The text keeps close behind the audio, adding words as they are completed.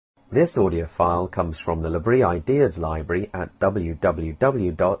This audio file comes from the L'Abri Ideas Library at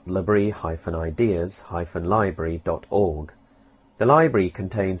www.labri-ideas-library.org. The library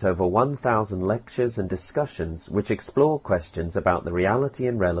contains over 1,000 lectures and discussions which explore questions about the reality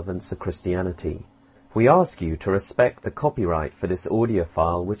and relevance of Christianity. We ask you to respect the copyright for this audio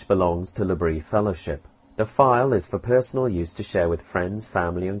file which belongs to L'Abri Fellowship. The file is for personal use to share with friends,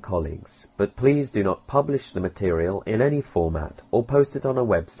 family and colleagues, but please do not publish the material in any format or post it on a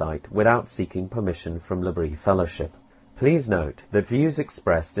website without seeking permission from L'Abri Fellowship. Please note that views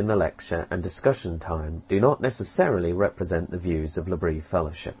expressed in the lecture and discussion time do not necessarily represent the views of L'Abri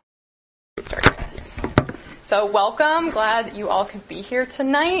Fellowship. So welcome, glad you all could be here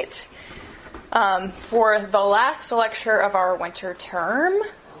tonight for the last lecture of our winter term.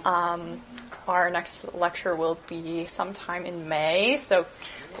 Our next lecture will be sometime in May, so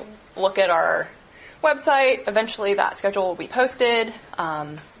look at our website. Eventually that schedule will be posted.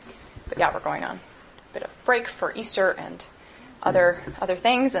 But yeah, we're going on a bit of break for Easter and other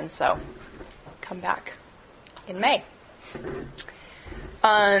things, and so come back in May.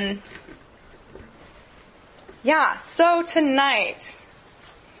 So tonight,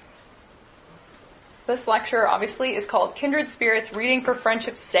 this lecture obviously is called Kindred Spirits, Reading for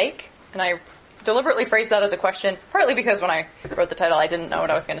Friendship's Sake. And I deliberately phrased that as a question, partly because when I wrote the title I didn't know what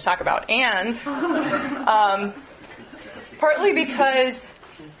I was going to talk about, and partly because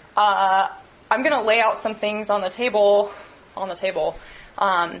I'm going to lay out some things on the table,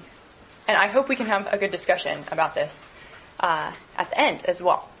 and I hope we can have a good discussion about this at the end as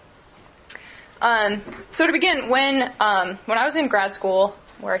well. So to begin, when I was in grad school,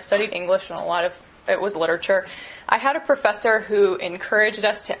 where I studied English and a lot of it was literature, I had a professor who encouraged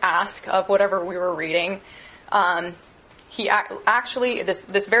us to ask of whatever we were reading. He actually,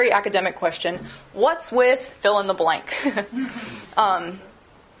 this very academic question, what's with fill in the blank?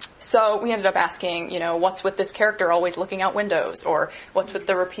 So we ended up asking, what's with this character always looking out windows? Or what's with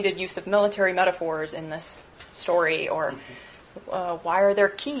the repeated use of military metaphors in this story? Or why are there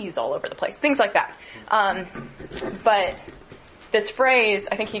keys all over the place? Things like that. But this phrase,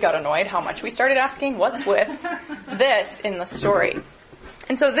 I think he got annoyed how much we started asking, what's with this in the story?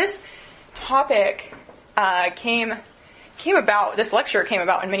 And so this topic came about, this lecture came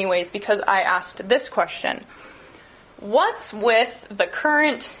about in many ways because I asked this question. What's with the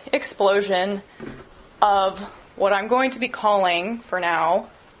current explosion of what I'm going to be calling, for now,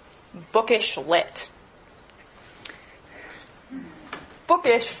 bookish lit?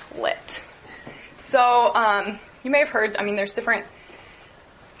 Bookish lit. So, you may have heard, there's different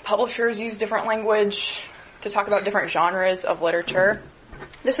publishers use different language to talk about different genres of literature.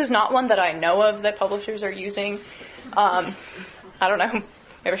 This is not one that I know of that publishers are using. I don't know,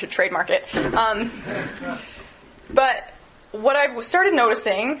 maybe I should trademark it. But what I've started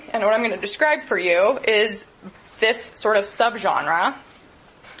noticing, and what I'm going to describe for you, is this sort of subgenre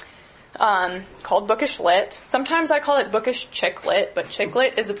called bookish lit. Sometimes I call it bookish chick lit, but chick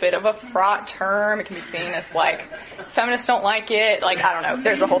lit is a bit of a fraught term. It can be seen as feminists don't like it. I don't know.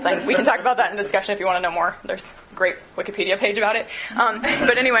 There's a whole thing. We can talk about that in discussion if you want to know more. There's a great Wikipedia page about it.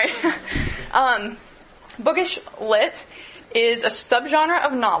 But anyway, bookish lit is a subgenre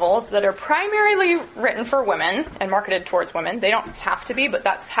of novels that are primarily written for women and marketed towards women. They don't have to be, but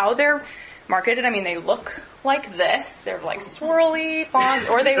that's how they're marketed. They look like this. They're swirly fonts,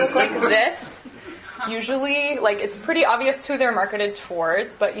 or they look like this. Usually, it's pretty obvious who they're marketed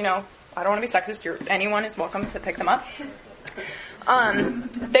towards, but, I don't want to be sexist. Anyone is welcome to pick them up.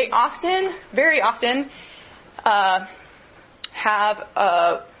 They often, very often, have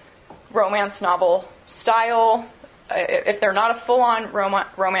a romance novel style. If they're not a full-on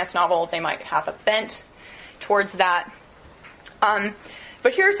romance novel, they might have a bent towards that.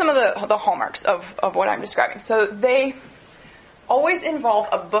 But here are some of the hallmarks of what I'm describing. So they always involve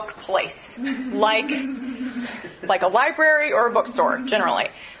a book place, like a library or a bookstore, generally.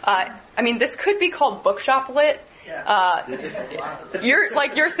 This could be called bookshop lit.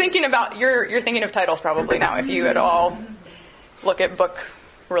 You're thinking of titles probably now, if you at all look at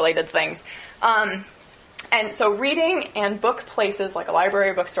book-related things. And so reading and book places like a library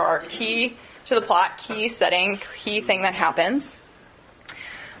or bookstore are key to the plot, key setting, key thing that happens.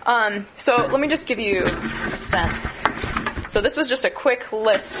 So let me just give you a sense. So this was just a quick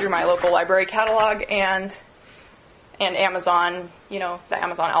list through my local library catalog and Amazon, the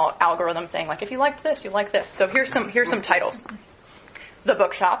Amazon algorithm saying if you liked this, you like this. So here's some titles. The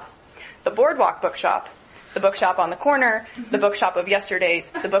Bookshop, The Boardwalk Bookshop, the bookshop on the corner, the bookshop of yesterdays,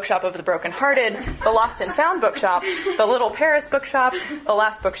 the bookshop of the brokenhearted, the lost and found bookshop, the little Paris bookshop, the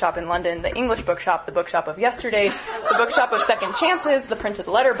last bookshop in London, the English bookshop, the bookshop of yesterdays, the bookshop of second chances, the printed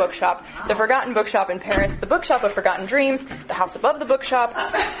letter bookshop, the forgotten bookshop in Paris, the bookshop of forgotten dreams, the house above the bookshop,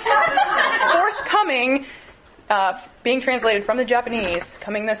 forthcoming, being translated from the Japanese,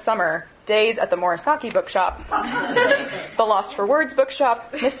 coming this summer, Days at the Morisaki bookshop, the Lost for Words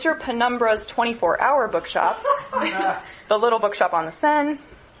bookshop, Mr. Penumbra's 24-hour bookshop, the Little Bookshop on the Seine,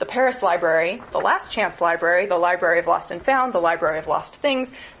 the Paris Library, the Last Chance Library, the Library of Lost and Found, the Library of Lost Things,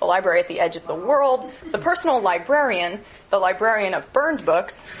 the Library at the Edge of the World, the Personal Librarian, the Librarian of Burned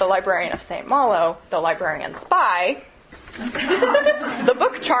Books, the Librarian of St. Malo, the Librarian Spy, the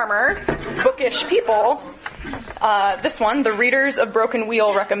Book Charmer, Bookish People, this one, The Readers of Broken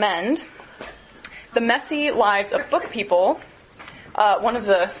Wheel Recommend, The Messy Lives of Book People, one of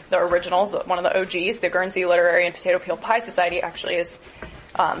the originals, one of the OGs, the Guernsey Literary and Potato Peel Pie Society, actually is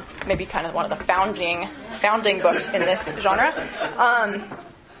maybe kind of one of the founding books in this genre.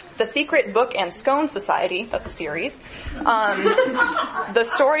 The Secret Book and Scone Society, that's a series. The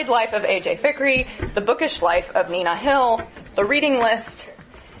Storied Life of A.J. Fikry, The Bookish Life of Nina Hill, The Reading List,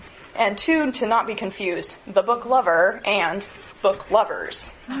 and two, to not be confused, The Book Lover and Book Lovers.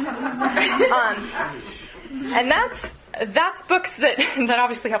 And that's books that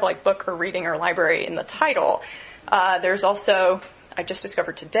obviously have like book or reading or library in the title. There's also, I just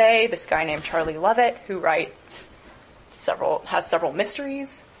discovered today, this guy named Charlie Lovett who has several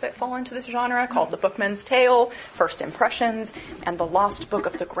mysteries that fall into this genre called The Bookman's Tale, First Impressions, and The Lost Book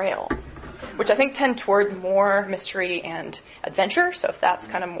of the Grail, which I think tend toward more mystery and adventure. So if that's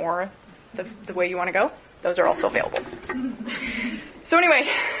kind of more the way you want to go, those are also available. So anyway,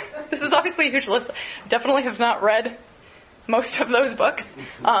 this is obviously a huge list. Definitely have not read most of those books.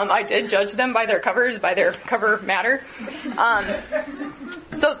 I did judge them by their covers, by their cover matter.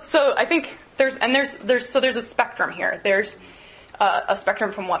 So I think there's a spectrum here. There's a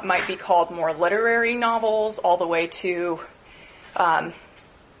spectrum from what might be called more literary novels all the way to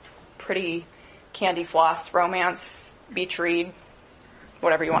pretty candy floss romance, beach read,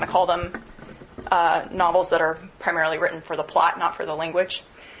 whatever you want to call them, novels that are primarily written for the plot, not for the language.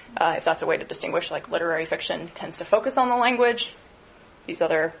 If that's a way to distinguish, like literary fiction tends to focus on the language. These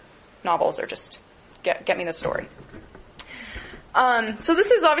other novels are just get me the story. So this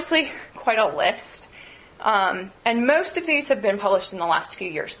is obviously quite a list. And most of these have been published in the last few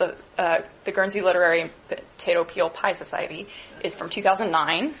years. The Guernsey Literary and Potato Peel Pie Society is from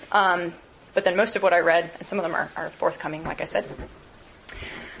 2009. But then most of what I read, and some of them are forthcoming, like I said.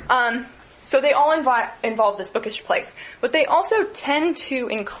 So they all involve this bookish place. What they also tend to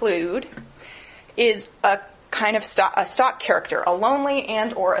include is a kind of a stock character, a lonely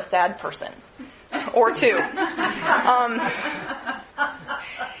and or a sad person, or two.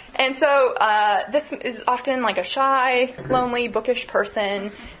 And so this is often like a shy, lonely, bookish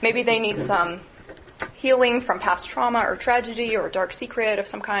person. Maybe they need some healing from past trauma or tragedy or a dark secret of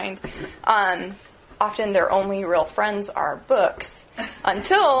some kind. Often their only real friends are books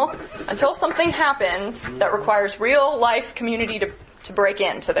until something happens that requires real life community to break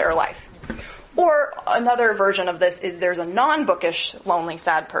into their life. Or another version of this is there's a non-bookish, lonely,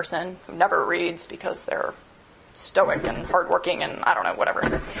 sad person who never reads because they're stoic and hardworking and I don't know,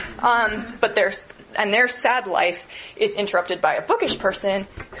 whatever. But their sad life is interrupted by a bookish person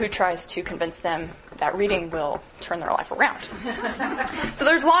who tries to convince them that reading will turn their life around. So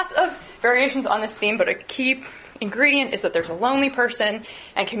there's lots of variations on this theme, but a key ingredient is that there's a lonely person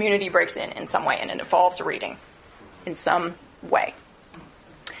and community breaks in some way, and it involves reading in some way.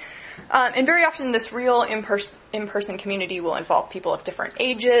 And very often this real in-person community will involve people of different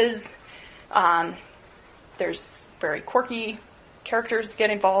ages. There's very quirky characters that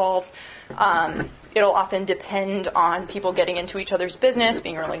get involved. It'll often depend on people getting into each other's business,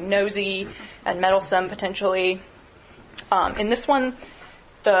 being really nosy and meddlesome potentially. In this one,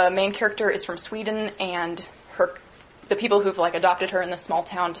 the main character is from Sweden, and the people who've adopted her in this small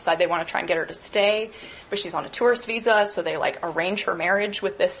town decide they want to try and get her to stay, but she's on a tourist visa, so they arrange her marriage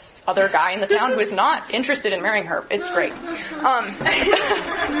with this other guy in the town who is not interested in marrying her. It's great.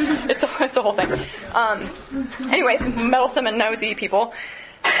 It's a whole thing. Anyway, meddlesome and nosy people.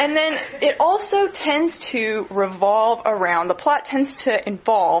 And then it also tends to revolve around, the plot tends to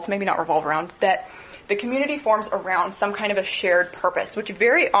involve, maybe not revolve around, that the community forms around some kind of a shared purpose, which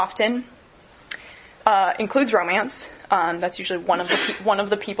very often includes romance. That's usually one of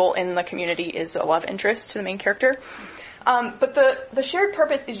the people in the community is a love interest to the main character. But the shared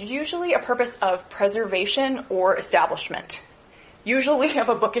purpose is usually a purpose of preservation or establishment. usually of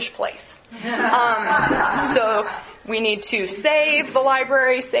a bookish place. So we need to save the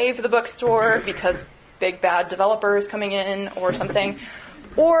library, save the bookstore, because big bad developer is coming in or something.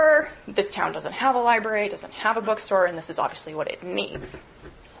 Or this town doesn't have a library, doesn't have a bookstore, and this is obviously what it needs.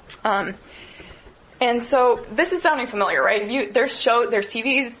 And so this is sounding familiar, right? There's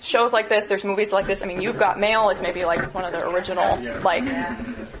TV shows like this, there's movies like this. I mean, You've Got Mail is maybe like one of the original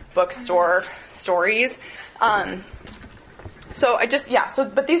bookstore stories. But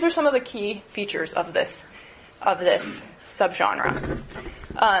these are some of the key features of this subgenre.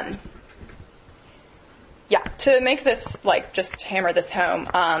 To make this, just hammer this home,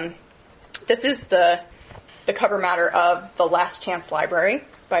 this is the cover matter of The Last Chance Library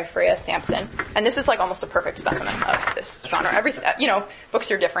by Freya Sampson. And this is almost a perfect specimen of this genre.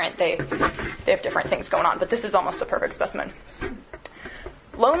 Books are different. They have different things going on, but this is almost a perfect specimen.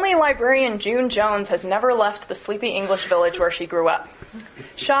 Lonely librarian June Jones has never left the sleepy English village where she grew up.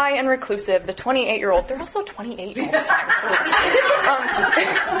 Shy and reclusive, the 28-year-old, they're also 28 all the time.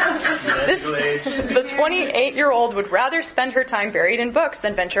 The 28-year-old would rather spend her time buried in books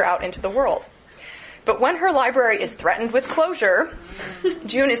than venture out into the world. But when her library is threatened with closure,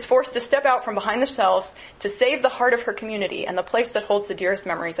 June is forced to step out from behind the shelves to save the heart of her community and the place that holds the dearest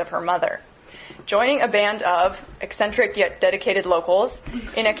memories of her mother. Joining a band of eccentric yet dedicated locals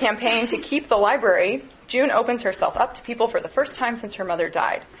in a campaign to keep the library, June opens herself up to people for the first time since her mother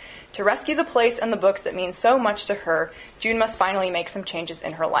died. To rescue the place and the books that mean so much to her, June must finally make some changes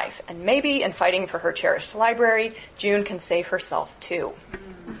in her life. And maybe in fighting for her cherished library, June can save herself too.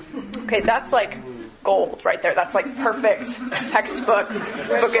 Okay, that's gold right there. That's perfect textbook,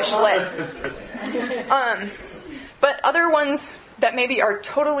 bookish lit. But other ones that maybe are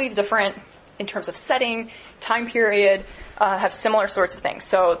totally different in terms of setting, time period, have similar sorts of things.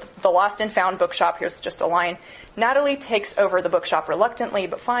 So the Lost and Found bookshop, here's just a line. Natalie takes over the bookshop reluctantly,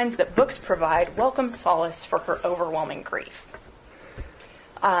 but finds that books provide welcome solace for her overwhelming grief.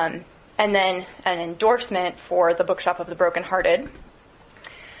 And then an endorsement for the Bookshop of the Brokenhearted.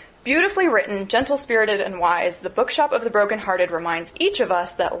 Beautifully written, gentle-spirited, and wise, the Bookshop of the Brokenhearted reminds each of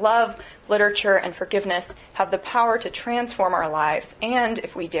us that love, literature, and forgiveness have the power to transform our lives, and,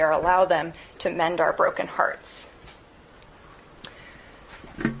 if we dare allow them, to mend our broken hearts.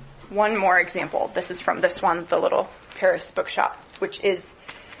 One more example. This is from this one, the Little Paris Bookshop, which is,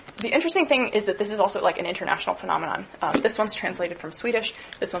 the interesting thing is that this is also an international phenomenon. This one's translated from Swedish,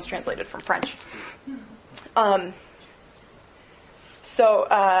 this one's translated from French.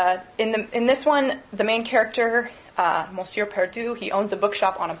 In this one, the main character, Monsieur Perdu, he owns a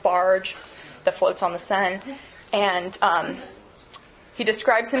bookshop on a barge that floats on the Seine, and he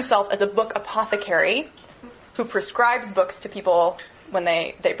describes himself as a book apothecary who prescribes books to people when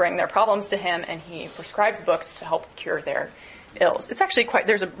they bring their problems to him, and he prescribes books to help cure their ills. It's actually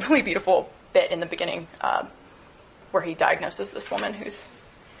there's a really beautiful bit in the beginning where he diagnoses this woman who's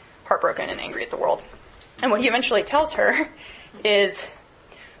heartbroken and angry at the world. And what he eventually tells her is,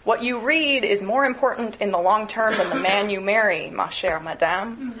 what you read is more important in the long term than the man you marry, ma chère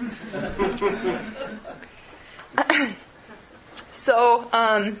madame.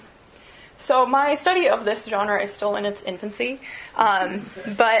 So my study of this genre is still in its infancy,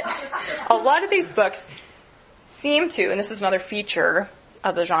 but a lot of these books seem to, and this is another feature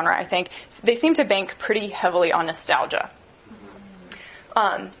of the genre, I think, they seem to bank pretty heavily on nostalgia.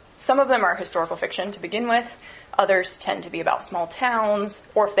 Some of them are historical fiction to begin with. Others tend to be about small towns,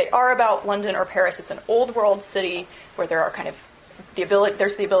 or if they are about London or Paris, it's an old world city where there are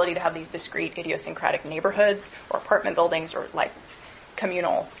there's the ability to have these discrete idiosyncratic neighborhoods or apartment buildings or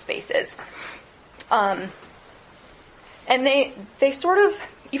communal spaces. And they sort of,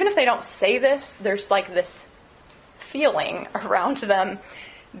 even if they don't say this, there's this feeling around them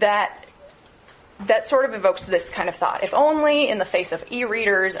that sort of evokes this kind of thought. If only in the face of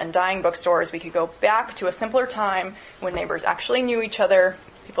e-readers and dying bookstores we could go back to a simpler time when neighbors actually knew each other,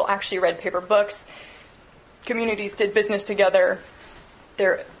 people actually read paper books, communities did business together.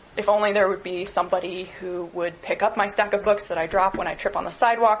 If only there would be somebody who would pick up my stack of books that I drop when I trip on the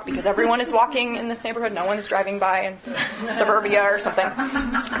sidewalk, because everyone is walking in this neighborhood, no one's driving by in suburbia or something.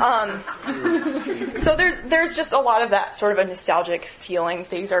 So there's just a lot of that sort of a nostalgic feeling.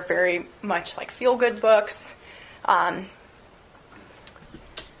 These are very much feel-good books.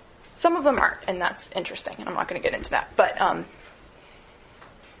 Some of them aren't, and that's interesting, and I'm not going to get into that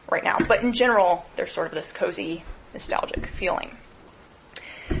right now. But in general, there's sort of this cozy, nostalgic feeling.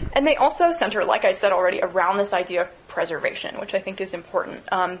 And they also center, like I said already, around this idea of preservation, which I think is important.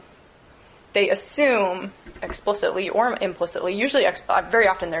 They assume, explicitly or implicitly, usually very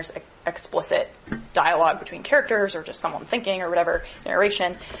often there's explicit dialogue between characters or just someone thinking or whatever,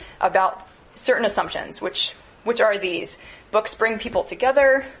 narration, about certain assumptions, which are these. Books bring people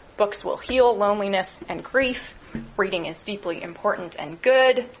together. Books will heal loneliness and grief. Reading is deeply important and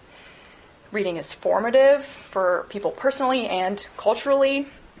good. Reading is formative for people personally and culturally.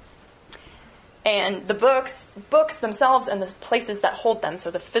 And the books themselves and the places that hold them,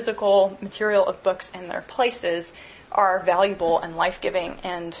 so the physical material of books and their places, are valuable and life-giving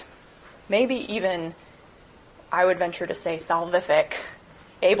and maybe even, I would venture to say, salvific,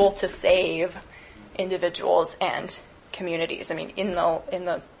 able to save individuals and communities. I mean, in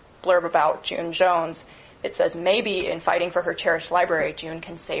the blurb about June Jones, it says, maybe in fighting for her cherished library, June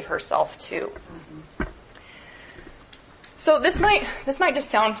can save herself too. So this might just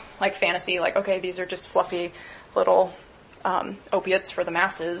sound like fantasy, like, okay, these are just fluffy little opiates for the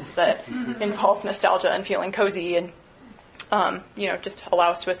masses that involve nostalgia and feeling cozy and, just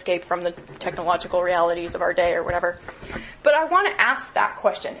allow us to escape from the technological realities of our day or whatever. But I want to ask that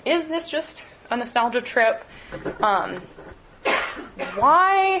question. Is this just a nostalgia trip?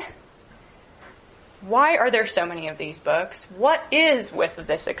 Why are there so many of these books? What is with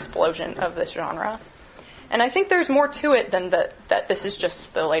this explosion of this genre? And I think there's more to it than that this is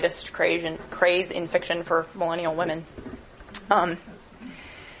just the latest craze in fiction for millennial women. And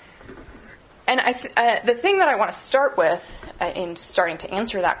the thing that I want to start with in starting to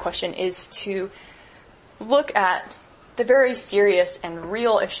answer that question is to look at the very serious and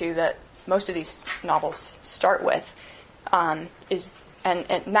real issue that most of these novels start with, and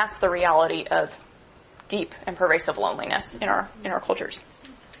that's the reality of deep and pervasive loneliness in our cultures.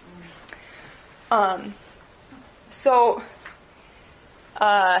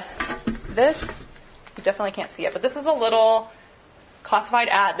 This, you definitely can't see it, but this is a little classified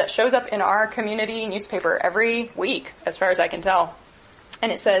ad that shows up in our community newspaper every week, as far as I can tell.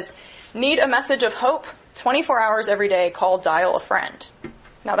 And it says, need a message of hope, 24 hours every day, call dial a friend.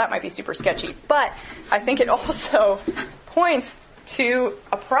 Now that might be super sketchy, but I think it also points to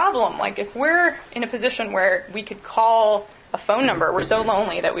a problem. Like if we're in a position where we could call a phone number, we're so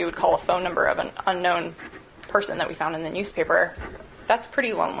lonely that we would call a phone number of an unknown person that we found in the newspaper, that's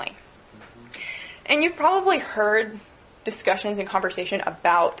pretty lonely. And you've probably heard discussions and conversation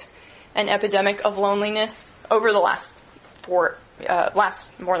about an epidemic of loneliness over the last more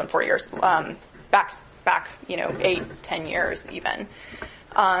than 4 years, back 8-10 years even.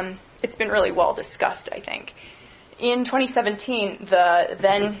 It's been really well discussed, I think. In 2017, the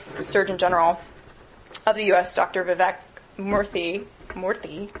then Surgeon General of the U.S., Dr. Vivek Murthy,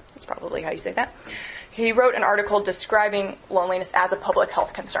 that's probably how you say that, he wrote an article describing loneliness as a public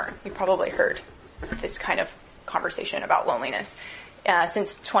health concern. You probably heard this kind of conversation about loneliness.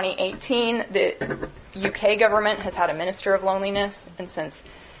 Since 2018, the UK government has had a Minister of Loneliness, and since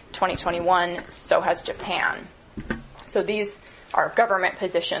 2021, so has Japan. So these are government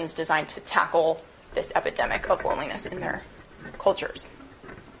positions designed to tackle this epidemic of loneliness in their cultures.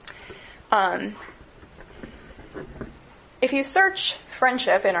 If you search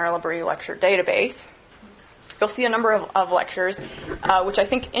friendship in our Libri lecture database, you'll see a number of lectures, which I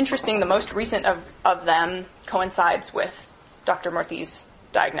think interesting. The most recent of them coincides with Dr. Murthy's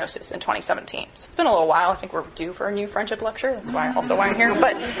diagnosis in 2017. So it's been a little while. I think we're due for a new friendship lecture. That's why I'm here.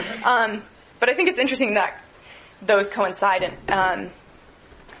 But I think it's interesting that those coincide. And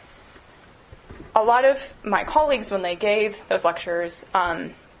a lot of my colleagues, when they gave those lectures,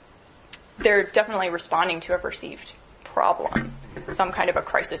 they're definitely responding to a perceived problem, some kind of a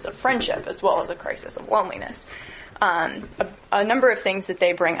crisis of friendship as well as a crisis of loneliness. A number of things that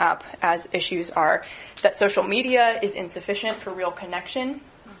they bring up as issues are that social media is insufficient for real connection.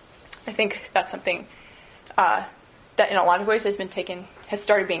 I think that's something that in a lot of ways has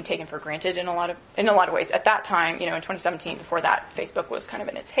started being taken for granted in a lot of ways. At that time, in 2017, before that, Facebook was kind of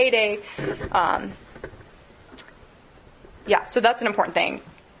in its heyday. So that's an important thing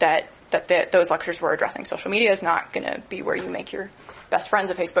that those lectures were addressing. Social media is not going to be where you make your best friends.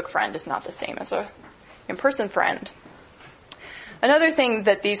 A Facebook friend is not the same as a in-person friend. Another thing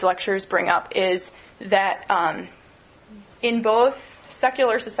that these lectures bring up is that in both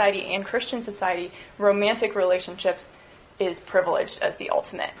secular society and Christian society, romantic relationships is privileged as the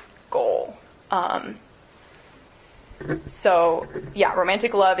ultimate goal.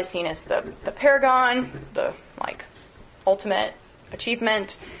 Romantic love is seen as the paragon, the ultimate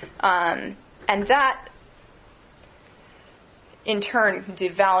achievement, and that in turn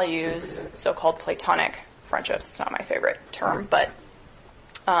devalues so-called platonic friendships. It's not my favorite term, but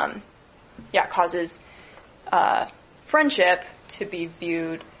causes friendship to be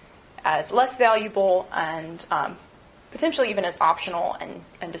viewed as less valuable and potentially even as optional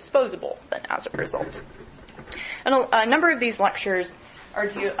and disposable then as a result. And a number of these lectures are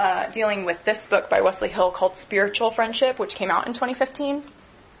dealing with this book by Wesley Hill called Spiritual Friendship, which came out in 2015.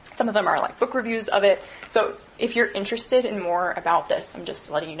 Some of them are like book reviews of it. So if you're interested in more about this, I'm just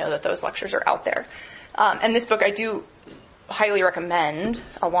letting you know that those lectures are out there. And this book I do highly recommend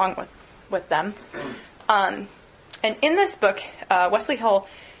along with them. And in this book, Wesley Hill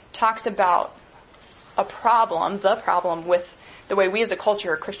talks about the problem with the way we as a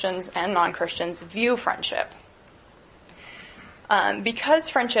culture, Christians and non-Christians, view friendship. Because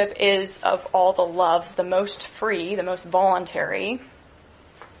friendship is, of all the loves, the most free, the most voluntary,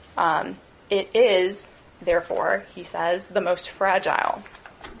 it is, therefore, he says, the most fragile.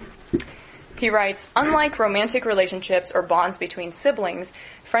 He writes, unlike romantic relationships or bonds between siblings,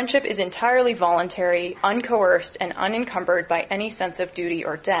 friendship is entirely voluntary, uncoerced, and unencumbered by any sense of duty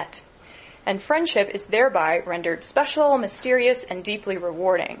or debt. And friendship is thereby rendered special, mysterious, and deeply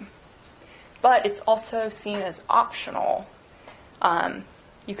rewarding. But it's also seen as optional.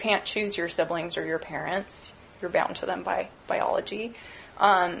 You can't choose your siblings or your parents. You're bound to them by biology.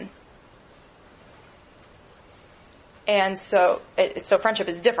 And so friendship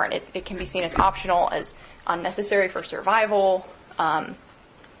is different. It can be seen as optional, as unnecessary for survival, and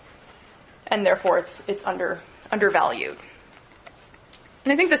therefore it's undervalued.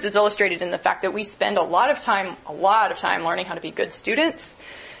 And I think this is illustrated in the fact that we spend a lot of time learning how to be good students,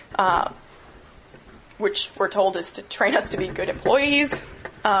 which we're told is to train us to be good employees.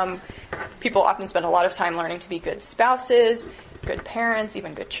 People often spend a lot of time learning to be good spouses, good parents,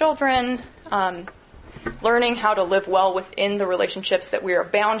 even good children, learning how to live well within the relationships that we are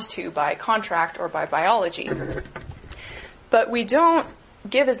bound to by contract or by biology. But we don't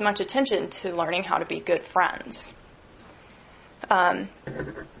give as much attention to learning how to be good friends. I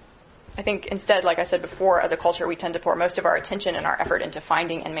think instead, like I said before, as a culture, we tend to pour most of our attention and our effort into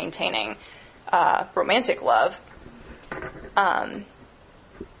finding and maintaining romantic love.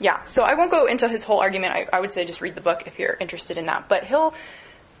 So I won't go into his whole argument. I would say just read the book if you're interested in that. But Hill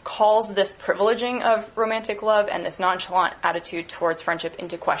calls this privileging of romantic love and this nonchalant attitude towards friendship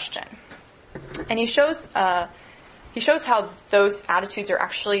into question. And he shows how those attitudes are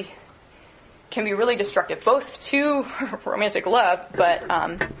actually can be really destructive, both to romantic love, but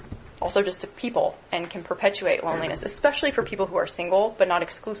also just to people, and can perpetuate loneliness, especially for people who are single, but not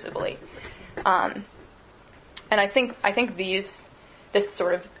exclusively. And I think these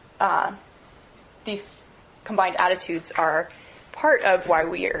combined attitudes are part of why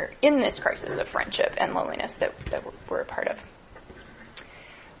we are in this crisis of friendship and loneliness that we're a part of.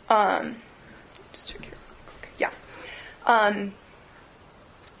 Just check here. Okay, yeah.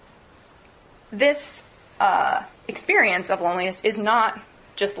 This experience of loneliness is not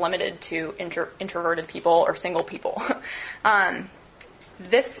just limited to introverted people or single people.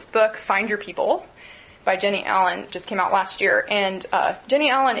 This book, Find Your People, by Jenny Allen, just came out last year. And Jenny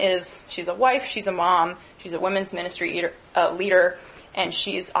Allen she's a wife, she's a mom, she's a women's ministry leader, and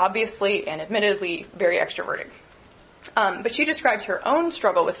she's obviously and admittedly very extroverted. But she describes her own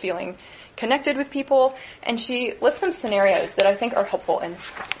struggle with feeling connected with people, and she lists some scenarios that I think are helpful in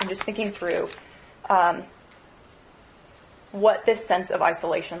just thinking through what this sense of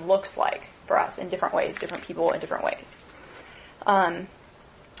isolation looks like for us in different ways, different people in different ways.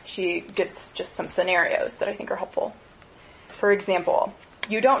 She gives just some scenarios that I think are helpful. For example,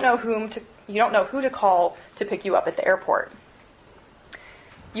 you don't know who to call to pick you up at the airport.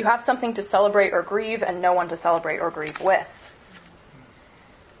 You have something to celebrate or grieve and no one to celebrate or grieve with.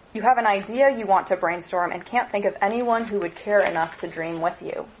 You have an idea you want to brainstorm and can't think of anyone who would care enough to dream with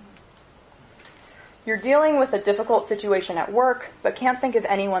you. You're dealing with a difficult situation at work, but can't think of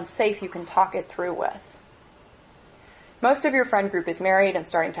anyone safe you can talk it through with. Most of your friend group is married and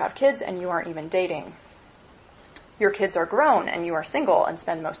starting to have kids, and you aren't even dating. Your kids are grown, and you are single and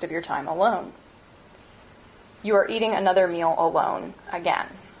spend most of your time alone. You are eating another meal alone again.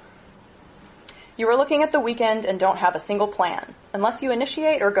 You are looking at the weekend and don't have a single plan. Unless you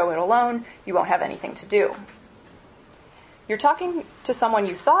initiate or go it alone, you won't have anything to do. You're talking to someone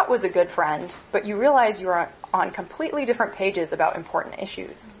you thought was a good friend, but you realize you are on completely different pages about important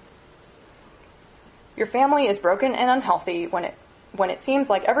issues. Your family is broken and unhealthy when it seems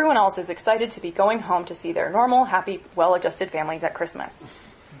like everyone else is excited to be going home to see their normal, happy, well-adjusted families at Christmas.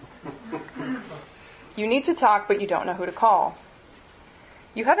 You need to talk, but you don't know who to call.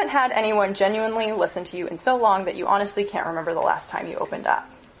 You haven't had anyone genuinely listen to you in so long that you honestly can't remember the last time you opened up.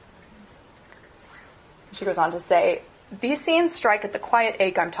 She goes on to say, these scenes strike at the quiet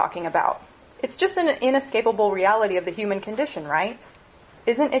ache I'm talking about. It's just an inescapable reality of the human condition, right?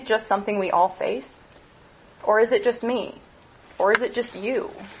 Isn't it just something we all face? Or is it just me? Or is it just you?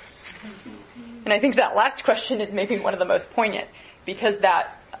 And I think that last question is maybe one of the most poignant, because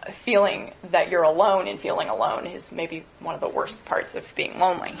that feeling that you're alone in feeling alone is maybe one of the worst parts of being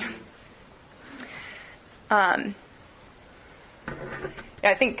lonely. I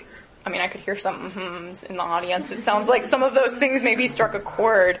could hear some hms in the audience. It sounds like some of those things maybe struck a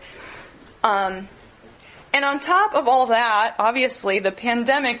chord. And on top of all that, obviously, the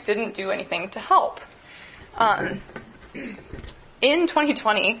pandemic didn't do anything to help. In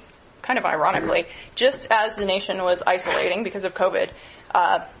 2020, kind of ironically, just as the nation was isolating because of COVID,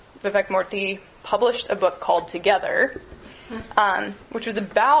 Vivek Murthy published a book called Together, which was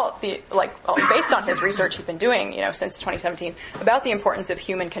about based on his research he'd been doing, since 2017, about the importance of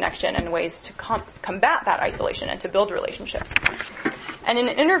human connection and ways to combat that isolation and to build relationships. And in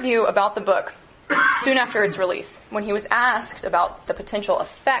an interview about the book, soon after its release, when he was asked about the potential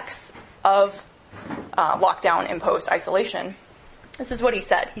effects of lockdown-imposed isolation, this is what he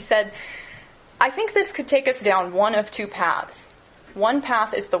said. He said, "I think this could take us down one of two paths. One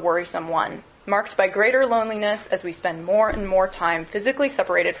path is the worrisome one, marked by greater loneliness as we spend more and more time physically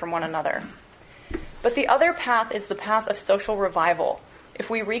separated from one another. But the other path is the path of social revival, if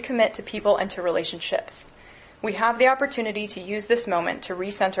we recommit to people and to relationships. We have the opportunity to use this moment to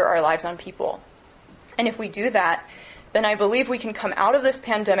recenter our lives on people. And if we do that, then I believe we can come out of this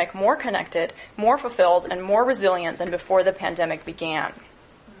pandemic more connected, more fulfilled, and more resilient than before the pandemic began."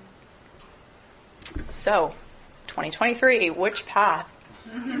 So, 2023, which path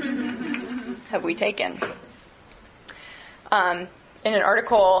have we taken? In an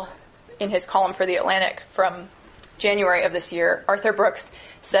article in his column for The Atlantic from January of this year, Arthur Brooks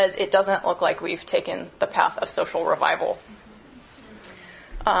says it doesn't look like we've taken the path of social revival.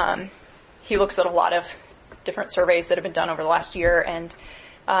 He looks at a lot of different surveys that have been done over the last year and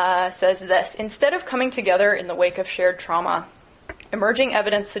says this: "Instead of coming together in the wake of shared trauma, emerging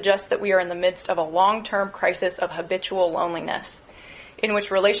evidence suggests that we are in the midst of a long-term crisis of habitual loneliness, in which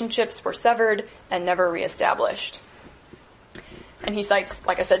relationships were severed and never reestablished." And he cites,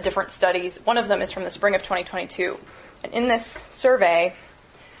 like I said, different studies. One of them is from the spring of 2022. And in this survey,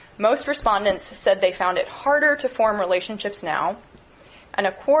 most respondents said they found it harder to form relationships now, and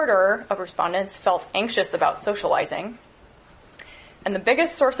a quarter of respondents felt anxious about socializing. And the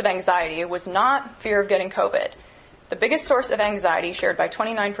biggest source of anxiety was not fear of getting COVID. The biggest source of anxiety, shared by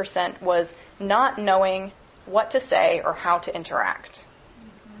 29%, was not knowing what to say or how to interact.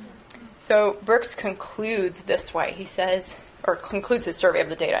 So Brooks concludes this way. He says, or concludes his survey of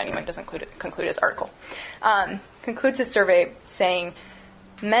the data anyway, doesn't conclude his article. Concludes his survey saying,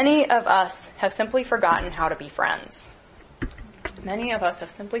 "Many of us have simply forgotten how to be friends." Many of us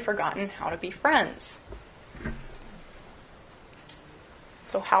have simply forgotten how to be friends.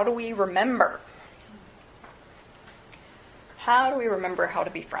 So how do we remember? How do we remember how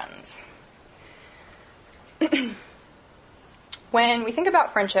to be friends? When we think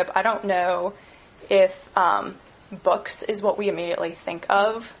about friendship, I don't know if books is what we immediately think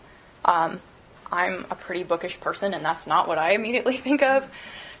of. I'm a pretty bookish person, and that's not what I immediately think of.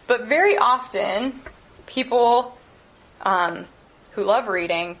 But very often, people who love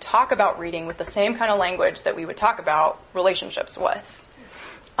reading talk about reading with the same kind of language that we would talk about relationships with.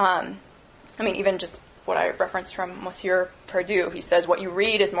 Even just what I referenced from Monsieur Perdue. He says, what you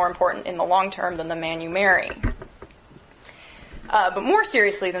read is more important in the long term than the man you marry. But more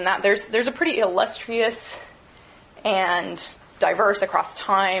seriously than that, there's a pretty illustrious and diverse across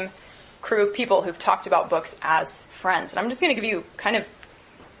time crew of people who've talked about books as friends. And I'm just going to give you kind of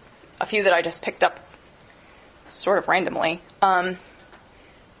a few that I just picked up sort of randomly.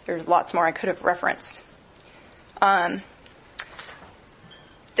 There's lots more I could have referenced.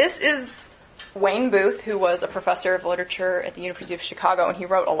 This is Wayne Booth, who was a professor of literature at the University of Chicago, and he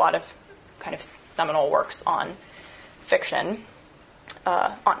wrote a lot of kind of seminal works on fiction,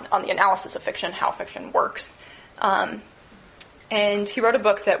 on the analysis of fiction, how fiction works. And he wrote a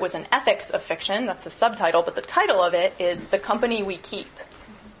book that was an ethics of fiction. That's the subtitle, but the title of it is The Company We Keep.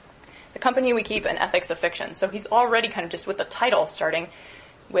 The Company We Keep, an Ethics of Fiction. So he's already kind of just with the title starting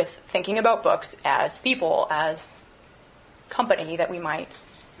with thinking about books as people, as company that we might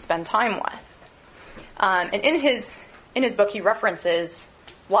spend time with. And in his book, he references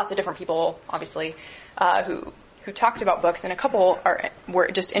lots of different people, obviously, who talked about books, and a couple were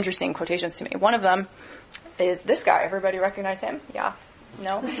just interesting quotations to me. One of them is this guy. Everybody recognize him? Yeah?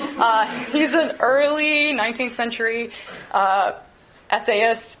 No? He's an early 19th century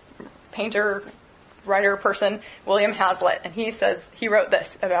essayist, painter, writer person, William Hazlitt, and he says, he wrote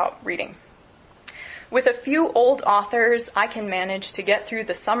this about reading. With a few old authors, I can manage to get through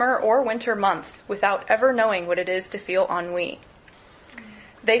the summer or winter months without ever knowing what it is to feel ennui.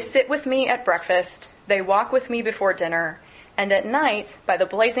 They sit with me at breakfast, they walk with me before dinner, and at night, by the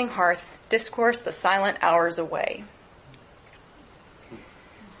blazing hearth, discourse the silent hours away.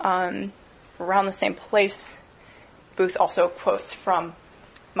 Around the same place, Booth also quotes from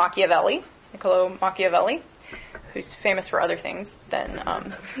Machiavelli, Niccolo Machiavelli, who's famous for other things than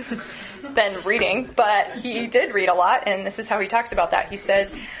reading, but he did read a lot, and this is how he talks about that. He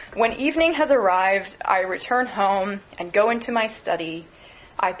says, "When evening has arrived, I return home and go into my study.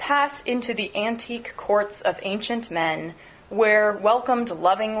 I pass into the antique courts of ancient men, where, welcomed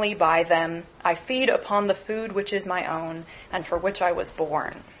lovingly by them, I feed upon the food which is my own, and for which I was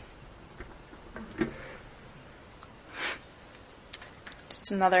born."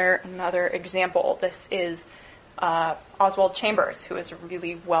 Just another example. This is Oswald Chambers, who is a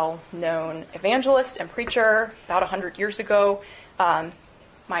really well-known evangelist and preacher about 100 years ago. My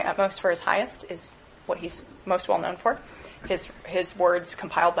Utmost for His Highest is what he's most well known for. His words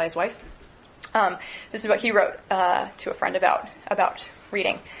compiled by his wife. This is what he wrote to a friend about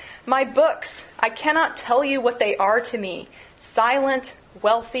reading. "My books, I cannot tell you what they are to me. Silent,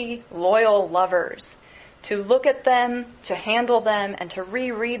 wealthy, loyal lovers. To look at them, to handle them, and to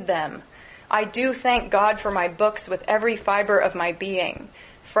reread them. I do thank God for my books with every fiber of my being.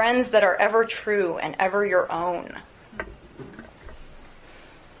 Friends that are ever true and ever your own."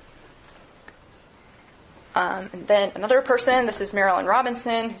 And then another person, this is Marilyn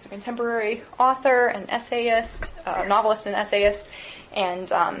Robinson, who's a contemporary author and essayist, novelist and essayist,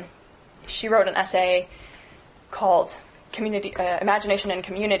 and she wrote an essay called Imagination and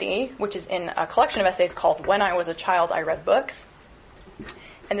Community, which is in a collection of essays called When I Was a Child, I Read Books.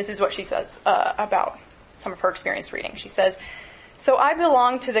 And this is what she says about some of her experience reading. She says, "So I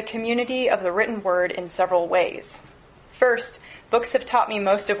belong to the community of the written word in several ways. First, books have taught me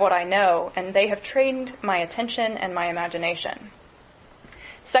most of what I know, and they have trained my attention and my imagination.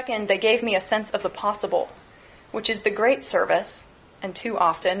 Second, they gave me a sense of the possible, which is the great service, and too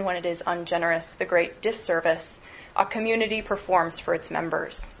often, when it is ungenerous, the great disservice, a community performs for its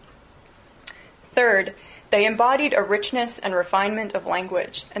members. Third, they embodied a richness and refinement of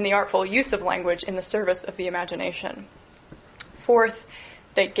language, and the artful use of language in the service of the imagination. Fourth,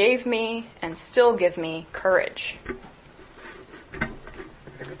 they gave me, and still give me, courage."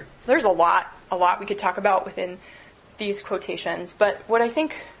 So there's a lot we could talk about within these quotations, but what I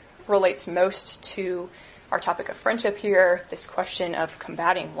think relates most to our topic of friendship here, this question of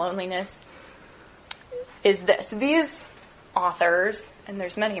combating loneliness, is this. These authors, and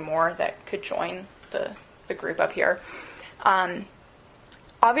there's many more that could join the group up here,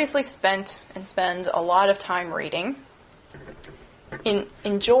 obviously spend a lot of time reading,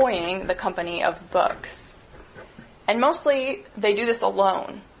 enjoying the company of books. And mostly they do this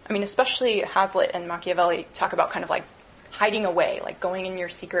alone. I mean, especially Hazlitt and Machiavelli talk about kind of like hiding away, like going in your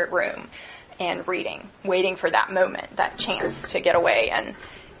secret room and reading, waiting for that moment, that chance to get away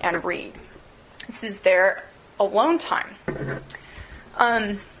and read. This is their alone time.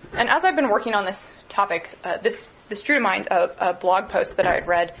 And as I've been working on this topic, this drew to mind a blog post that I had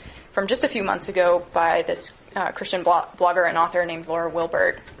read from just a few months ago by this Christian blogger and author named Laura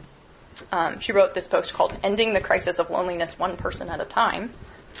Wilbert. She wrote this post called "Ending the Crisis of Loneliness One Person at a Time."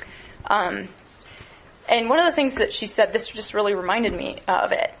 And one of the things that she said, this just really reminded me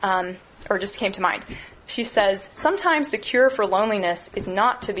of it, or just came to mind. She says, "Sometimes the cure for loneliness is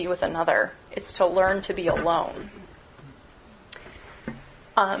not to be with another. It's to learn to be alone."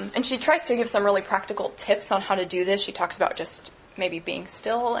 And she tries to give some really practical tips on how to do this. She talks about just maybe being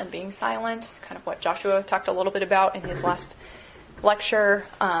still and being silent, kind of what Joshua talked a little bit about in his last lecture,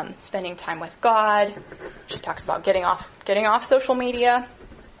 spending time with God. She talks about getting off social media.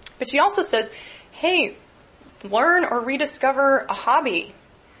 But she also says, hey, learn or rediscover a hobby.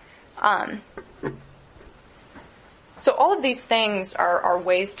 So all of these things are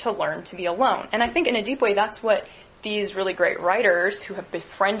ways to learn to be alone. And I think in a deep way, that's what these really great writers who have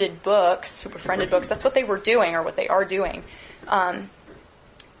befriended books, that's what they were doing or what they are doing.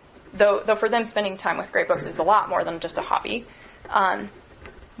 Though for them, spending time with great books is a lot more than just a hobby.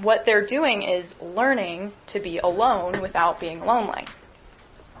 What they're doing is learning to be alone without being lonely.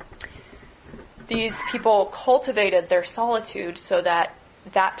 These people cultivated their solitude so that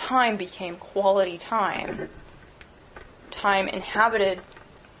time became quality time inhabited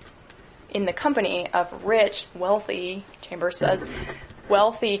in the company of rich, wealthy, Chambers says,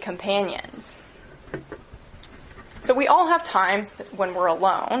 wealthy companions. So we all have times when we're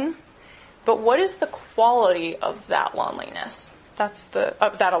alone, but what is the quality of that loneliness?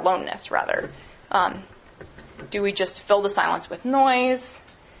 Of that aloneness, rather. Do we just fill the silence with noise?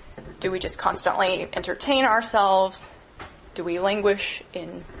 Do we just constantly entertain ourselves? Do we languish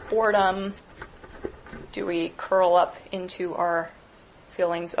in boredom? Do we curl up into our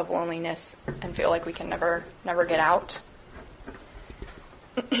feelings of loneliness and feel like we can never get out?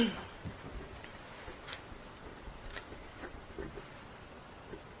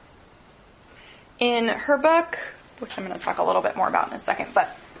 In her book, which I'm going to talk a little bit more about in a second,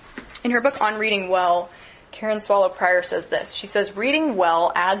 but in her book On Reading Well, Karen Swallow Prior says this. She says, reading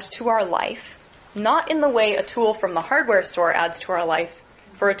well adds to our life, not in the way a tool from the hardware store adds to our life,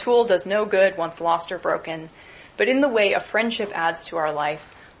 for a tool does no good once lost or broken, but in the way a friendship adds to our life,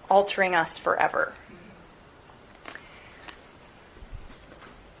 altering us forever.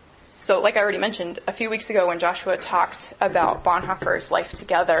 So, like I already mentioned, a few weeks ago when Joshua talked about Bonhoeffer's Life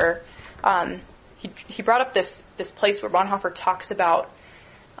Together, he brought up this place where Bonhoeffer talks about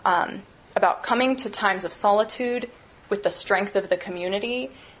coming to times of solitude with the strength of the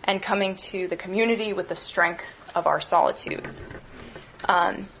community and coming to the community with the strength of our solitude.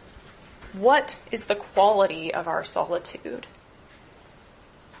 What is the quality of our solitude?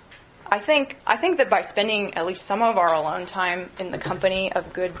 I think that by spending at least some of our alone time in the company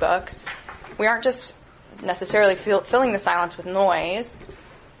of good books, we aren't just necessarily filling the silence with noise.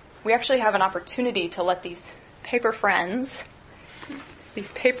 We actually have an opportunity to let these paper friends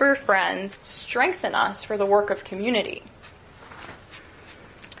strengthen us for the work of community.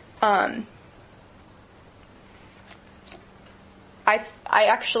 I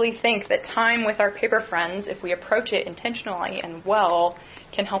actually think that time with our paper friends, if we approach it intentionally and well,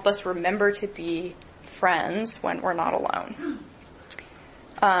 can help us remember to be friends when we're not alone.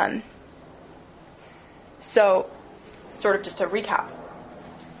 So, sort of just to recap,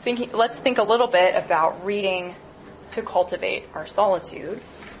 let's think a little bit about reading to cultivate our solitude.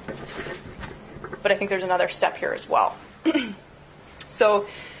 But I think there's another step here as well. So,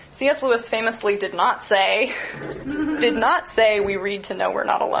 C.S. Lewis famously did not say we read to know we're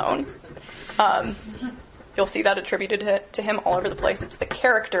not alone. You'll see that attributed to him all over the place. It's the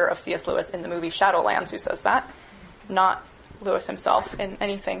character of C.S. Lewis in the movie Shadowlands who says that, not Lewis himself in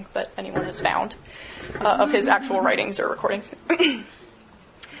anything that anyone has found of his actual writings or recordings.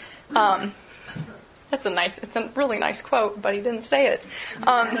 It's a really nice quote, but he didn't say it.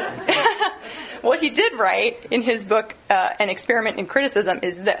 What he did write in his book, An Experiment in Criticism,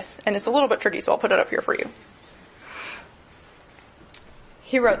 is this, and it's a little bit tricky, so I'll put it up here for you.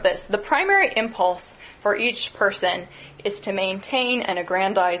 He wrote this: the primary impulse for each person is to maintain and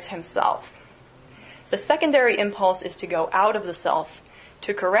aggrandize himself. The secondary impulse is to go out of the self,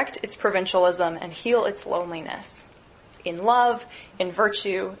 to correct its provincialism and heal its loneliness. In love, in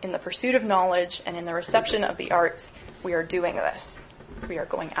virtue, in the pursuit of knowledge, and in the reception of the arts, we are doing this. We are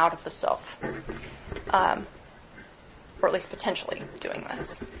going out of the self. Or at least potentially doing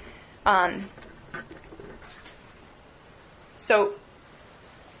this. So,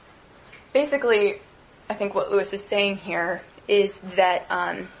 basically, I think what Lewis is saying here is that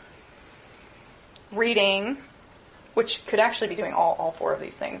reading, which could actually be doing all four of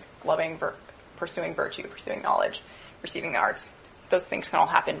these things, loving, pursuing virtue, pursuing knowledge, receiving the arts, those things can all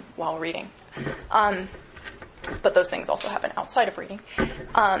happen while reading. But those things also happen outside of reading.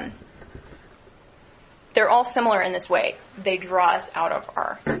 They're all similar in this way. They draw us out of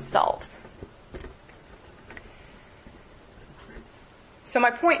ourselves. So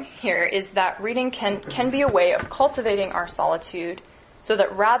my point here is that reading can be a way of cultivating our solitude so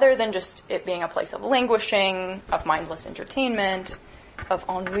that rather than just it being a place of languishing, of mindless entertainment, of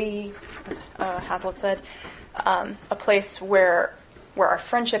ennui, as Hazlitt said, a place where our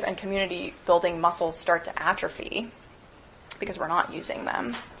friendship and community building muscles start to atrophy because we're not using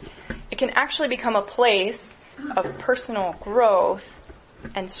them, it can actually become a place of personal growth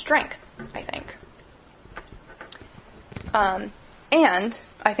and strength, I think. And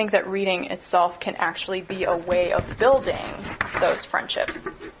I think that reading itself can actually be a way of building those friendship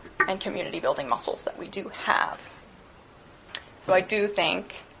and community building muscles that we do have. So I do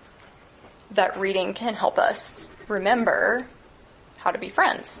think that reading can help us remember how to be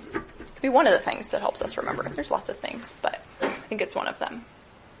friends. It could be one of the things that helps us remember. There's lots of things, but I think it's one of them.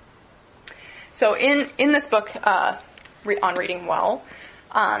 So in this book, On Reading Well,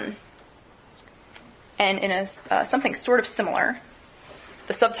 and in something sort of similar,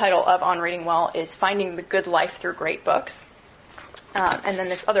 the subtitle of On Reading Well is Finding the Good Life Through Great Books. And then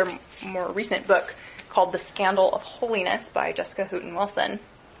this other more recent book called The Scandal of Holiness by Jessica Houghton Wilson.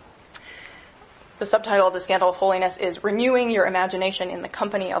 The subtitle of The Scandal of Holiness is Renewing Your Imagination in the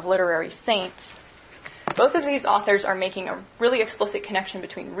Company of Literary Saints. Both of these authors are making a really explicit connection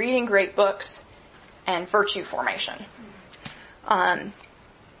between reading great books and virtue formation.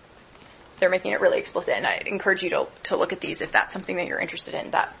 They're making it really explicit, and I encourage you to look at these if that's something that you're interested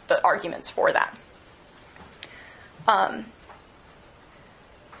in, the arguments for that.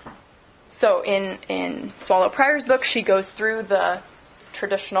 So in Swallow Prior's book, she goes through the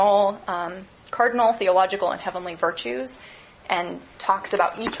traditional cardinal, theological, and heavenly virtues and talks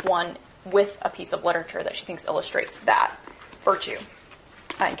about each one with a piece of literature that she thinks illustrates that virtue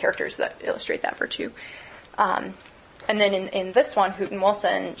and characters that illustrate that virtue. And then in this one, Houghton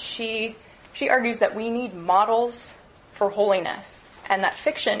Wilson, she argues that we need models for holiness and that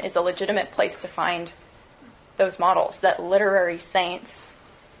fiction is a legitimate place to find those models, that literary saints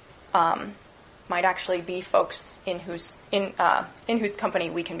might actually be folks in whose company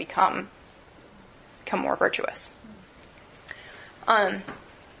we can become more virtuous.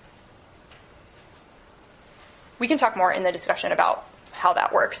 We can talk more in the discussion about how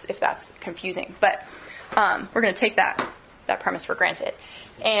that works if that's confusing, but we're going to take that premise for granted.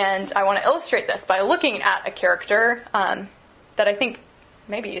 And I want to illustrate this by looking at a character that I think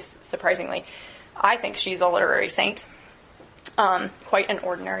maybe is surprisingly, I think she's a literary saint. Quite an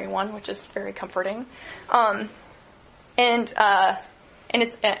ordinary one, which is very comforting. And it's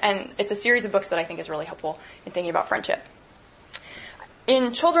a series of books that I think is really helpful in thinking about friendship.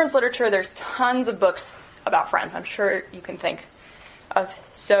 In children's literature, there's tons of books about friends. I'm sure you can think of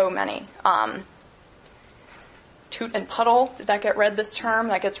so many. Toot and Puddle, did that get read this term?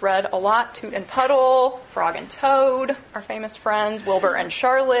 That gets read a lot. Toot and Puddle, Frog and Toad, our famous friends, Wilbur and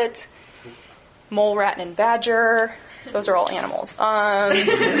Charlotte, Mole, Rat, and Badger. Those are all animals.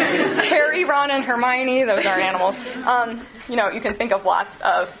 Harry, Ron, and Hermione, those aren't animals. You can think of lots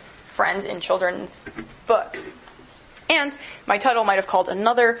of friends in children's books. And my title might have called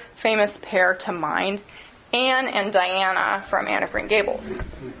another famous pair to mind, Anne and Diana from Anne of Green Gables.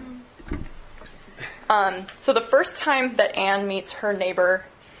 So the first time that Anne meets her neighbor,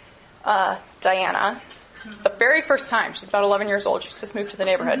 Diana, the very first time, she's about 11 years old, she's just moved to the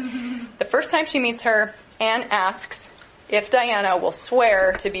neighborhood. The first time she meets her, Anne asks if Diana will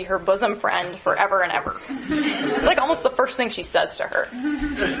swear to be her bosom friend forever and ever. It's like almost the first thing she says to her.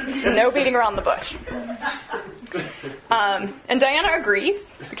 No beating around the bush. And Diana agrees,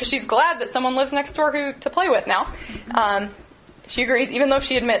 because she's glad that someone lives next door to play with now. She agrees, even though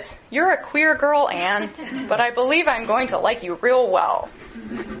she admits, "You're a queer girl, Anne, but I believe I'm going to like you real well."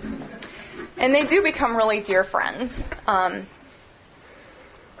 And they do become really dear friends.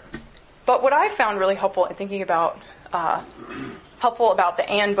 But what I found really helpful in thinking about the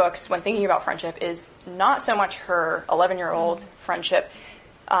Anne books when thinking about friendship is not so much her 11-year-old friendship,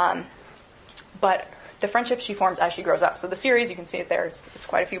 but the friendship she forms as she grows up. So the series, you can see it there, it's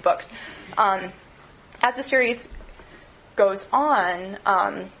quite a few books. As the series goes on,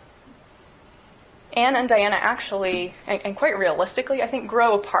 Anne and Diana actually, and quite realistically, I think,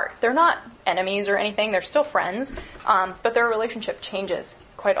 grow apart. They're not enemies or anything. They're still friends, but their relationship changes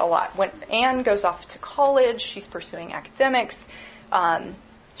quite a lot. When Anne goes off to college, she's pursuing academics.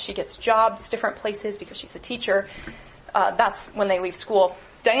 She gets jobs different places because she's a teacher. That's when they leave school.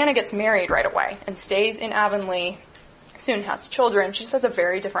 Diana gets married right away and stays in Avonlea, soon has children. She just has a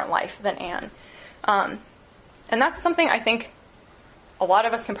very different life than Anne. And that's something I think a lot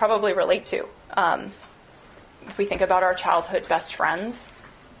of us can probably relate to. If we think about our childhood best friends,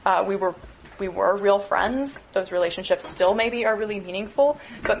 we were real friends. Those relationships still maybe are really meaningful,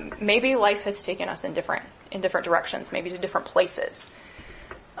 but maybe life has taken us in different directions, maybe to different places.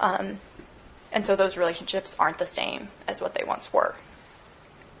 And so those relationships aren't the same as what they once were.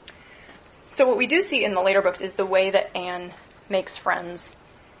 So what we do see in the later books is the way that Anne makes friends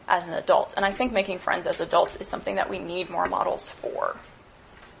as an adult. And I think making friends as adults is something that we need more models for.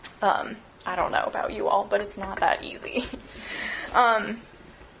 I don't know about you all, but it's not that easy.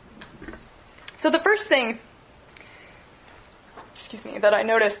 So the first thing, that I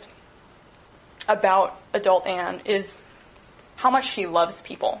noticed about adult Anne is how much she loves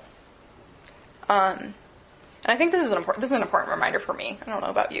people. And I think this is an important reminder for me. I don't know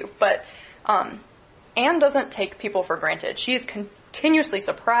about you, but Anne doesn't take people for granted. She is continuously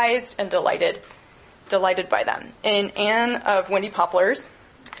surprised and delighted by them. In Anne of Windy Poplars,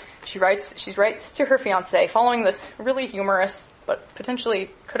 she writes to her fiancé following this really humorous but potentially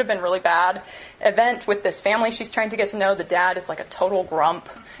could have been really bad event with this family she's trying to get to know. The dad is like a total grump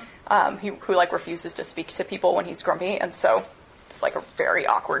who like refuses to speak to people when he's grumpy, and so it's like a very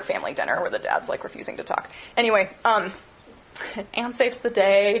awkward family dinner where the dad's like refusing to talk. Anyway, Anne saves the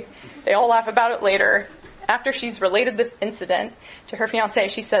day. They all laugh about it later. After she's related this incident to her fiancé,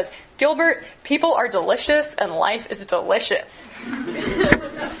 she says, "Gilbert, people are delicious and life is delicious."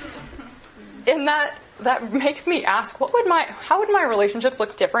 And that makes me ask, how would my relationships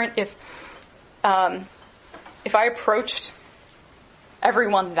look different if I approached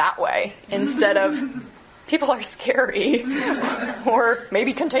everyone that way instead of people are scary or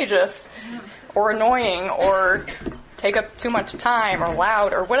maybe contagious or annoying or take up too much time or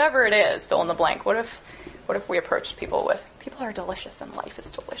loud or whatever it is, fill in the blank. What if we approached people with, people are delicious and life is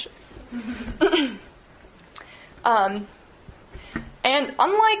delicious. And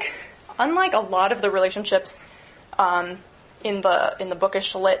unlike a lot of the relationships in the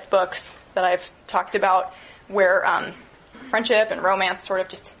bookish lit books that I've talked about, where friendship and romance sort of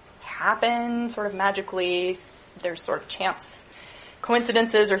just happen sort of magically, there's sort of chance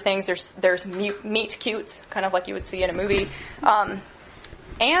coincidences or things, there's meet cutes, kind of like you would see in a movie.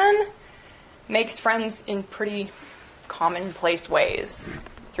 Anne makes friends in pretty commonplace ways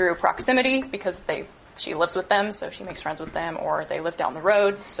through proximity, because she lives with them, so she makes friends with them, or they live down the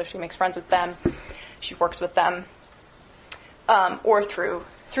road, so she makes friends with them. She works with them, or through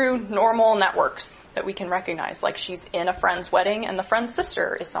normal networks that we can recognize, like she's in a friend's wedding, and the friend's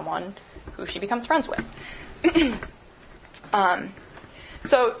sister is someone who she becomes friends with.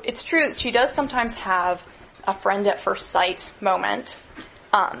 So it's true that she does sometimes have a friend at first sight moment.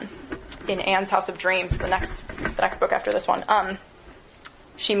 In Anne's House of Dreams, the next book after this one,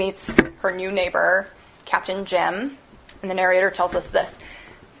 she meets her new neighbor, Captain Jim, and the narrator tells us this.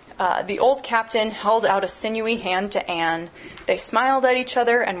 The old captain held out a sinewy hand to Anne. They smiled at each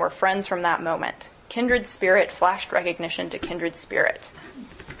other and were friends from that moment. Kindred spirit flashed recognition to kindred spirit.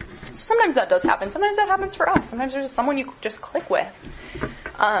 Sometimes that does happen. Sometimes that happens for us. Sometimes there's just someone you just click with.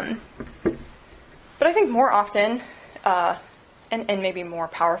 But I think more often, and maybe more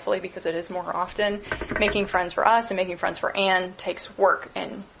powerfully, because it is more often, making friends for us and making friends for Anne takes work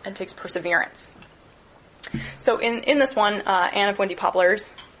and takes perseverance. So in this one, Anne of Windy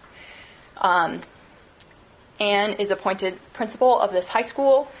Poplars, Anne is appointed principal of this high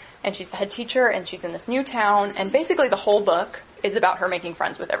school, and she's the head teacher, and she's in this new town, and basically the whole book is about her making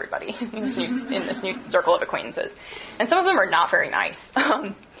friends with everybody in this new circle of acquaintances. And some of them are not very nice.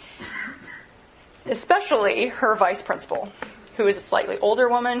 Especially her vice principal, who is a slightly older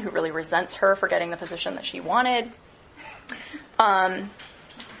woman who really resents her for getting the position that she wanted.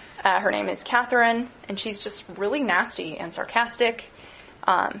 Her name is Catherine, and she's just really nasty and sarcastic.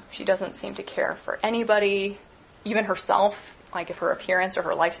 She doesn't seem to care for anybody, even herself. Like if her appearance or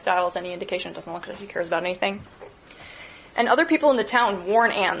her lifestyle is any indication, it doesn't look like she cares about anything. And other people in the town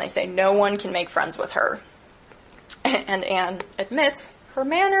warn Anne. They say no one can make friends with her. And Anne admits her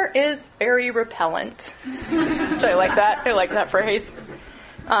manner is very repellent. Which I like that. I like that phrase.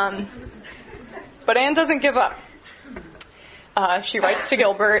 But Anne doesn't give up. She writes to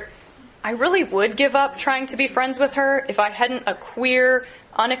Gilbert, I really would give up trying to be friends with her if I hadn't a queer,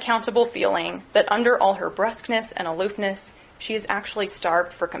 unaccountable feeling that under all her brusqueness and aloofness, she is actually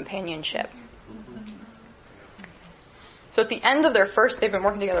starved for companionship. So at the end of they've been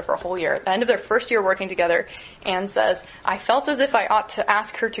working together for a whole year. At the end of their first year working together, Anne says, I felt as if I ought to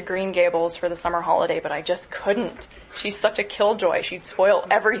ask her to Green Gables for the summer holiday, but I just couldn't. She's such a killjoy. She'd spoil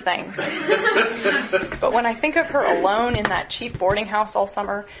everything. But when I think of her alone in that cheap boarding house all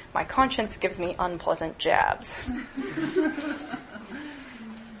summer, my conscience gives me unpleasant jabs.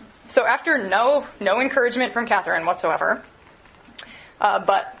 So after no encouragement from Catherine whatsoever,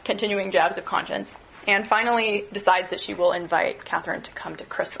 but continuing jabs of conscience, Anne finally decides that she will invite Catherine to come to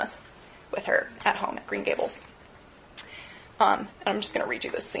Christmas with her at home at Green Gables. And I'm just going to read you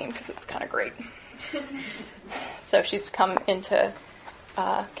this scene because it's kind of great. So she's come into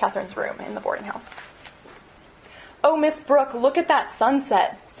Catherine's room in the boarding house. Oh, Miss Brooke, look at that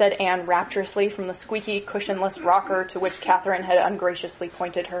sunset, said Anne rapturously from the squeaky, cushionless rocker to which Catherine had ungraciously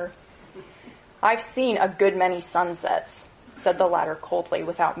pointed her. I've seen a good many sunsets, said the latter coldly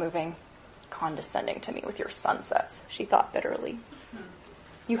without moving. Condescending to me with your sunsets, she thought bitterly.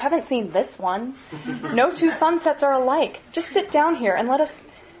 You haven't seen this one. No two sunsets are alike. Just sit down here and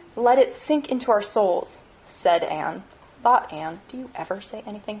let it sink into our souls, said Anne. Thought Anne, do you ever say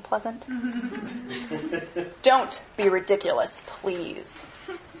anything pleasant? Don't be ridiculous, please.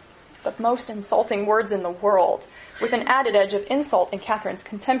 The most insulting words in the world, with an added edge of insult in Catherine's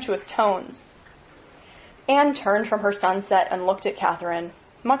contemptuous tones. Anne turned from her sunset and looked at Catherine,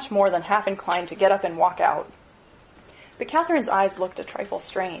 much more than half inclined to get up and walk out. But Catherine's eyes looked a trifle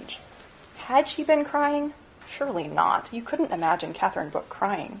strange. Had she been crying? Surely not. You couldn't imagine Catherine Brooke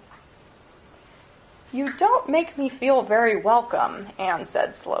crying. You don't make me feel very welcome, Anne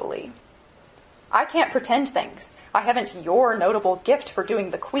said slowly. I can't pretend things. I haven't your notable gift for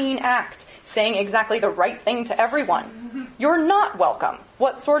doing the queen act, saying exactly the right thing to everyone. You're not welcome.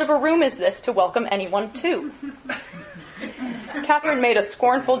 What sort of a room is this to welcome anyone to? Catherine made a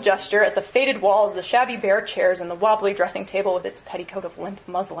scornful gesture at the faded walls, the shabby bare chairs, and the wobbly dressing table with its petticoat of limp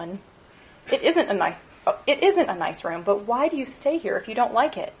muslin. It isn't a nice room, but why do you stay here if you don't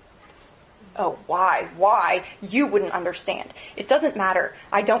like it? Oh, why? You wouldn't understand. It doesn't matter.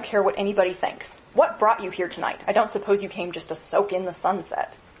 I don't care what anybody thinks. What brought you here tonight? I don't suppose you came just to soak in the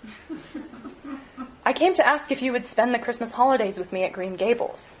sunset. I came to ask if you would spend the Christmas holidays with me at Green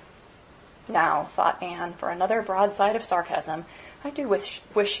Gables. Now, thought Anne, for another broadside of sarcasm, I do wish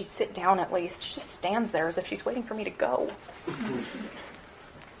she'd sit down at least. She just stands there as if she's waiting for me to go.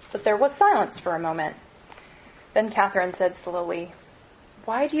 But there was silence for a moment. Then Catherine said slowly,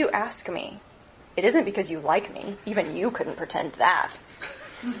 "Why do you ask me? It isn't because you like me. Even you couldn't pretend that."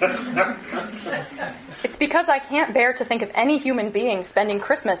 "It's because I can't bear to think of any human being spending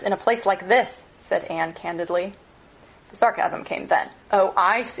Christmas in a place like this," said Anne candidly. The sarcasm came then. "Oh,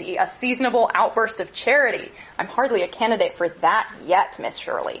 I see. A seasonable outburst of charity. I'm hardly a candidate for that yet, Miss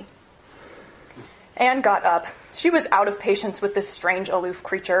Shirley." Anne got up. She was out of patience with this strange, aloof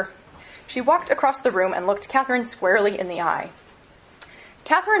creature. She walked across the room and looked Catherine squarely in the eye.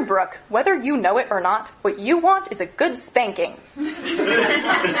 "Catherine Brooke, whether you know it or not, what you want is a good spanking."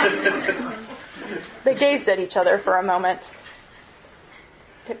 They gazed at each other for a moment.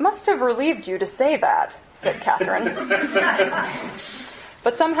 "It must have relieved you to say that," said Catherine.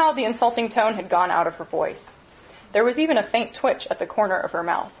 But somehow the insulting tone had gone out of her voice. There was even a faint twitch at the corner of her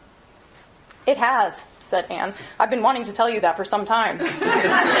mouth. "It has," said Anne. "I've been wanting to tell you that for some time."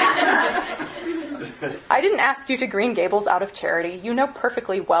 "I didn't ask you to Green Gables out of charity. You know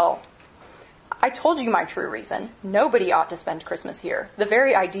perfectly well. I told you my true reason. Nobody ought to spend Christmas here. The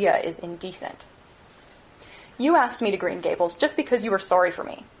very idea is indecent. You asked me to Green Gables just because you were sorry for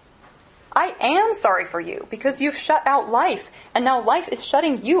me. I am sorry for you because you've shut out life, and now life is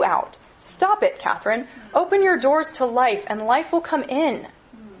shutting you out. Stop it, Catherine. Open your doors to life, and life will come in."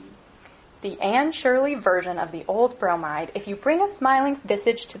 The Anne Shirley version of the old bromide, "If you bring a smiling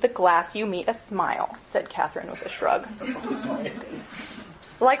visage to the glass, you meet a smile," said Catherine with a shrug.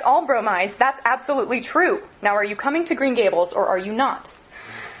 "Like all bromides, that's absolutely true. Now, are you coming to Green Gables, or are you not?"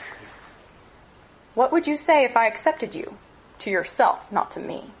 "What would you say if I accepted you? To yourself, not to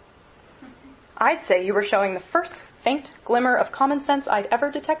me." "I'd say you were showing the first faint glimmer of common sense I'd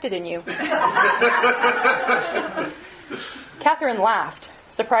ever detected in you." Catherine laughed,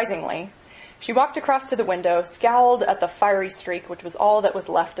 surprisingly. She walked across to the window, scowled at the fiery streak, which was all that was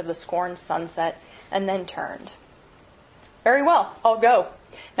left of the scorned sunset, and then turned. "Very well, I'll go.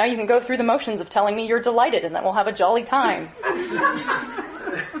 Now you can go through the motions of telling me you're delighted and that we'll have a jolly time."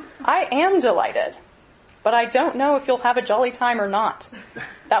 "I am delighted, but I don't know if you'll have a jolly time or not.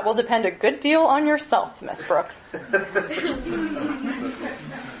 That will depend a good deal on yourself, Miss Brooke."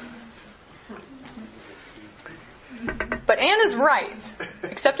 But Anne is right.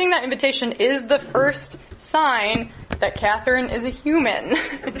 Accepting that invitation is the first sign that Catherine is a human.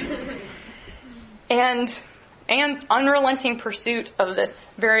 And Anne's unrelenting pursuit of this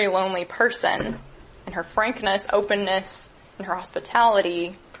very lonely person, and her frankness, openness, and her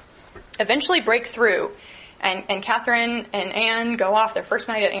hospitality eventually break through. And Catherine and Anne go off their first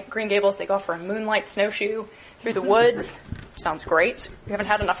night at Green Gables. They go off for a moonlight snowshoe through the woods. Sounds great. We haven't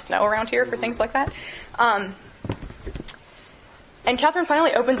had enough snow around here for things like that. And Catherine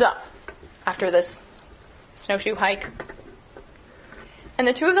finally opens up after this snowshoe hike. And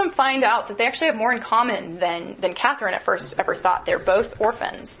the two of them find out that they actually have more in common than Catherine at first ever thought. They're both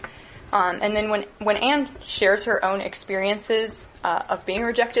orphans. And then when Anne shares her own experiences of being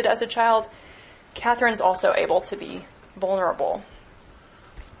rejected as a child, Catherine's also able to be vulnerable.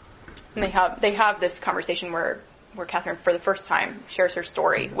 And they have this conversation where Catherine, for the first time, shares her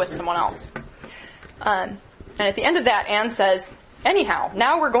story with someone else. And at the end of that, Anne says, "Anyhow,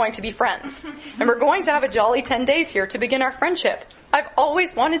 now we're going to be friends. And we're going to have a jolly 10 days here to begin our friendship. I've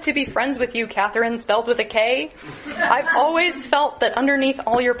always wanted to be friends with you, Catherine, spelled with a K. I've always felt that underneath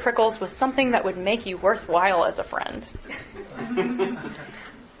all your prickles was something that would make you worthwhile as a friend."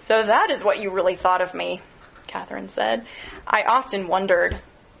 "So that is what you really thought of me," Catherine said. "I often wondered.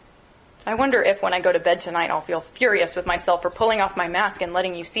 I wonder if when I go to bed tonight I'll feel furious with myself for pulling off my mask and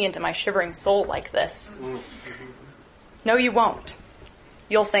letting you see into my shivering soul like this. No, you won't.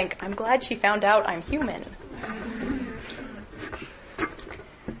 You'll think, I'm glad she found out I'm human."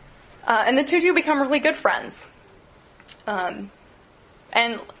 And the two do become really good friends. And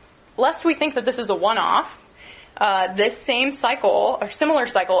lest we think that this is a one-off, this same cycle, or similar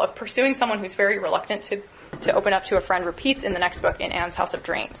cycle, of pursuing someone who's very reluctant to open up to a friend repeats in the next book, in Anne's House of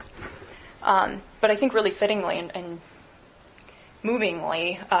Dreams. But I think really fittingly and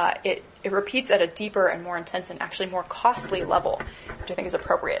movingly, it repeats at a deeper and more intense and actually more costly level, which I think is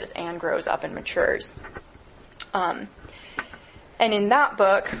appropriate as Anne grows up and matures. And in that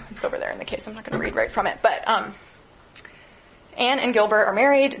book, it's over there in the case, I'm not going to read right from it, but Anne and Gilbert are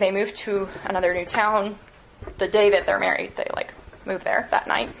married. They move to another new town the day that they're married. They move there that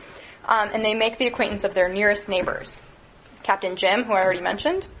night. And they make the acquaintance of their nearest neighbors. Captain Jim, who I already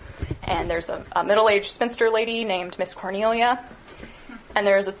mentioned, and there's a middle-aged spinster lady named Miss Cornelia, and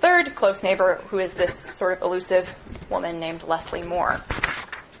there's a third close neighbor who is this sort of elusive woman named Leslie Moore.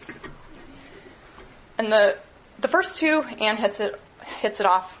 And the first two, Anne hits it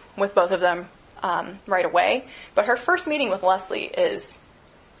off with both of them right away, but her first meeting with Leslie is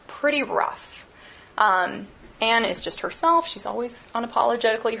pretty rough. Anne is just herself. She's always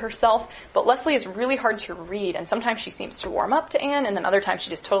unapologetically herself. But Leslie is really hard to read, and sometimes she seems to warm up to Anne, and then other times she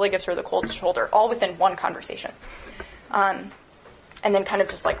just totally gives her the cold shoulder, all within one conversation. And then kind of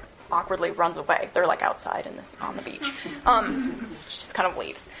just awkwardly runs away. They're outside on the beach. She just kind of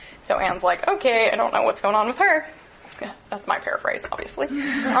leaves. So Anne's like, okay, I don't know what's going on with her. That's my paraphrase, obviously.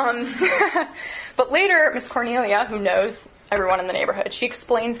 But later, Miss Cornelia, who knows everyone in the neighborhood, she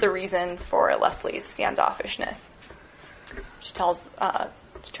explains the reason for Leslie's standoffishness. She tells the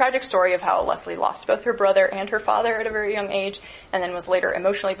tragic story of how Leslie lost both her brother and her father at a very young age, and then was later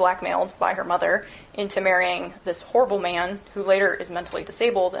emotionally blackmailed by her mother into marrying this horrible man who later is mentally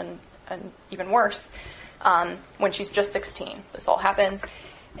disabled and even worse when she's just 16. This all happens,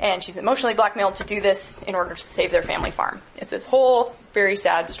 and she's emotionally blackmailed to do this in order to save their family farm. It's this whole very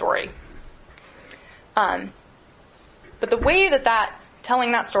sad story. But the way that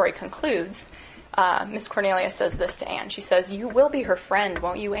telling that story concludes, Miss Cornelia says this to Anne. She says, "You will be her friend,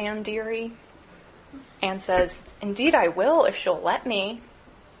 won't you, Anne, dearie?" Anne says, "Indeed I will, if she'll let me."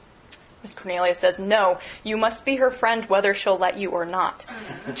 Miss Cornelia says, "No, you must be her friend whether she'll let you or not.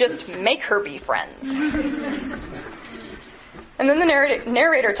 Just make her be friends." And then the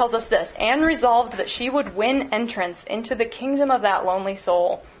narrator tells us this: Anne resolved that she would win entrance into the kingdom of that lonely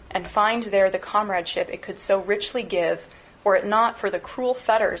soul, and find there the comradeship it could so richly give, were it not for the cruel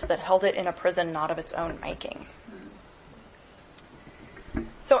fetters that held it in a prison not of its own making.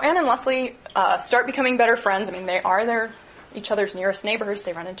 So Anne and Leslie start becoming better friends. I mean, they are each other's nearest neighbors.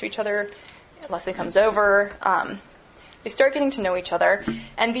 They run into each other. Leslie comes over. They start getting to know each other.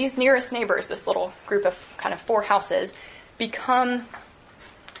 And these nearest neighbors, this little group of kind of 4 houses, become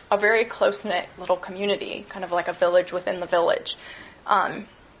a very close-knit little community, kind of like a village within the village.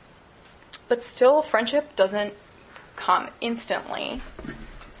 But still, friendship doesn't come instantly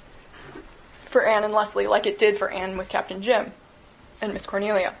for Anne and Leslie like it did for Anne with Captain Jim and Miss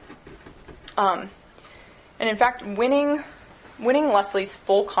Cornelia. And in fact, winning Leslie's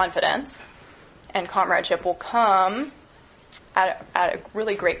full confidence and comradeship will come at a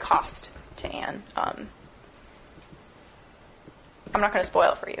really great cost to Anne. I'm not going to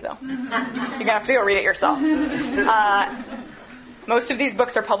spoil it for you, though. You're going to have to go read it yourself. Most of these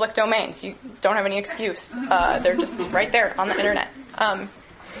books are public domains. You don't have any excuse. They're just right there on the internet.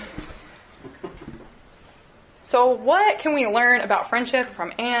 So what can we learn about friendship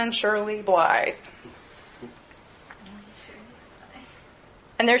from Anne Shirley Blythe?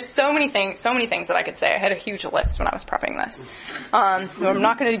 And there's so many things that I could say. I had a huge list when I was prepping this. I'm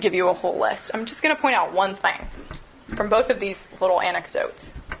not going to give you a whole list. I'm just going to point out one thing from both of these little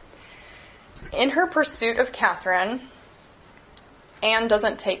anecdotes. In her pursuit of Catherine, Anne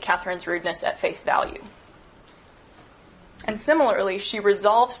doesn't take Catherine's rudeness at face value. And similarly, she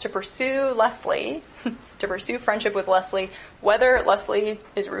resolves to pursue Leslie, to pursue friendship with Leslie, whether Leslie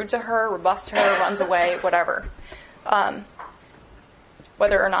is rude to her, rebuffs her, runs away, whatever.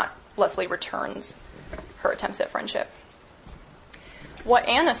 Whether or not Leslie returns her attempts at friendship. What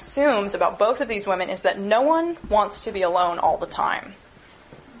Anne assumes about both of these women is that no one wants to be alone all the time,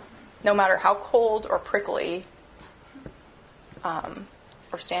 no matter how cold or prickly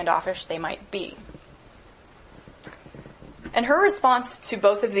or standoffish they might be. And her response to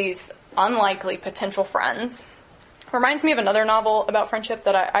both of these unlikely potential friends reminds me of another novel about friendship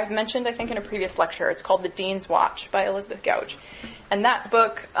that I've mentioned, I think, in a previous lecture. It's called The Dean's Watch by Elizabeth Gouge. And that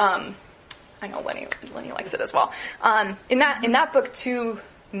book, I know Lenny likes it as well. In that book, 2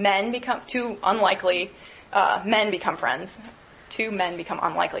 unlikely men become friends. 2 men become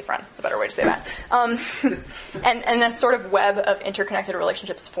unlikely friends. That's a better way to say that. And this sort of web of interconnected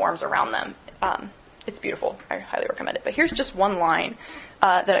relationships forms around them. It's beautiful. I highly recommend it. But here's just one line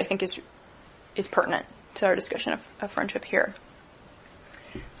that I think is pertinent to our discussion of friendship here.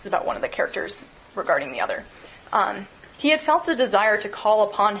 This is about one of the characters regarding the other. He had felt a desire to call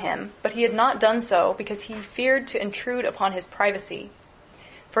upon him, but he had not done so because he feared to intrude upon his privacy.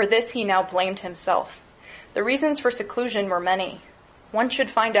 For this he now blamed himself. The reasons for seclusion were many. One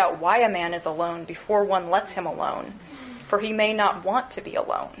should find out why a man is alone before one lets him alone, for he may not want to be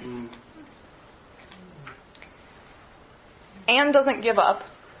alone. Anne doesn't give up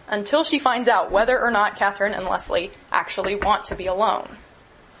until she finds out whether or not Catherine and Leslie actually want to be alone.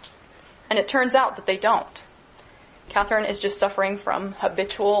 And it turns out that they don't. Catherine is just suffering from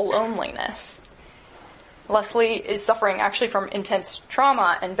habitual loneliness. Leslie is suffering actually from intense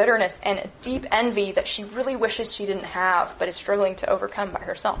trauma and bitterness and a deep envy that she really wishes she didn't have, but is struggling to overcome by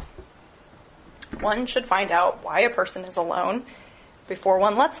herself. One should find out why a person is alone before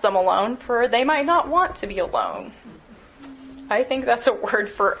one lets them alone, for they might not want to be alone. I think that's a word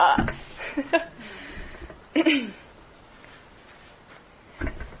for us.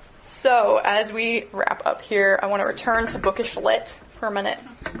 So, as we wrap up here, I want to return to bookish lit for a minute.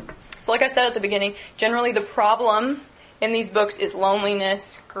 So like I said at the beginning, generally the problem in these books is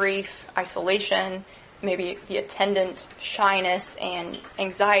loneliness, grief, isolation, maybe the attendant shyness and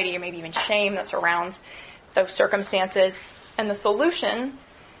anxiety, or maybe even shame that surrounds those circumstances. And the solution,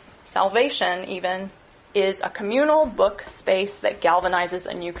 salvation even, is a communal book space that galvanizes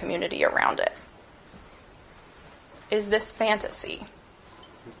a new community around it. Is this fantasy?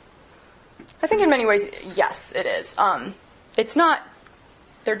 I think in many ways, yes, it is.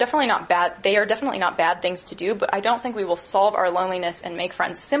 They're definitely not bad. They are definitely not bad things to do, but I don't think we will solve our loneliness and make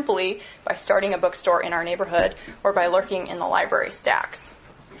friends simply by starting a bookstore in our neighborhood or by lurking in the library stacks.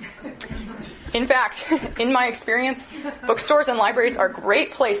 In fact, in my experience, bookstores and libraries are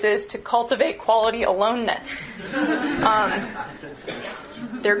great places to cultivate quality aloneness.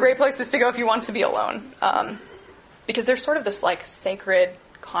 They're great places to go if you want to be alone. Because there's sort of this like sacred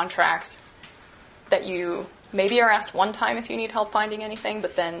contract that you maybe are asked one time if you need help finding anything,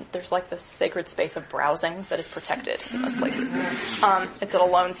 but then there's like this sacred space of browsing that is protected in those places. It's an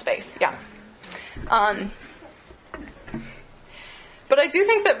alone space, yeah. But I do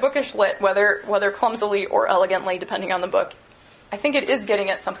think that bookish lit, whether clumsily or elegantly, depending on the book, I think it is getting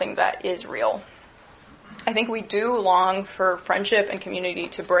at something that is real. I think we do long for friendship and community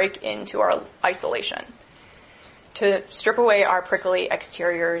to break into our isolation, to strip away our prickly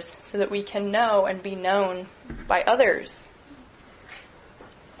exteriors so that we can know and be known by others.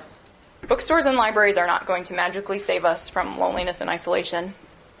 Bookstores and libraries are not going to magically save us from loneliness and isolation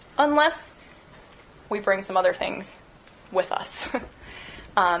unless we bring some other things with us.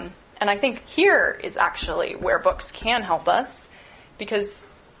 And I think here is actually where books can help us, because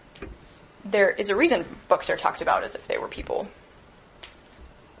there is a reason books are talked about as if they were people.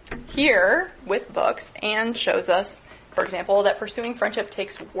 Here, with books, Anne shows us, for example, that pursuing friendship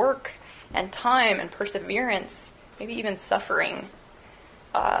takes work and time and perseverance, maybe even suffering,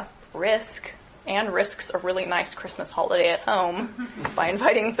 risk, and risks a really nice Christmas holiday at home by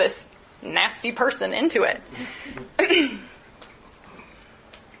inviting this nasty person into it.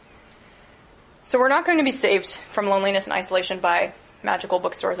 So we're not going to be saved from loneliness and isolation by magical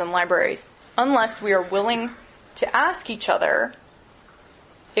bookstores and libraries unless we are willing to ask each other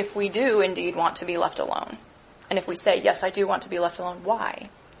if we do indeed want to be left alone. And if we say, yes, I do want to be left alone, why?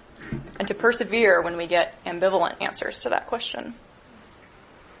 And to persevere when we get ambivalent answers to that question.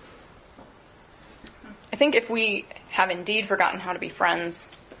 I think if we have indeed forgotten how to be friends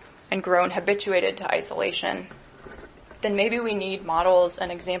and grown habituated to isolation, then maybe we need models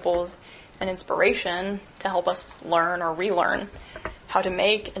and examples and inspiration to help us learn or relearn how to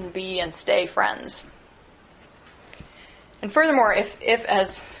make and be and stay friends. And furthermore, if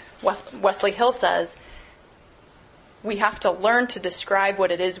as Wesley Hill says, we have to learn to describe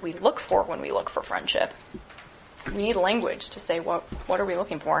what it is we look for when we look for friendship. We need language to say what are we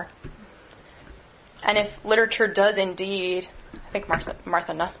looking for. And if literature does indeed, I think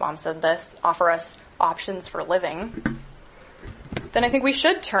Martha Nussbaum said this, offer us options for living, then I think we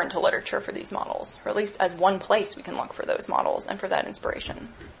should turn to literature for these models, or at least as one place we can look for those models and for that inspiration.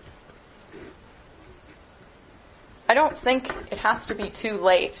 I don't think it has to be too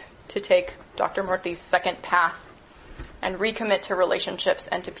late to take Dr. Murthy's second path and recommit to relationships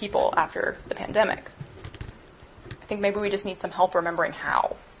and to people after the pandemic. I think maybe we just need some help remembering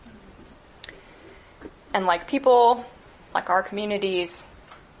how. And like people, like our communities,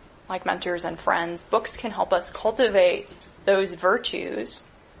 like mentors and friends, books can help us cultivate those virtues,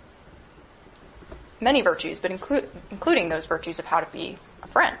 many virtues, but including those virtues of how to be a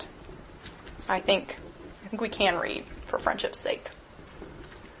friend. I think we can read for friendship's sake.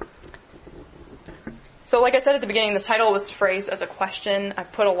 So like I said at the beginning, the title was phrased as a question.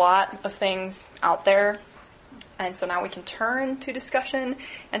 I've put a lot of things out there. And so now we can turn to discussion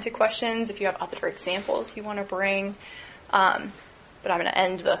and to questions if you have other examples you want to bring. But I'm going to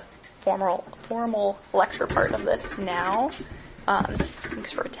end the formal lecture part of this now.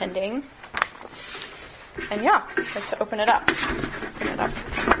 Thanks for attending. And yeah, I'd like to open it up to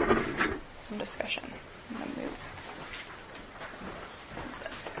some discussion. I'm going to move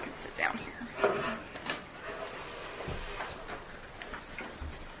this. I can sit down here.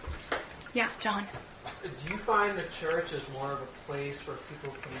 Yeah, John. Do you find the church is more of a place where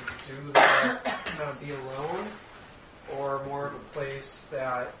people can do that, kind of be alone, or more of a place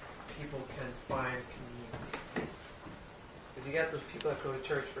that people can find community? Because you got those people that go to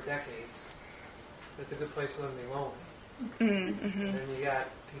church for decades. It's a good place for them to be lonely. Mm-hmm. And then you got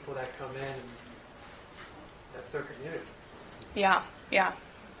people that come in and that's their community. Yeah.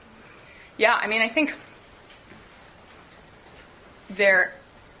 I mean, I think there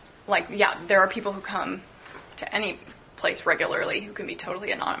are people who come to any place regularly who can be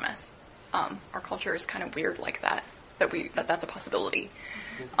totally anonymous. Our culture is kind of weird like that that's a possibility.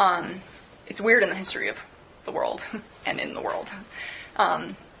 It's weird in the history of the world and in the world.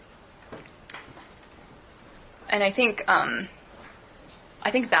 And I think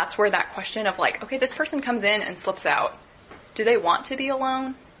that's where that question of like, okay, this person comes in and slips out. Do they want to be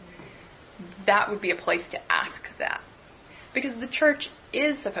alone? That would be a place to ask that. Because the church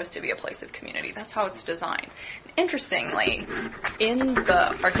is supposed to be a place of community. That's how it's designed. Interestingly, in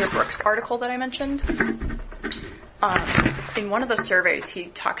the Arthur Brooks article that I mentioned, in one of the surveys he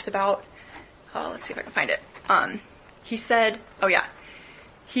talks about, let's see if I can find it. He said,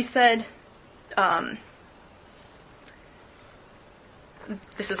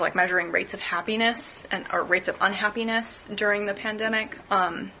 this is like measuring rates of happiness or rates of unhappiness during the pandemic.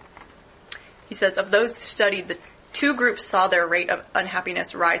 He says, of those studied, the two groups saw their rate of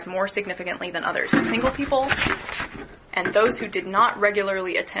unhappiness rise more significantly than others: single people and those who did not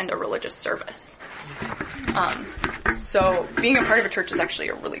regularly attend a religious service. So being a part of a church is actually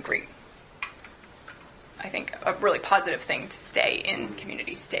a really great, I think, a really positive thing to stay in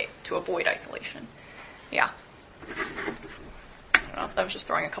community state, to avoid isolation. Yeah. I don't know if that was just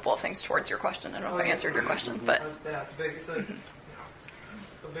throwing a couple of things towards your question. I don't know if I answered your question, but... Yeah, it's a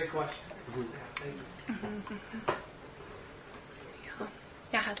big question. Yeah, thank you.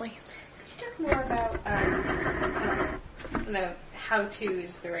 Yeah, Hadley. Could you talk more about, I don't know, how to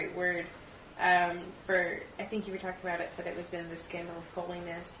is the right word, I think you were talking about it, but it was in the Scandal of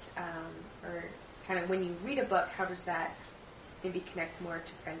Holiness, or kind of when you read a book, how does that maybe connect more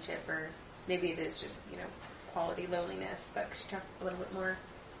to friendship, or maybe it is just, quality loneliness, but could you talk a little bit more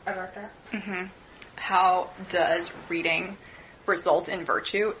about that? Mm-hmm. How does reading result in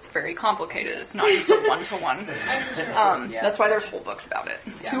virtue? It's very complicated. It's not just a one-to-one. That's why there's whole books about it.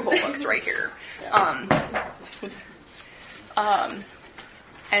 Yeah. 2 whole books right here.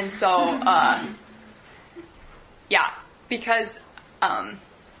 And so, because I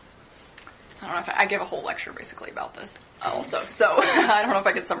don't know if I give a whole lecture basically about this also, so I don't know if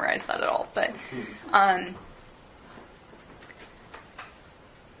I could summarize that at all, but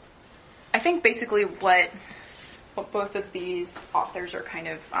I think basically what both of these authors are kind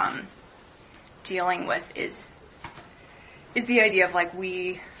of dealing with is the idea of like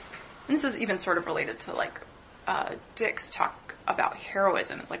and this is even sort of related to like Dick's talk about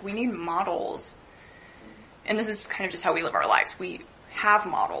heroism. It's like we need models, and this is kind of just how we live our lives. We have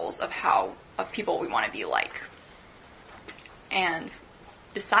models of people we want to be like, and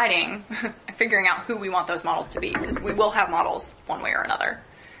deciding, figuring out who we want those models to be, because we will have models one way or another.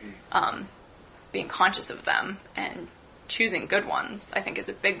 Being conscious of them and choosing good ones, I think, is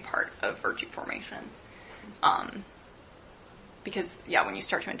a big part of virtue formation. Because, when you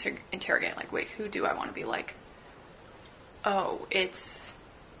start to interrogate, like, wait, who do I want to be like? Oh, it's,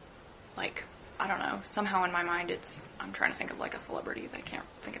 like, I don't know, somehow in my mind I'm trying to think of, like, a celebrity, but I can't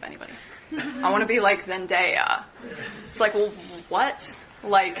think of anybody. I want to be like Zendaya. It's like, well, what?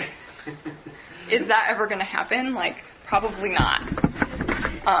 Like, is that ever going to happen? Like, probably not.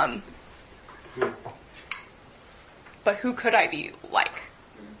 But who could I be like?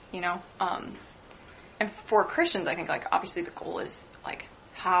 And for Christians, I think, like, obviously the goal is, like,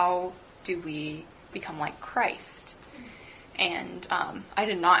 how do we become like Christ? And I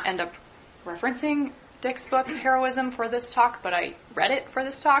did not end up referencing Dick's book, Heroism, for this talk, but I read it for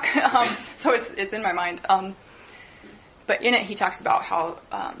this talk, so it's in my mind. But in it, he talks about how,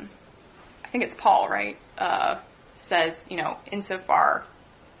 I think it's Paul, right, says, insofar...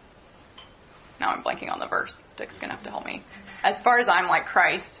 Now I'm blanking on the verse. Dick's going to have to help me. As far as I'm like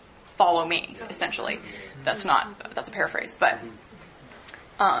Christ, follow me, essentially. That's a paraphrase, but,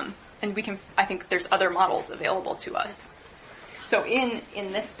 and I think there's other models available to us. So in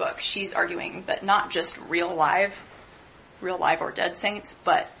this book, she's arguing that not just real live or dead saints,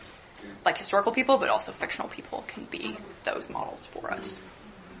 but like historical people, but also fictional people can be those models for us.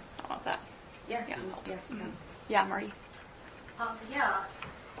 I don't know if that helps. Yeah. Mm-hmm. Yeah, Marty.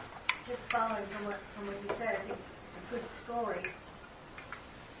 Just following from what you said, I think a good story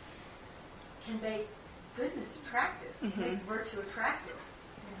can make goodness attractive, makes virtue attractive,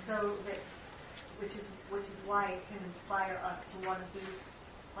 and so that which is why it can inspire us to want to be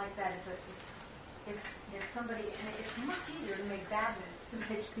like that. If somebody, and it's much easier to make badness to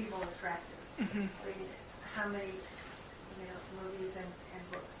make people attractive. I mean, how many movies and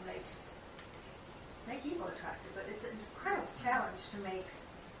books make evil attractive, but it's an incredible challenge to make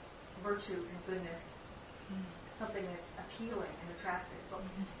virtue and goodness something that's appealing and attractive.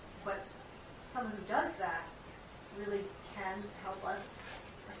 But someone who does that really can help us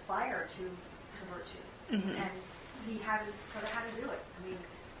aspire to virtue and see how to do it. I mean,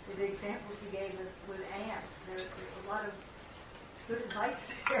 the examples you gave us with Anne, there's a lot of good advice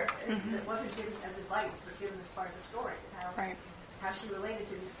there that wasn't given as advice, but given as part of the story, how she related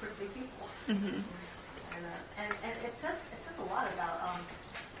to these prickly people. And it says a lot about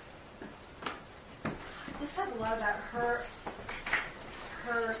this says a lot about her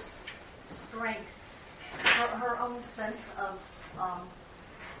strength, her own sense of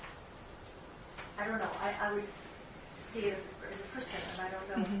I don't know. I would see it as a Christian, and I don't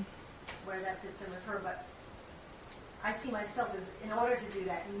know where that fits in with her, but I see myself as, in order to do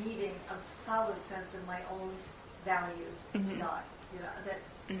that, needing a solid sense of my own value to God. That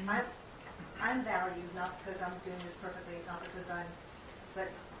I'm valued not because I'm doing this perfectly, not because but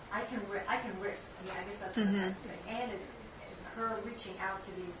I can risk. I mean, I guess that's what I'm trying to say. And her reaching out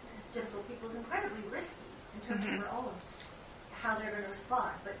to these difficult people is incredibly risky in terms of her own, how they're going to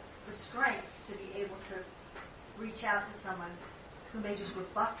respond. But the strength to be able to reach out to someone who may just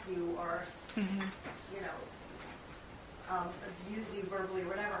rebuff you or, abuse you verbally or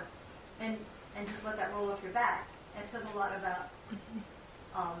whatever, and just let that roll off your back. It says a lot about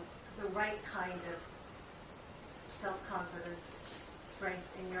the right kind of self-confidence, strength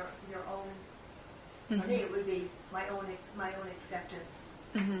in your own. For me, it would be my own acceptance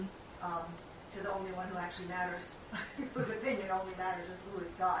to the only one who actually matters, whose opinion only matters, who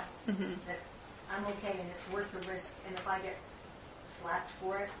is God's. That I'm okay and it's worth the risk, and if I get slapped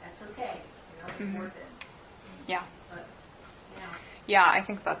for it, that's okay. It's worth it. Yeah. But, yeah, I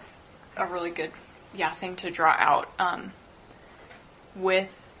think that's a really good thing to draw out.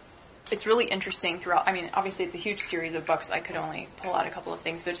 It's really interesting throughout. I mean, obviously it's a huge series of books. I could only pull out a couple of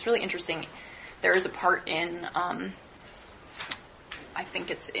things, but it's really interesting. There is a part in, I think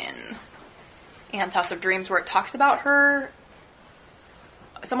it's in Anne's House of Dreams, where it talks about her.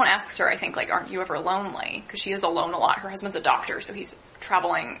 Someone asks her, I think, like, aren't you ever lonely? Because she is alone a lot. Her husband's a doctor, so he's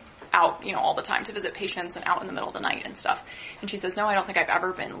traveling out, all the time to visit patients and out in the middle of the night and stuff. And she says, no, I don't think I've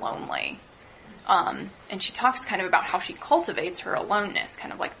ever been lonely. And she talks kind of about how she cultivates her aloneness,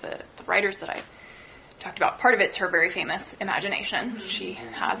 kind of like the writers that I talked about. Part of it's her very famous imagination. She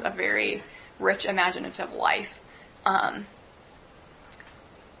has a very rich, imaginative life. And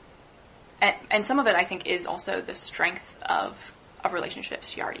some of it, I think, is also the strength of relationships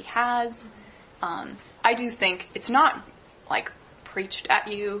she already has. I do think it's not, like, preached at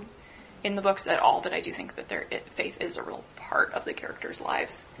you in the books at all, but I do think that faith is a real part of the characters'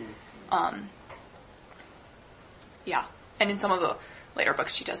 lives. And in some of the later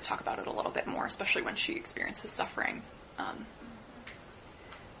books, she does talk about it a little bit more, especially when she experiences suffering.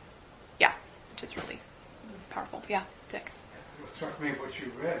 Which is really powerful. Yeah, Dick. What struck me what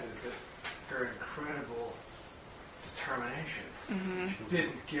you read is that her incredible determination. She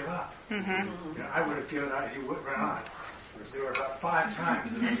didn't give up. I would have given up. He went on. There were about 5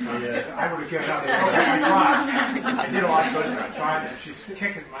 times. I would have given up. I tried. I did all I could, and I tried, and she's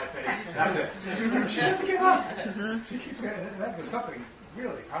kicking my face. That's it. She doesn't give up. She keeps going. That was something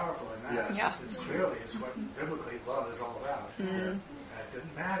really powerful in that. Yeah. It's clearly is what biblically love is all about. It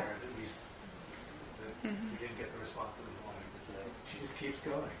didn't matter that we didn't get the response that we wanted. She just keeps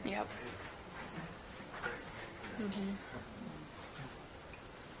going. Yep.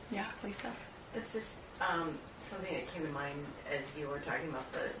 Yeah, Lisa. It's just something that came to mind as you were talking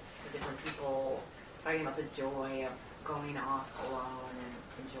about the different people, talking about the joy of going off alone and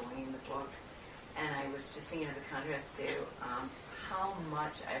enjoying the book. And I was just thinking of the contrast to how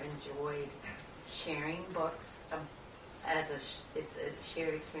much I've enjoyed sharing books as it's a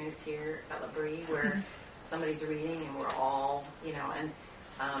shared experience here at La Brie, where somebody's reading and we're all, and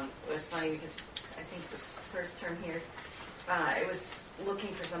it was funny because I think this first term here, I was looking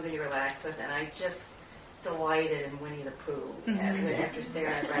for something to relax with, and I just delighted in Winnie the Pooh after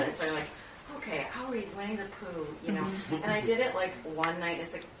Sarah had read it. So I'm like, okay, I'll read Winnie the Pooh, you know. And I did it like one night, and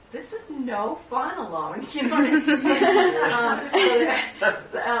it's like, this is no fun alone, you know. It's just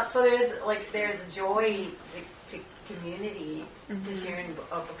so there's a joy to community, to sharing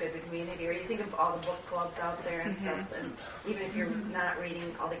a book as a community, or you think of all the book clubs out there and stuff, and even if you're not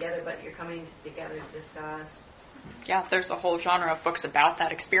reading all together, but you're coming together to discuss. Yeah, there's a whole genre of books about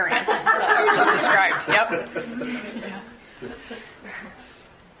that experience that you just described. Yep.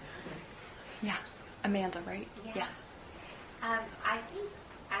 Yeah. Amanda, right? Yeah. I think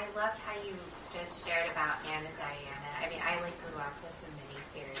I loved how you just shared about Anna Diana. I mean, I grew up with the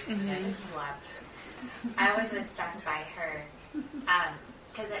miniseries, and I just loved her. I always was struck by her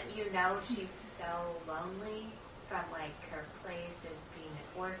because she's so lonely from her place as being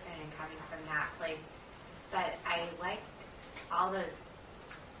an orphan and coming from that place. But I liked all those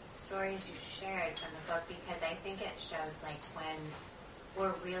stories you shared from the book because I think it shows when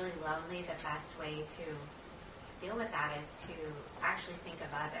we're really lonely, the best way to deal with that is to actually think of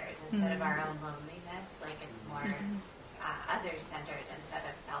others instead of our own loneliness. It's more other-centered instead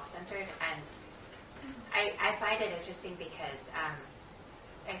of self-centered. And I find it interesting because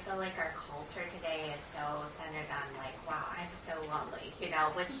I feel like our culture today is so centered on wow, I'm so lonely,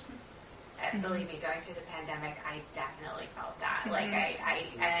 which believe me, going through the pandemic, I definitely felt that.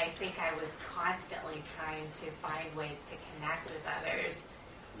 I think I was constantly trying to find ways to connect with others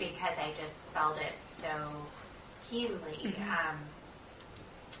because I just felt it so keenly.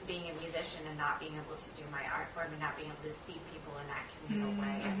 Being a musician and not being able to do my art form and not being able to see people in that communal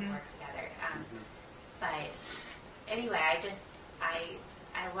way and work together. But anyway, I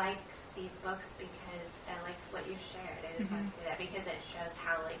like these books because I like what you shared. I just want to say that because it shows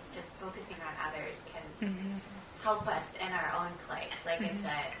how just focusing on others can help us in our own place. It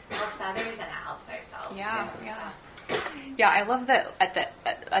helps others and it helps ourselves. Yeah. I love that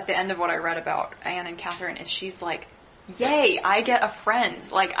at the end of what I read about Anne and Catherine is she's like, yay, I get a friend.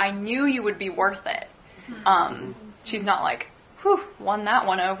 I knew you would be worth it. She's not like, whew, won that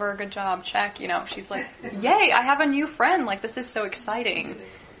one over, good job, check. She's like, yay, I have a new friend. This is so exciting.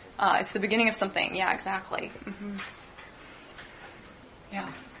 It's the beginning of something. Yeah, exactly. Yeah.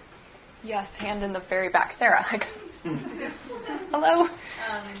 Yes, hand in the very back. Sarah. Hello.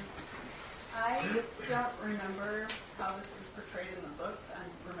 I don't remember how this is portrayed in the books.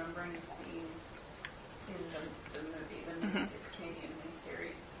 I'm remembering the scene in the movie, the Canadian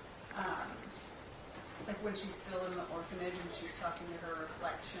miniseries. When she's still in the orphanage and she's talking to her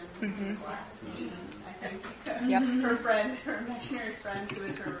reflection in the glass scene, I think. Her imaginary friend who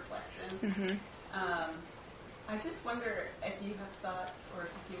is her reflection. I just wonder if you have thoughts or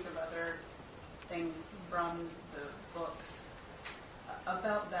if you think of other things from the books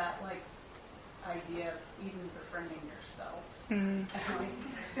about that, idea of even befriending yourself. And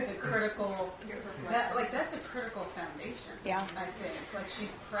the critical, that's a critical foundation. Yeah. I think.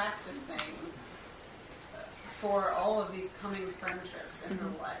 She's practicing for all of these coming friendships in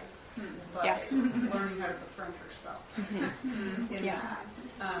her life by learning how to befriend herself in that,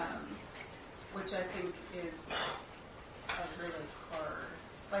 which I think is a really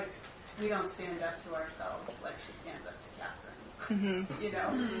hard. We don't stand up to ourselves like she stands up to Catherine.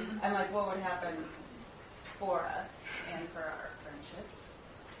 And what would happen for us and for our friendships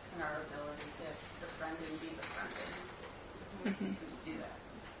and our ability to befriend and be befriended. Do that.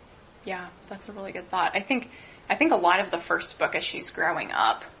 Yeah, that's a really good thought. I think a lot of the first book as she's growing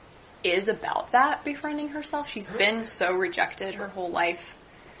up is about that, befriending herself. She's been so rejected her whole life.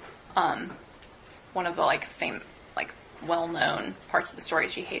 One of the well-known parts of the story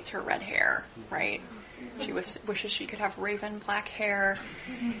is she hates her red hair, right? She wishes she could have raven black hair.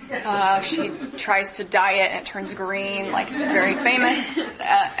 She tries to dye it and it turns green. It's a very famous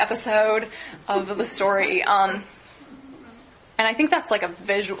episode of the story. And I think that's a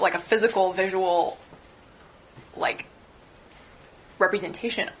physical visual,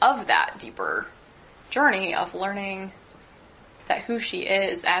 representation of that deeper journey of learning that who she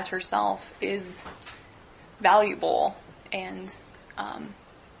is as herself is valuable and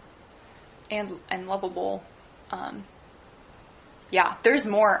lovable. There's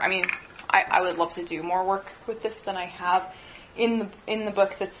more. I mean, I would love to do more work with this than I have in the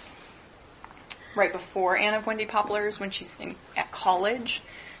book that's right before Anne of Wendy Poplar's, when she's at college.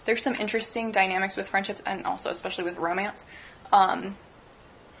 There's some interesting dynamics with friendships and also especially with romance that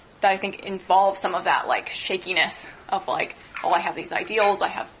I think involve some of that shakiness of I have these ideals, I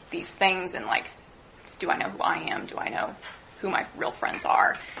have these things, and do I know who I am? Do I know who my real friends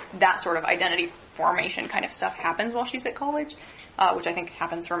are. That sort of identity formation kind of stuff happens while she's at college, which I think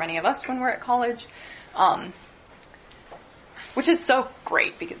happens for many of us when we're at college, which is so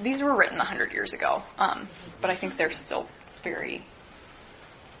great because these were written 100 years ago, but I think they're still very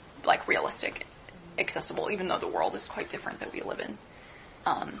like realistic, accessible, even though the world is quite different that we live in.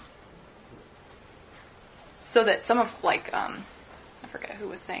 So that some of like, I forget who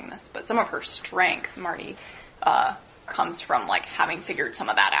was saying this, but some of her strength, Marty, comes from like having figured some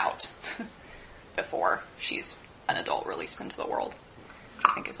of that out before she's an adult released into the world, which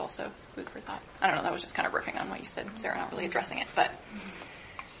I think is also food for thought. I don't know, that was just kind of riffing on what you said, Sarah, not really addressing it, but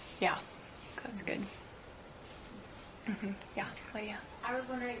yeah, that's good. Mm-hmm. Yeah, Lydia. I was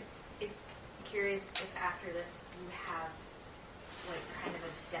wondering, curious if after this you have like kind of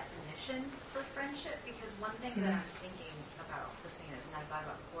a definition for friendship, because one thing that I'm thinking about listening to this and I've thought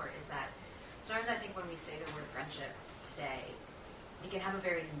about before is that sometimes I think when we say the word friendship today, it can have a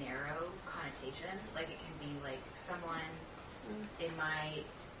very narrow connotation. Like it can be like someone in my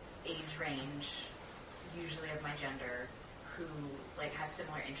age range, usually of my gender, who like has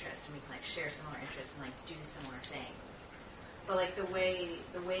similar interests and we can like share similar interests and like do similar things. But like the way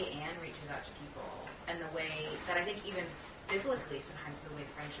Anne reaches out to people and the way that I think even biblically sometimes the way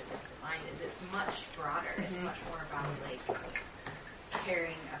friendship is defined is it's much broader. It's much more about like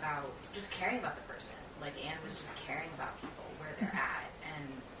caring about the person. Like Anne was just caring about people where they're at, and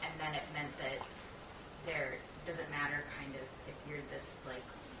then it meant that there doesn't matter kind of if you're this like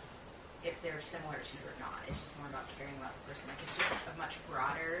if they're similar to you or not. It's just more about caring about the person. Like it's just a much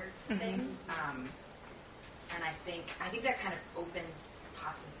broader thing. And I think that kind of opens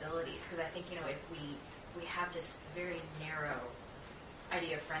possibilities, because I think, you know, if we have this very narrow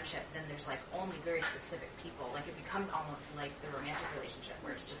idea of friendship, then there's like only very specific people. Like it becomes almost like the romantic relationship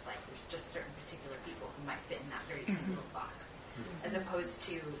where it's just like there's just certain particular people who might fit in that very tiny little box, as opposed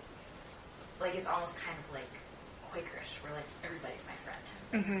to like it's almost kind of like Quakerish, where like everybody's my friend,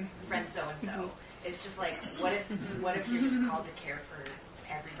 friend so and so. It's just like what if you're just called to care for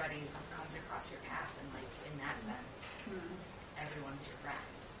everybody who comes across your path, and like in that sense, everyone's your friend,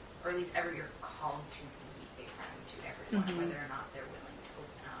 or at least you're called to be a friend to everyone, whether or not they're willing to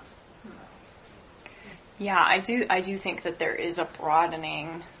open up. So. Yeah, I do think that there is a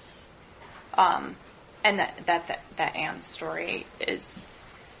broadening, and that Anne's story is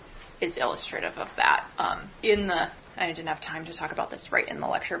illustrative of that. I didn't have time to talk about this right in the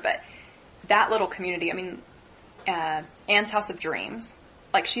lecture, but that little community. I mean, Anne's House of Dreams.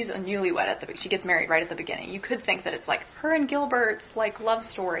 Like, she's a newlywed she gets married right at the beginning. You could think that it's like her and Gilbert's like love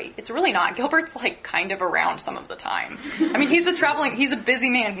story. It's really not. Gilbert's like kind of around some of the time. I mean, he's a busy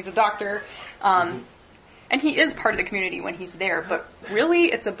man. He's a doctor. And he is part of the community when he's there. But really,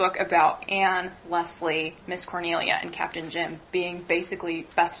 it's a book about Anne, Leslie, Miss Cornelia, and Captain Jim being basically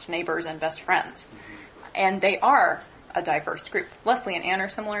best neighbors and best friends. And they are a diverse group. Leslie and Anne are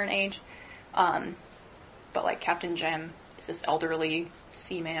similar in age. But like Captain Jim is this elderly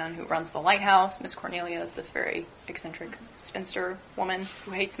seaman who runs the lighthouse. Miss Cornelia is this very eccentric spinster woman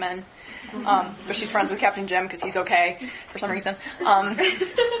who hates men. But she's friends with Captain Jim because he's okay for some reason.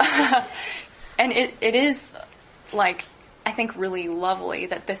 And it is, like, I think really lovely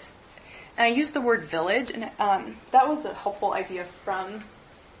that this, and I use the word village, and that was a helpful idea from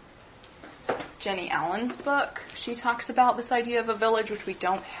Jenny Allen's book. She talks about this idea of a village, which we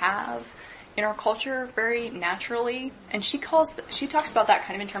don't have in our culture very naturally, and she talks about that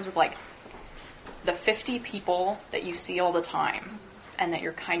kind of in terms of like the 50 people that you see all the time and that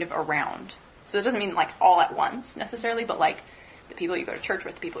you're kind of around. So it doesn't mean like all at once necessarily, but like the people you go to church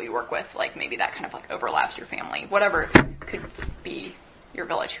with, the people you work with, like maybe that kind of like overlaps your family, whatever could be your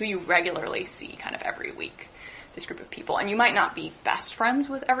village, who you regularly see kind of every week, this group of people. And you might not be best friends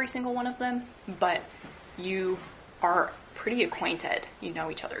with every single one of them, but you are pretty acquainted. You know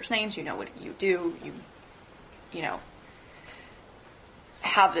each other's names, you know what you do, you know,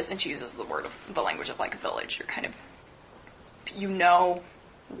 have this, and she uses the language of like a village. You're kind of, you know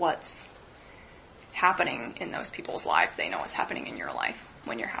what's happening in those people's lives. They know what's happening in your life,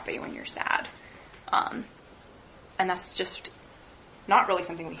 when you're happy, when you're sad. And that's just not really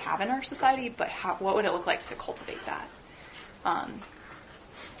something we have in our society, but what would it look like to cultivate that?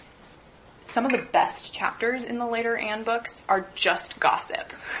 Some of the best chapters in the later Anne books are just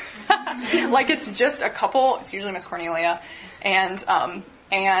gossip. Like it's just a couple, it's usually Miss Cornelia and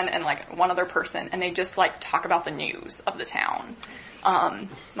Anne and like one other person, and they just like talk about the news of the town.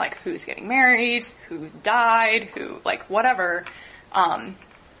 Like who's getting married, who died, who like whatever.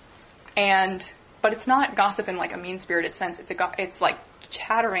 But it's not gossip in like a mean-spirited sense. It's like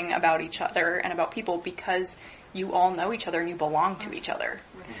chattering about each other and about people because you all know each other and you belong to each other.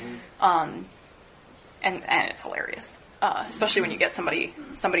 And it's hilarious, especially when you get somebody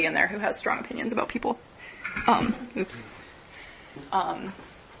in there who has strong opinions about people.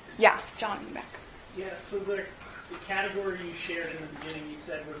 Yeah, John, in the back. Yeah, so the category you shared in the beginning, you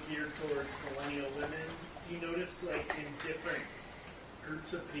said were geared towards millennial women. Do you notice, like, in different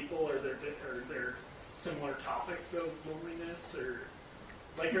groups of people, are there similar topics of loneliness, or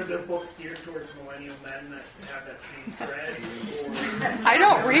like, are there books geared towards millennial men that have that same thread? Or I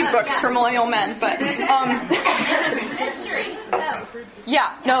don't read books for millennial men, but Mystery.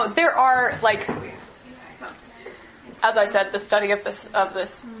 yeah, no, there are, like, as I said, the study of this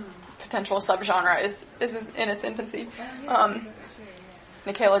potential subgenre is in its infancy.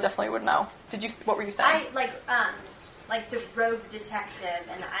 Michaela definitely would know. What were you saying? I like the rogue detective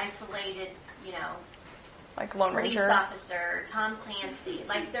and the isolated, like Lone police Ranger officer, Tom Clancy.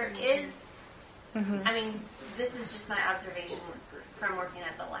 Like there is, I mean, this is just my observation from working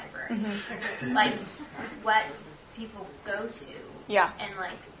at the library. Like what people go to. Yeah. And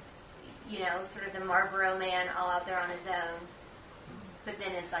like, sort of the Marlboro man all out there on his own, but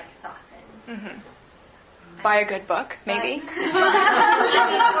then is like softened. Buy a good book, maybe. Or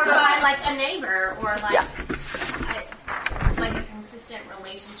by like a neighbor, or like like a consistent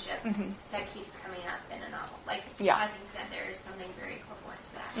relationship that keeps coming up in a novel. Like I think that there is something very equivalent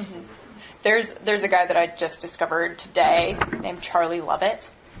to that. There's a guy that I just discovered today named Charlie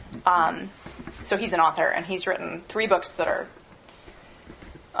Lovett. So he's an author, and he's written 3 books that are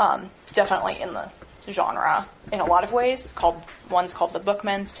definitely in the genre in a lot of ways. One's called The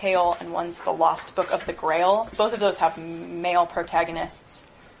Bookman's Tale, and one's The Lost Book of the Grail. Both of those have male protagonists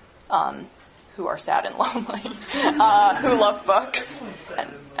who are sad and lonely, who love books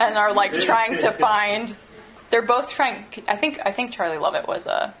and are like trying to find. They're both trying. I think Charlie Lovett was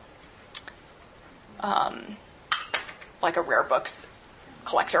like a rare books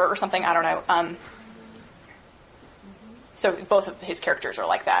collector or something. I don't know. So both of his characters are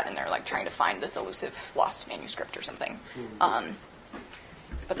like that, and they're like trying to find this elusive lost manuscript or something.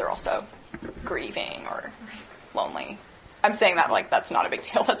 But they're also grieving or lonely. I'm saying that like that's not a big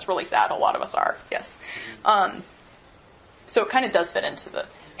deal. That's really sad. A lot of us are, yes. So it kind of does fit into the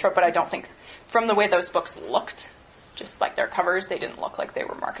trope, but I don't think, from the way those books looked, just like their covers, they didn't look like they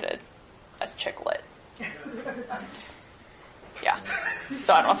were marketed as chick lit. Yeah.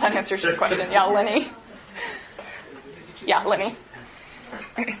 So I don't know if that answers your question. Yeah, Lenny. Yeah, Lenny.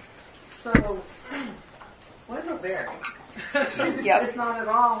 So, Wendell Berry it's not at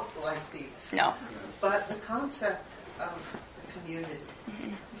all like these. No. But the concept of the community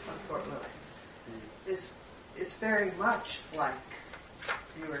of Fort William is very much like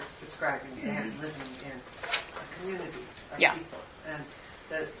you were describing and living in a community of people. And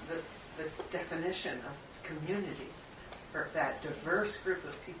the definition of community for that diverse group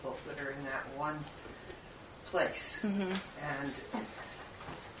of people that are in that one place. And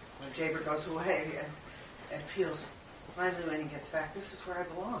when Jaber goes away and feels finally when he gets back, this is where I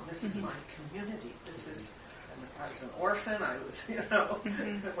belong. This is my community. This is, I was an orphan. I was,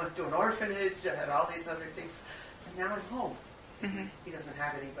 I went to an orphanage. I had all these other things. And now I'm home. He doesn't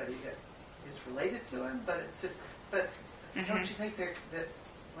have anybody that is related to him, but it's just, don't you think that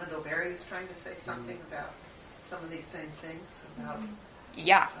Wendell Berry is trying to say something about some of these same things about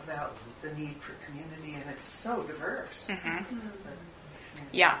the need for community, and it's so diverse.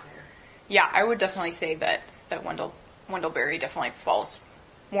 Yeah, I would definitely say that Wendell Berry definitely falls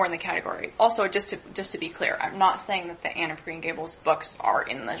more in the category. Also, just to be clear, I'm not saying that the Anne of Green Gables books are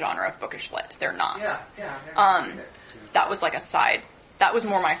in the genre of bookish lit. They're not. That was like a side. That was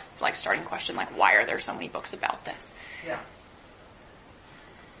more my like starting question. Like, why are there so many books about this? Yeah.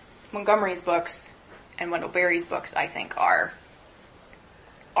 Montgomery's books and Wendell Berry's books, I think, are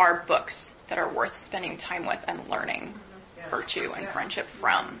books that are worth spending time with and learning virtue and friendship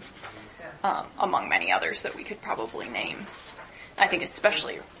from, among many others that we could probably name. I think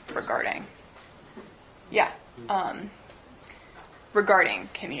especially regarding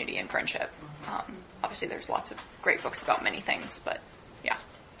community and friendship. Obviously there's lots of great books about many things, but yeah.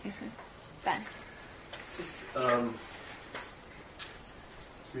 Ben? Just, I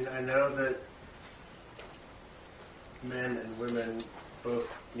mean, I know that men and women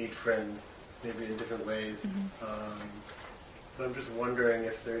both need friends, maybe in different ways. But I'm just wondering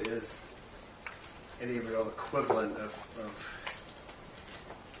if there is any real equivalent of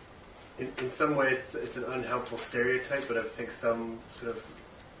in some ways it's an unhelpful stereotype, but I think some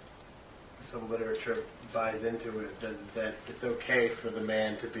literature buys into it that it's okay for the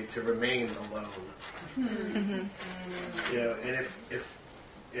man to remain alone. And if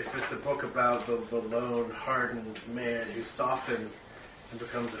if it's a book about the lone, hardened man who softens and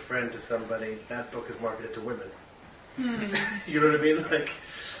becomes a friend to somebody, that book is marketed to women. You know what I mean? Like,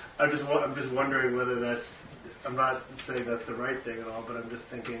 I'm just wondering whether that's. I'm not saying that's the right thing at all, but I'm just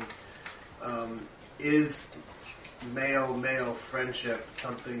thinking, is male friendship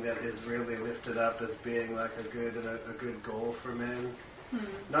something that is really lifted up as being like a good goal for men?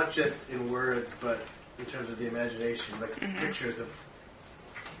 Not just in words, but in terms of the imagination, like pictures of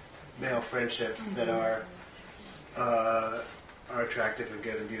male friendships that are attractive and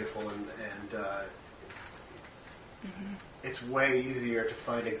good and beautiful, and it's way easier to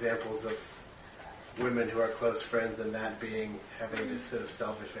find examples of women who are close friends and that having this sort of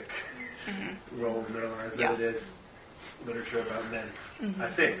selfish role middle-aged than it is literature about men, I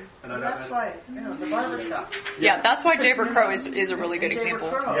think. And that's why, the barbershop. Yeah, that's why Jayber Crow is a really good example.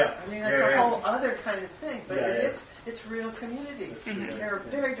 Yeah. I mean, that's a whole other kind of thing, but it's real community. They're a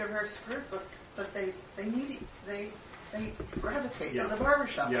very diverse group, but they gravitate to the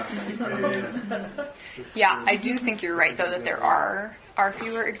barbershop. Yeah, I do think you're right, though, that there are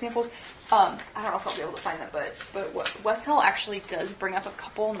fewer examples. I don't know if I'll be able to find them, but Wes Hill actually does bring up a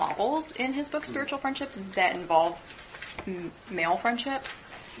couple novels in his book, Spiritual Friendship, that involve male friendships.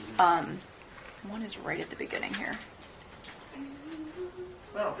 One is right at the beginning here.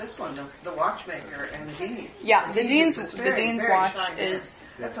 Well, this one, the Watchmaker and the Dean. Yeah, the Dean's Watch is...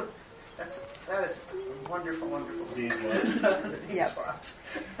 That is wonderful, wonderful. Dean's Watch.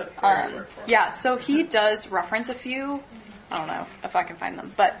 Yeah, so he does reference a few. I don't know if I can find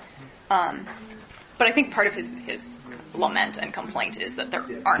them, but I think part of his lament and complaint is that there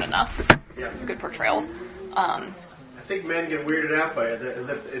aren't enough good portrayals. I think men get weirded out by it, as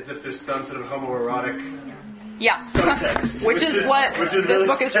if there's some sort of homoerotic subtext, which is what this really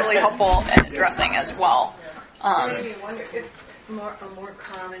book is really helpful in addressing as well. I wonder if a more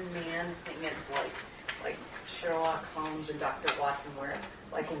common man thing is like Sherlock Holmes and Dr. Watson, where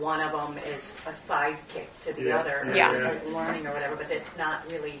like one of them is a sidekick to the other, like learning or whatever, but it's not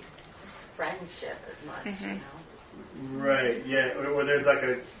really friendship as much, you know. Right. Yeah. Or there's like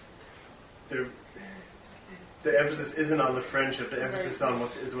the emphasis isn't on the friendship. The emphasis on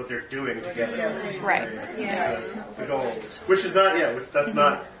what they're doing together. Right. The goal, which is not. That's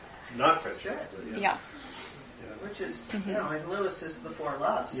not friendship. Yeah. Which is, in Lewis's The Four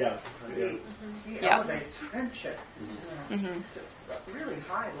Loves. Yeah. He elevates friendship to a really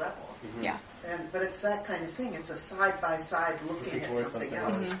high level. Yeah. But it's that kind of thing. It's a side-by-side looking at something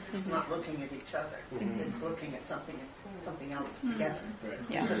else. It's not looking at each other. It's looking at something else together. Right.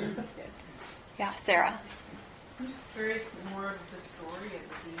 Yeah. Yeah, Sarah. I'm just curious more of the story of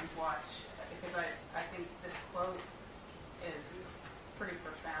the Dean's Watch, because I think this quote is pretty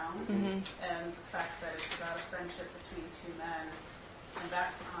profound, and the fact that it's about a friendship between two men, and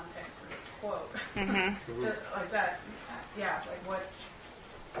that's the context for this quote. Like that, like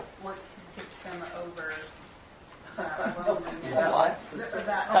what gets them over loneliness,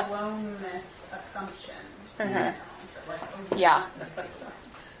 that aloneness assumption.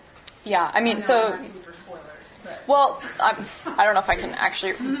 Yeah, I mean, so... Well, I don't know if I can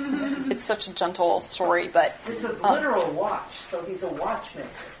actually... It's such a gentle story, but... It's a literal watch, so he's a watchmaker.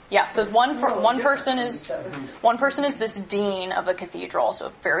 Yeah, so one person is this dean of a cathedral, so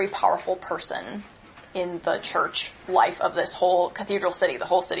a very powerful person in the church life of this whole cathedral city. The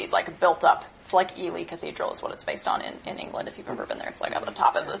whole city's like built up. It's like Ely Cathedral is what it's based on in England, if you've ever been there. It's like at the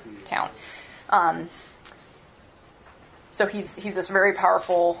top of the town. So he's this very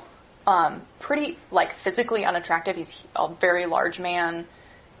powerful, pretty like physically unattractive. He's a very large man.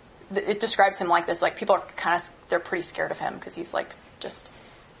 It describes him like this. Like people are they're pretty scared of him because he's like just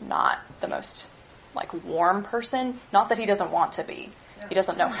not the most like warm person. Not that he doesn't want to be. He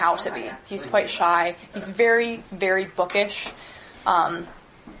doesn't know how to be. He's quite shy. He's very, very bookish.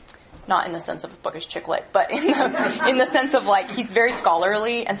 Not in the sense of bookish chick lit, but in the sense of like he's very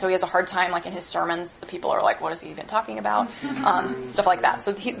scholarly, and so he has a hard time like in his sermons. The people are like, "What is he even talking about?" Stuff like that.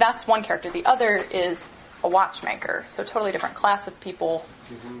 So that's one character. The other is a watchmaker, so a totally different class of people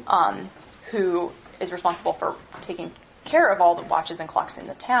who is responsible for taking care of all the watches and clocks in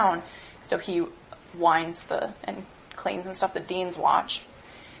the town. So he winds and cleans and stuff the dean's watch.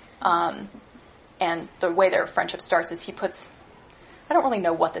 And the way their friendship starts is he puts. I don't really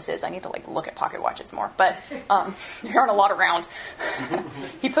know what this is. I need to like look at pocket watches more, but there aren't a lot around.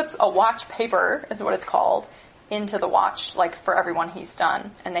 He puts a watch paper, is what it's called, into the watch, like for everyone he's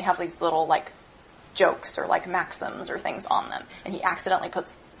done, and they have these little like jokes or like maxims or things on them, and he accidentally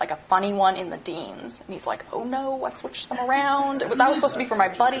puts like a funny one in the dean's, and he's like, "Oh no, I switched them around. That was supposed to be for my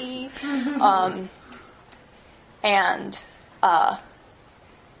buddy,"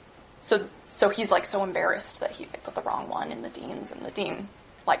 So he's like so embarrassed that he put the wrong one in the dean's, and the dean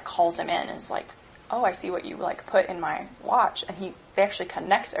like calls him in and is like, oh, I see what you like put in my watch, and they actually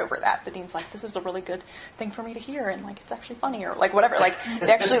connect over that. The dean's like, this is a really good thing for me to hear, and like it's actually funny, or like whatever. Like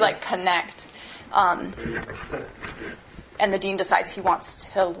they actually like connect. And the dean decides he wants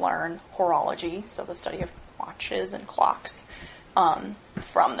to learn horology, so the study of watches and clocks,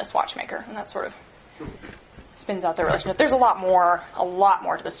 from this watchmaker, and that sort of spins out their relationship. There's a lot more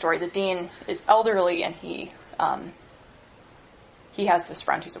to the story. The dean is elderly, and he has this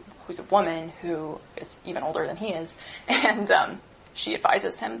friend who's a woman who is even older than he is, and she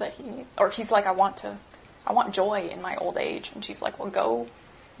advises him that he's like, I want joy in my old age, and she's like, well, go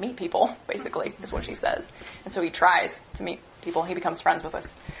meet people, basically, is what she says. And so he tries to meet people. He becomes friends with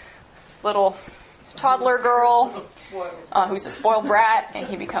this little toddler girl who's a spoiled brat, and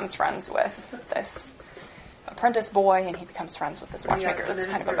he becomes friends with this apprentice boy, and he becomes friends with this watchmaker. That's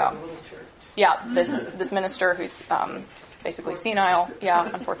kind of about this minister who's basically senile,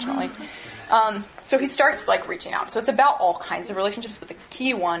 unfortunately. So he starts like reaching out. So it's about all kinds of relationships, but the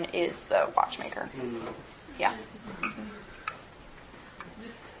key one is the watchmaker. Yeah.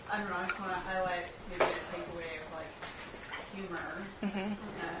 I don't know, I just want to highlight maybe a takeaway of like humor.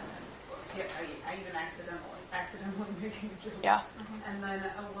 I even accidentally making a joke. Yeah. And then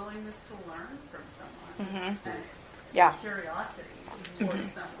a willingness to learn from someone. And curiosity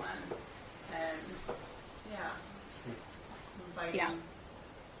towards someone. And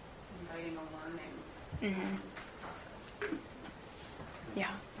inviting a learning process.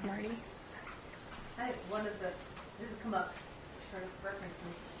 Yeah. Marty? I think this has come up sort of referenced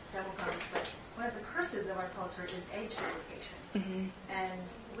in several times, but one of the curses of our culture is age segregation, and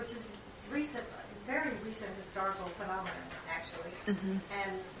which is very recent historical phenomenon, actually.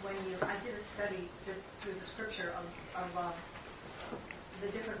 And I did a study just through the scripture of the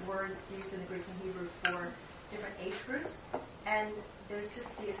different words used in the Greek and Hebrew for different age groups, and there's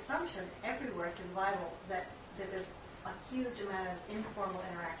just the assumption everywhere through the Bible that there's a huge amount of informal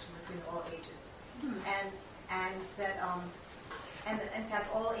interaction between all ages, and that and in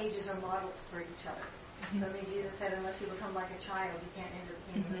fact all ages are models for each other. So I mean, Jesus said, unless you become like a child, you can't enter the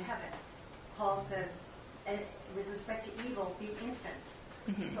kingdom of heaven. Paul says, with respect to evil, be infants.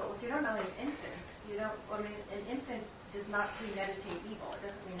 So if you don't know any infants, an infant does not premeditate evil. It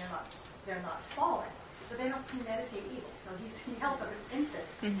doesn't mean they're not fallen, but they don't premeditate evil. So he held up an infant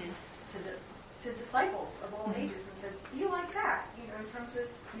to disciples of all ages and said, be like that, in terms of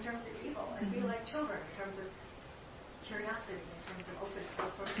evil, and be like children in terms of curiosity, in terms of openness, all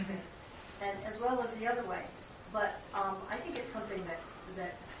sorts of things, and as well as the other way. But I think it's something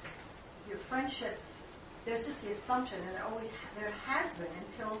that your friendships, there's just the assumption, and there has been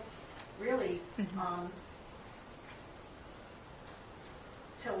until really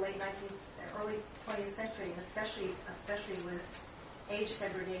till late early 20th century, and especially with age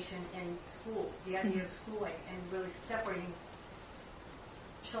segregation in schools, the idea of schooling and really separating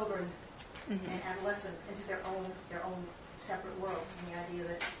children and adolescents into their own separate worlds, and the idea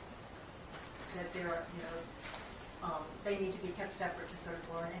that they're they need to be kept separate to sort of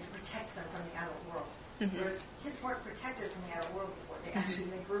learn and to protect them from the adult world. Whereas kids weren't protected from the adult world before.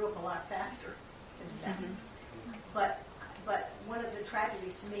 They grew up a lot faster than that. But one of the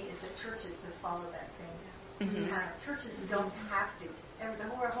tragedies to me is that churches have followed that same churches don't have to. The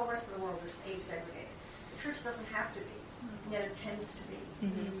whole rest of the world is age segregated. The church doesn't have to be, yet it tends to be.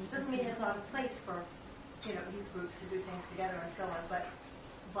 It doesn't mean there's not a place for youth groups to do things together and so on,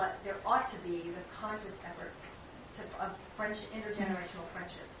 but there ought to be the conscious effort of intergenerational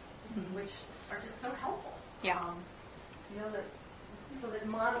friendships, which are just so helpful. So that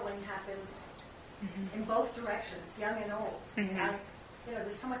modeling happens in both directions, young and old.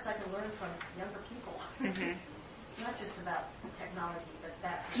 There's so much I can learn from younger people. Not just about technology, but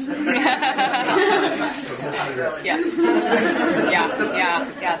that.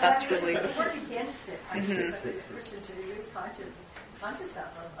 That's really. Work against it. I think the Christians should be really conscious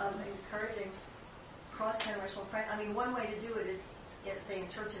of encouraging cross-generational friends. I mean, one way to do it is, say in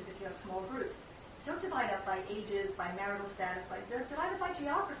churches, if you have small groups, don't divide up by ages, by marital status, divide it by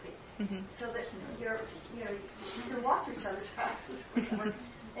geography, so that you can walk to each other's houses.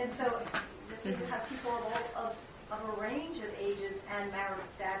 And so you have people of a range of ages and marital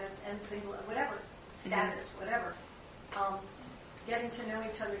status and single, whatever, getting to know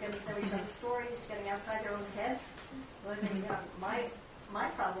each other, getting to know each other's stories, getting outside their own heads. My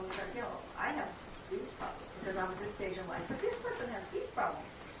problems are, I have these problems because I'm at this stage in life, but this person has these problems.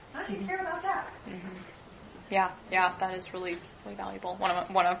 How do you care about that? Yeah, that is really, really valuable.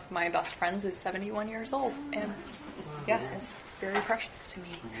 One of my best friends is 71 years old, and it's very precious to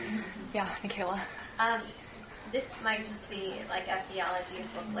me. Yeah, Michaela. This might just be like a theology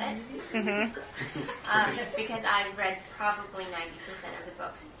of booklet. Just because I've read probably 90% of the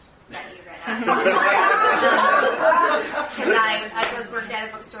books that you read out. Because I both worked at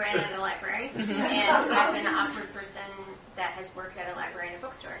a bookstore and at a library, and I've been an awkward person that has worked at a library and a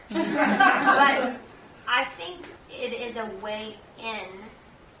bookstore. But I think it is a way in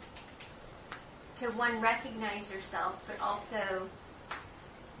to, one, recognize yourself, but also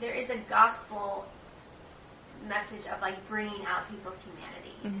there is a gospel message of like bringing out people's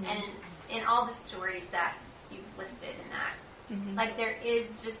humanity. And in all the stories that you've listed in that, like there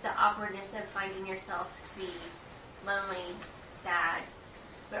is just the awkwardness of finding yourself to be lonely, sad,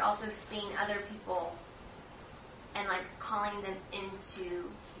 but also seeing other people and like calling them into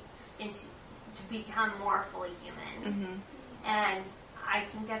to become more fully human. And I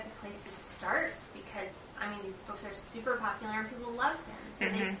think that's a place to start, because I mean these books are super popular and people love them, so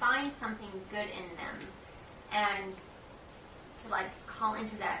they find something good in them, and to like call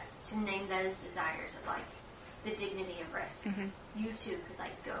into that, to name those desires of like the dignity of risk. You too could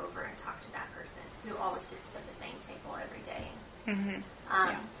like go over and talk to that person who always sits at the same table every day.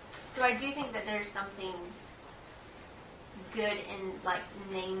 So I do think that there's something good in like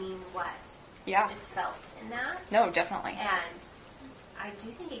naming what is felt in that. No, definitely. And I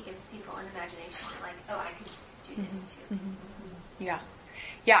do think it gives people an imagination, like, oh, I could do this too. Yeah,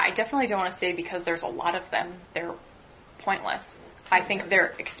 I definitely don't want to say because there's a lot of them, they're pointless. I think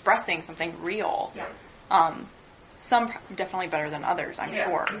they're expressing something real. Some definitely better than others, I'm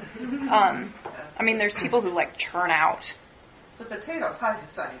sure. I mean, there's people who like churn out. The Potato Pie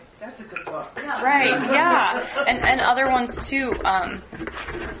Society, that's a good book. Right, yeah. And other ones too. I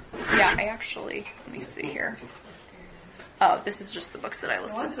actually, let me see here. Oh, this is just the books that I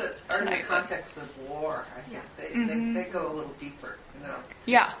listed. The ones that are in the context of war, I think they go a little deeper, you know.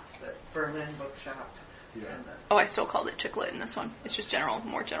 Yeah. The Berlin Bookshop. Yeah. I still called it chick lit in this one. It's just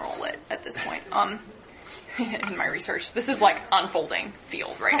more general lit at this point. In my research, this is like unfolding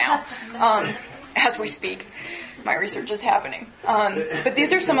field right now. As we speak, my research is happening. But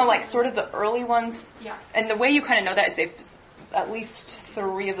these are some of like sort of the early ones. Yeah. And the way you kind of know that is at least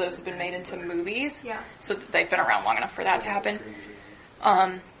 3 of those have been made into movies. Yeah. So they've been around long enough for that to happen.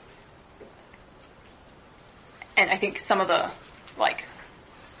 And I think some of the like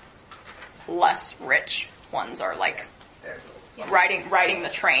less rich ones are like riding the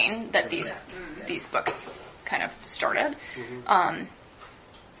train that these books kind of started. I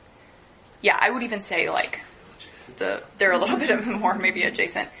would even say like they're a little bit more maybe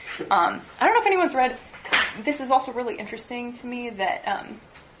adjacent. I don't know if anyone's read. This is also really interesting to me that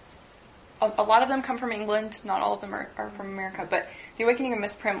a lot of them come from England. Not all of them are from America. But The Awakening of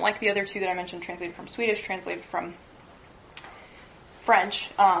Miss Prim, like the other 2 that I mentioned, translated from Swedish, translated from French.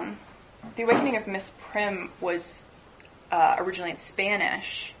 The Awakening of Miss Prim was originally in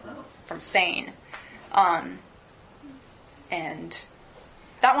Spanish from Spain. And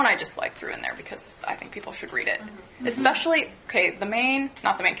that one I just like threw in there because I think people should read it. Especially, not the main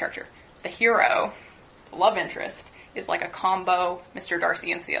character, the hero, the love interest, is like a combo Mr.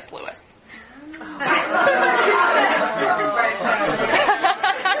 Darcy and C.S. Lewis.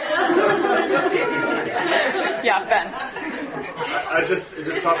 Yeah, Ben. It just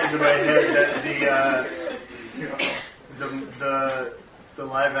popped into my head that the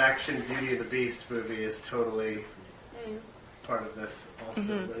live action Beauty and the Beast movie is totally part of this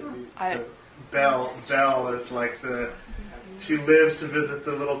also. So Belle is like she lives to visit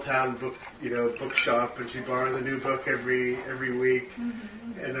the little town bookshop, and she borrows a new book every week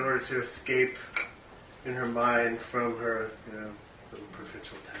in order to escape in her mind from her little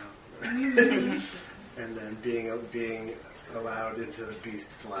provincial town, and then being allowed into the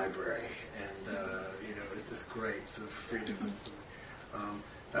Beast's library, and is this great sort of freedom.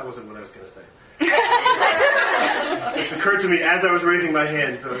 That wasn't what I was going to say. It occurred to me as I was raising my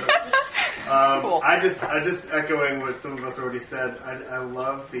hand. So, cool. I just echoing what some of us already said. I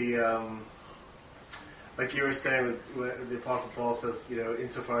love the, like you were saying, when the Apostle Paul says,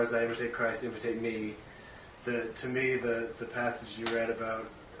 insofar as I imitate Christ, imitate me. To me, the passage you read about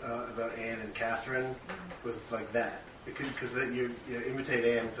Anne and Catherine was like that, because you imitate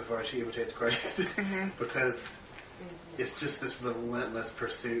Anne insofar as she imitates Christ, because it's just this relentless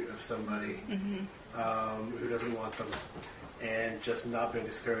pursuit of somebody who doesn't want them, and just not being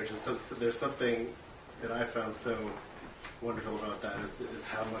discouraged. And so there's something that I found so wonderful about that is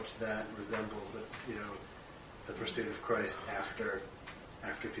how much that resembles the pursuit of Christ after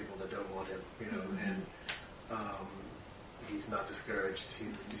people that don't want him. And he's not discouraged. He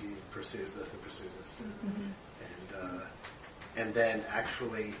pursues us and pursues us. And then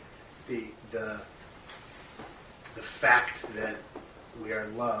actually the fact that we are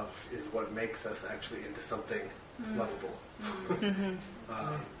loved is what makes us actually into something lovable.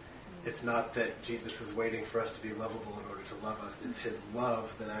 It's not that Jesus is waiting for us to be lovable in order to love us. It's his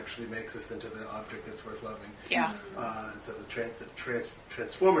love that actually makes us into the object that's worth loving. Yeah. And so the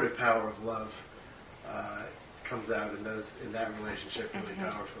transformative power of love comes out in that relationship really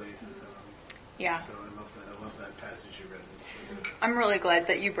powerfully. Yeah. So I love that passage you read. I'm really glad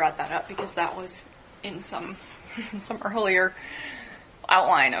that you brought that up, because that was in some earlier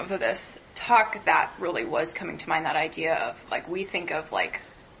outline of this talk that really was coming to mind, that idea of, like, we think of, like,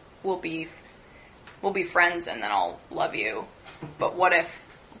 we'll be friends and then I'll love you. But what if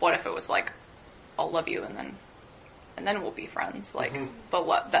it was like, I'll love you and then we'll be friends? Like,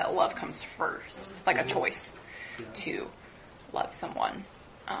 that love comes first, like a choice to love someone.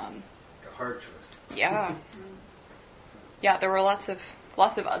 A hard choice. Yeah. Yeah, there were lots of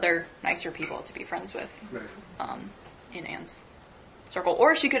other nicer people to be friends with in Anne's circle.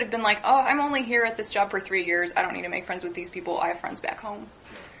 Or she could have been like, oh, I'm only here at this job for 3 years. I don't need to make friends with these people. I have friends back home.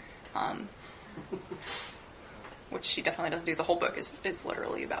 Which she definitely doesn't do. The whole book is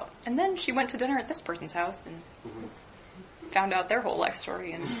literally about. And then she went to dinner at this person's house and found out their whole life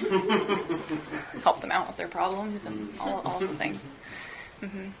story and helped them out with their problems and all the things.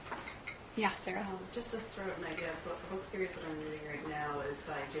 Yeah, Sarah. Just to throw out an idea, the book series that I'm reading right now is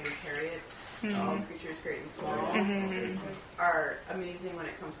by James Herriot. Creatures Great and Small are amazing when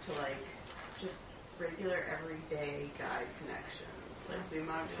it comes to, like, just regular everyday guide connections. Like the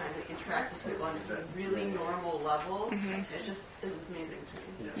amount of time they interact with people on a really normal level, it just is amazing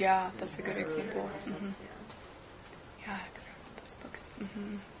to me. So yeah, that's a good example. Yeah, those books.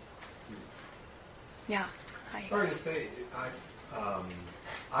 Yeah. Hi. Sorry to say,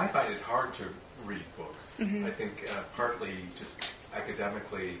 I find it hard to read books. I think partly just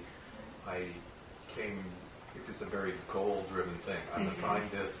academically, it was a very goal-driven thing. I'm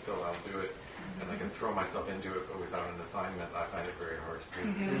assigned this, so I'll do it. And I can throw myself into it, but without an assignment, I find it very hard to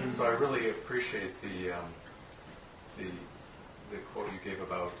do. So I really appreciate the quote you gave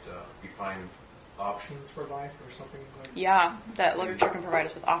about we find options for life or something like that. Yeah, that literature can provide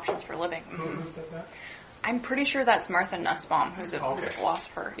us with options for living. Who said that? I'm pretty sure that's Martha Nussbaum, who's a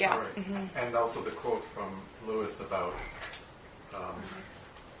philosopher. Yeah. Right. And also the quote from Lewis about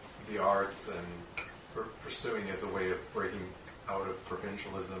the arts and pursuing as a way of breaking out of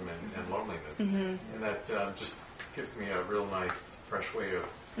provincialism and loneliness. And that just gives me a real nice, fresh way of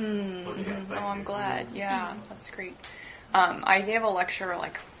looking at things. Oh, I'm glad. Yeah, that's great. I gave a lecture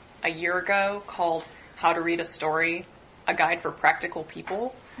like a year ago called How to Read a Story, a Guide for Practical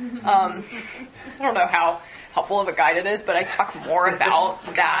People. I don't know how helpful of a guide it is, but I talk more about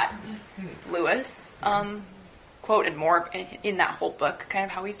that Lewis quote and more in that whole book, kind of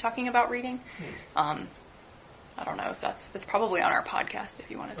how he's talking about reading. I don't know if it's probably on our podcast if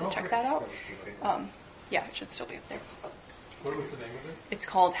you wanted to check that out. Yeah, it should still be up there. What was the name of it? It's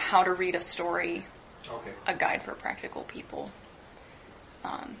called How to Read a Story, a Guide for Practical People.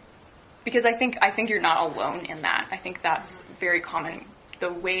 Because I think you're not alone in that. I think that's very common.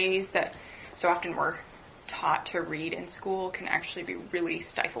 The ways that so often we're taught to read in school can actually be really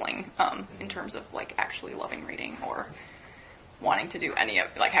stifling in terms of like actually loving reading or wanting to do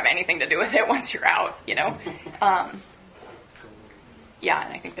have anything to do with it once you're out, you know? Yeah,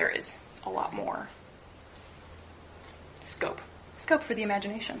 and I think there is a lot more scope for the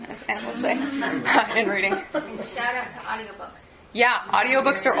imagination, as Anne would say, in reading. Shout out to audiobooks. Yeah,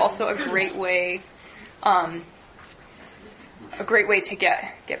 audiobooks are also a great way to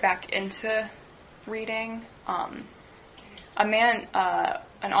get back into reading. An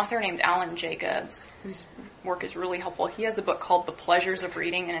author named Alan Jacobs, whose work is really helpful, he has a book called The Pleasures of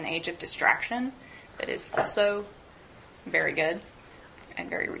Reading in an Age of Distraction that is also very good and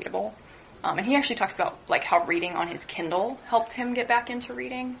very readable. And he actually talks about like how reading on his Kindle helped him get back into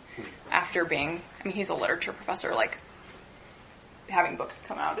reading after he's a literature professor, like having books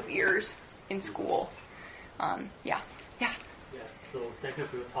come out of his ears in school. Yeah, so thank you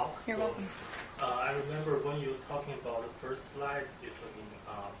for your talk. You're welcome. I remember when you were talking about the first slides between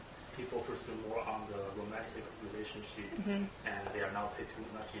people pursue more on the romantic relationship, and they are not paying too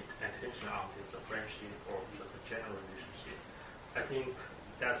much attention on this friendship or just a general relationship. I think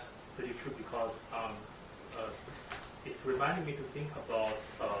that's pretty true because it's reminding me to think about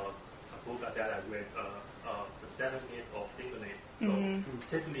a book that I read, The 7 Myths of Singleness. So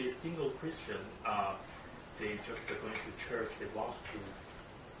typically single Christian, they just going to church, they want to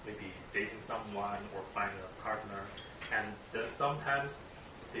maybe dating someone or find a partner, and then sometimes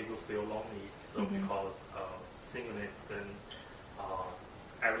they will feel lonely. So because singleness, then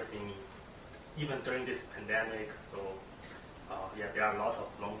everything, even during this pandemic, so there are a lot of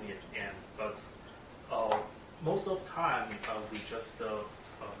loneliness, but most of the time we just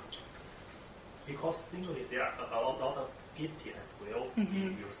because singleness, there are a lot of gifty as well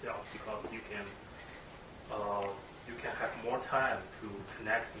in yourself, because you can have more time to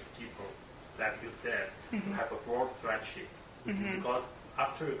connect with people, like you said, to have a broad friendship. Because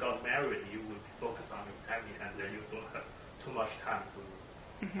after you got married, you will be focused on your family, and then you don't have too much time to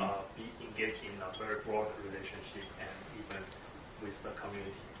be engaged in a very broad relationship, and even with the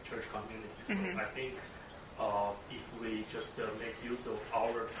community, church community. So I think if we just make use of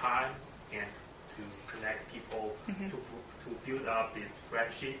our time and to connect people, to build up this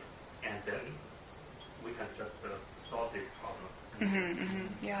friendship, and then we can just solve this problem.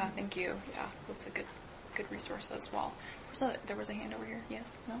 Yeah, thank you. Yeah, that's a good resource as well. There was a hand over here.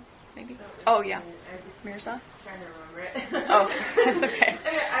 Yes? No? Maybe? Oh, yeah. Mirza? Trying to remember it. Oh, that's okay.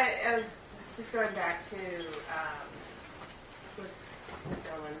 I was just going back to what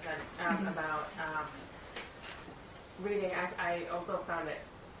Mr. Owen said about reading. I also found it,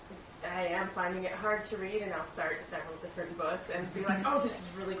 I am finding it hard to read, and I'll start several different books and be like, oh, this is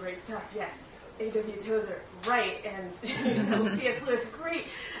really great stuff. Yes, A.W. Tozer, right, and C.S. Lewis, great.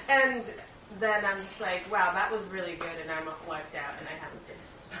 And then I'm just like, wow, that was really good, and I'm wiped out, and I haven't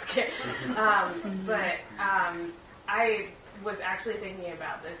finished this book yet. But I was actually thinking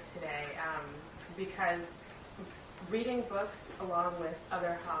about this today because reading books along with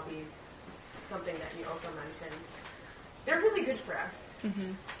other hobbies, something that you also mentioned, they're really good for us.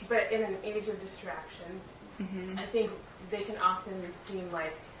 But in an age of distraction, I think they can often seem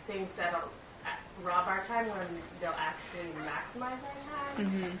like things that'll rob our time when they'll actually maximize our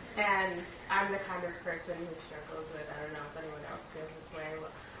time. And I'm the kind of person who struggles with, I don't know if anyone else feels this way,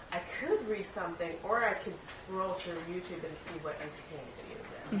 well, I could read something, or I could scroll through YouTube and see what entertaining videos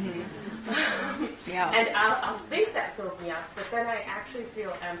there are. And I'll think that fills me up, but then I actually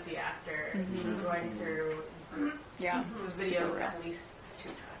feel empty after going through videos at least 2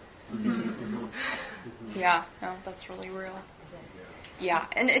 times. Yeah, no, that's really real. Yeah,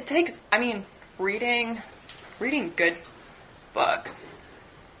 and it takes, reading good books,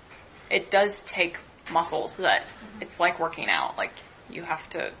 it does take muscles that it's like working out. Like, you have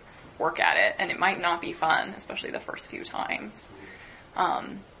to work at it, and it might not be fun, especially the first few times,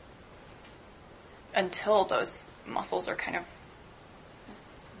 until those muscles are kind of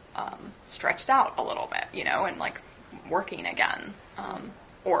stretched out a little bit, and like working again,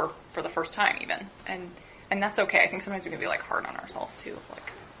 or for the first time even. And that's okay. I think sometimes we can be like hard on ourselves too.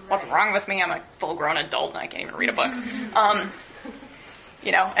 Like, what's wrong with me? I'm a full-grown adult and I can't even read a book. And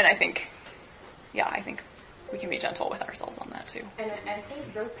I think we can be gentle with ourselves on that too. And I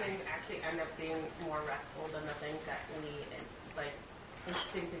think those things actually end up being more restful than the things that we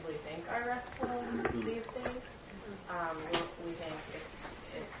instinctively think are restful these days. We think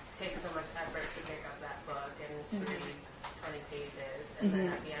it takes so much effort to pick up that book and to read 20 pages, and then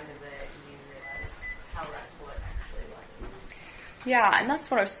at the end of it, you realize how restful it actually was. Yeah, and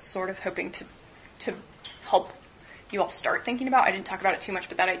that's what I was sort of hoping to help you all start thinking about. I didn't talk about it too much,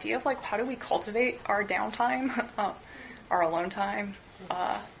 but that idea of like, how do we cultivate our downtime, our alone time?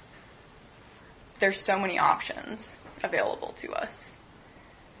 There's so many options available to us,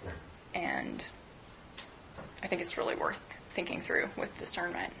 and I think it's really worth thinking through with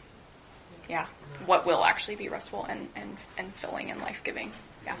discernment. Yeah, what will actually be restful and filling and life-giving.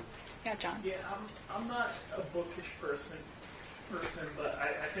 Yeah, John. Yeah, I'm not a bookish person, but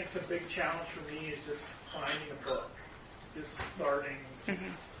I think the big challenge for me is just finding a book, just starting, and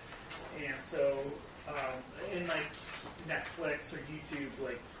so in like Netflix or YouTube,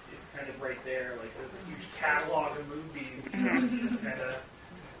 like it's kind of right there. Like there's a huge catalog of movies. Just kind of,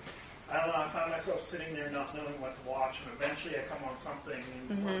 I don't know. I find myself sitting there not knowing what to watch, and eventually I come on something.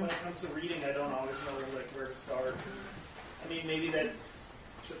 And when it comes to reading, I don't always know like where to start. Maybe that's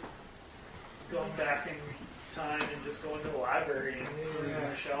just going back in time and just going to the library and perusing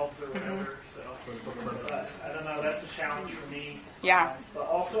the shelves or whatever. So, but I don't know. That's a challenge for me. Yeah. But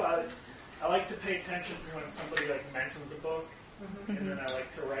also, I like to pay attention to when somebody like mentions a book, and then I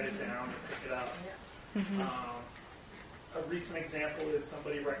like to write it down and pick it up. A recent example is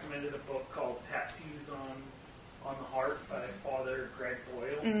somebody recommended a book called Tattoos on the Heart by Father Greg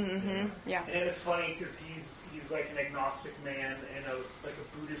Boyle. Yeah. And it's funny because he's like an agnostic man, and a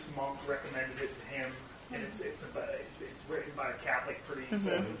Buddhist monk recommended it to him, and it's written by a Catholic priest.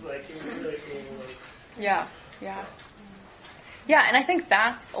 So it was really cool. Yeah. Yeah, and I think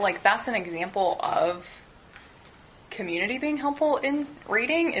that's an example of community being helpful in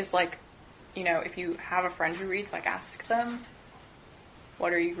reading is like, you know, if you have a friend who reads, like ask them,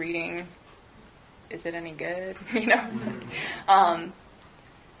 what are you reading? Is it any good? You know?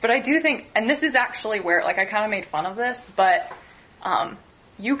 But I do think, and this is actually where, like I kind of made fun of this, but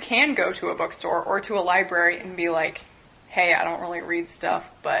you can go to a bookstore or to a library and be like, hey, I don't really read stuff,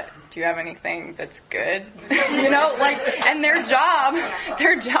 but do you have anything that's good? You know, like, and their job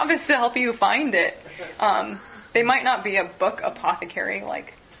is to help you find it. They might not be a book apothecary,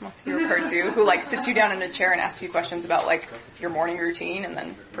 like most of you refer to, who like sits you down in a chair and asks you questions about like your morning routine and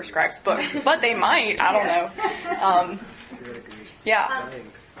then prescribes books. But they might, I don't know. Yeah.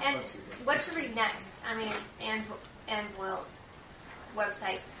 And what to read next? I mean, Anne Boyle's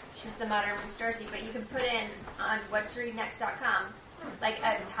website, she's the modern Miss Darcy, but you can put in on whattoreadnext.com like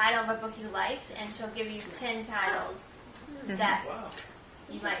a title of a book you liked, and she'll give you 10 titles that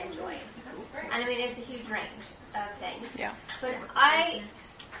you might enjoy. And I mean, it's a huge range of things. Yeah. But I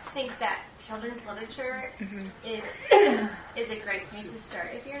think that children's literature is a great place to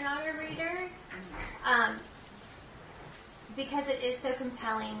start if you're not a reader, because it is so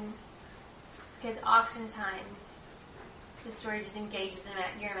compelling. Because oftentimes the story just engages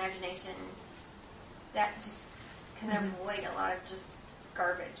in your imagination that just can avoid a lot of just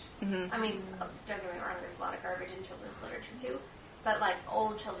garbage. I mean, don't get me wrong, there's a lot of garbage in children's literature too, but like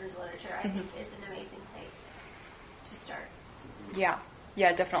old children's literature, I think is an amazing place to start. Yeah,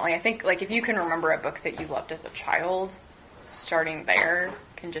 definitely. I think like if you can remember a book that you loved as a child, starting there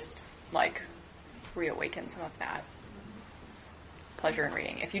can just like reawaken some of that pleasure in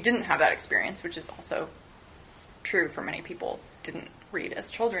reading. If you didn't have that experience, which is also true for many people, didn't read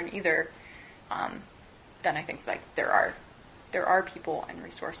as children either, then I think like there are people and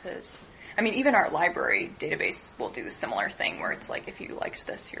resources. I mean, even our library database will do a similar thing where it's like, if you liked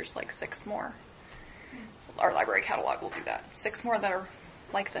this, here's like 6 more. Our library catalog will do that. 6 more that are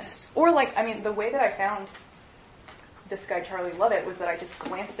like this. Or like, I mean, the way that I found this guy, Charlie Lovett, was that I just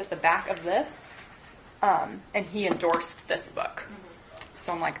glanced at the back of this, and he endorsed this book.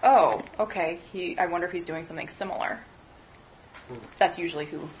 So I'm like, oh, okay, I wonder if he's doing something similar. That's usually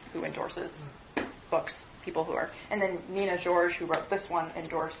who endorses books, people who are. And then Nina George, who wrote this one,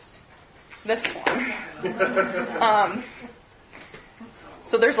 endorsed this one.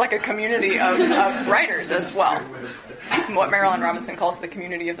 So there's like a community of writers as well. What Marilyn Robinson calls the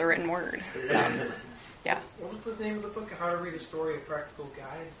community of the written word. Yeah. What was the name of the book? How to Read a Story, a Practical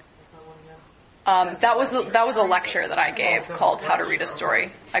Guide? That was a lecture that I gave called How to Read a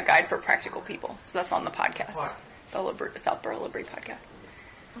Story, a Guide for Practical People. So that's on the podcast, the Southborough Library podcast.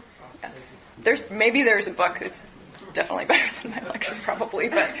 Yes. There's a book that's definitely better than my lecture, probably,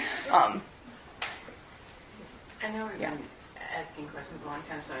 but I know we've been asking questions a long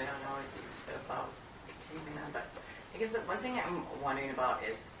time, so I don't know about continuing on, but I guess the one thing I'm wondering about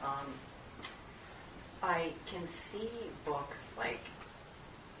is I can see books like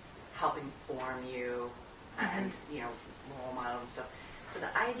helping form you and, you know, role model and stuff. So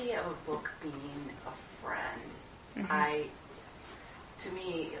the idea of a book being a friend, to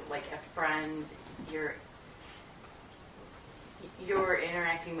me, like a friend, you're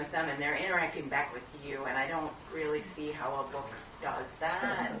interacting with them and they're interacting back with you, and I don't really see how a book does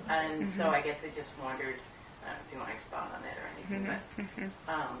that. And so I guess I just wondered, I don't know if you want to expound on it or anything,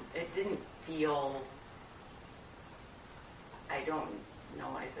 but it didn't feel, I don't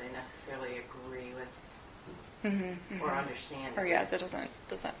know as I necessarily agree with or understand. Or it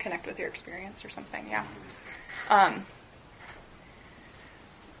doesn't connect with your experience or something. Yeah.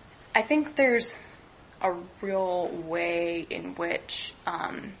 I think there's a real way in which,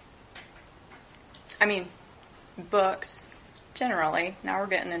 books generally, now we're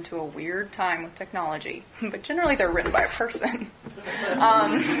getting into a weird time with technology, but generally they're written by a person.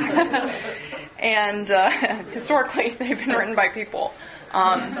 And historically they've been written by people.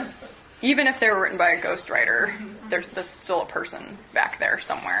 Even if they were written by a ghostwriter, there's still a person back there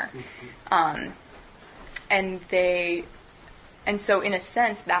somewhere. And so in a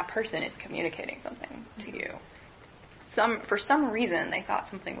sense, that person is communicating something to you. For some reason, they thought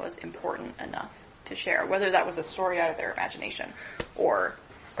something was important enough to share, whether that was a story out of their imagination or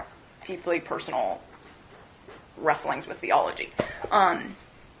deeply personal wrestlings with theology, and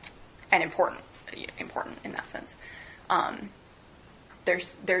important in that sense.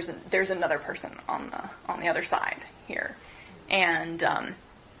 There's another person on the other side here, and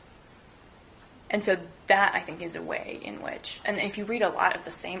so that, I think, is a way in which, and if you read a lot of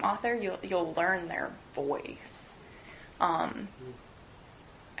the same author, you'll learn their voice.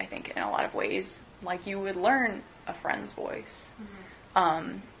 I think in a lot of ways, like you would learn a friend's voice.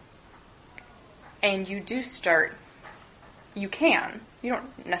 And you do start, you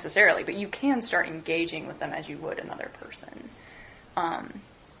don't necessarily, but you can start engaging with them as you would another person.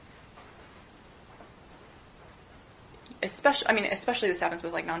 Especially this happens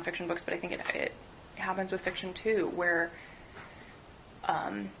with like nonfiction books, but I think it happens with fiction too, where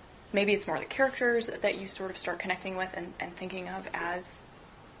maybe it's more the characters that you sort of start connecting with and thinking of as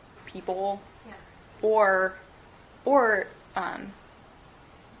people, or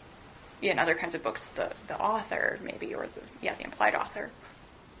in other kinds of books, the author maybe, or the implied author.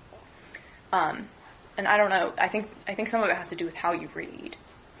 And I don't know. I think some of it has to do with how you read.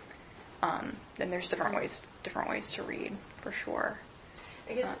 And there's different ways to read, for sure.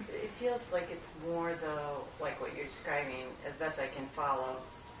 I guess it feels like it's more like what you're describing, as best I can follow,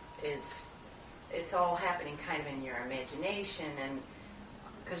 is it's all happening kind of in your imagination, and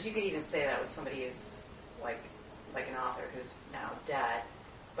because you could even say that with somebody who's like an author who's now dead,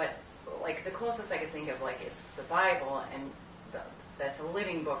 but like the closest I could think of is the Bible, and that's a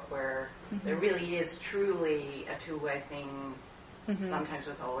living book where there really is truly a two-way thing, sometimes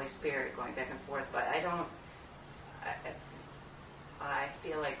with the Holy Spirit going back and forth, but I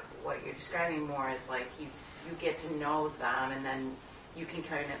feel like what you're describing more is like you get to know them, and then you can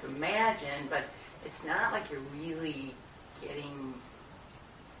kind of imagine, but it's not like you're really getting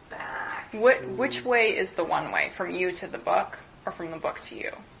back. Which way is the one way? From you to the book, or from the book to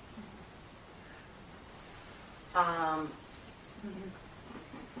you? I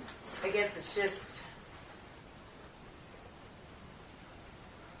guess it's just,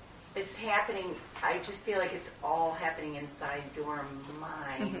 it's happening, I just feel like it's all happening inside your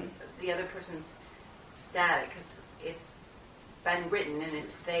mind. The other person's static, because it's been written and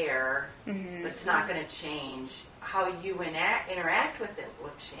it's there, but it's not going to change. How you interact with it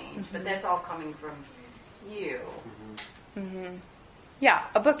will change, but that's all coming from you. Yeah,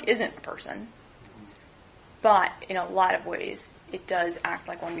 a book isn't a person, but in a lot of ways it does act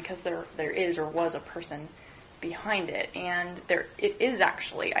like one, because there is or was a person behind it, and it is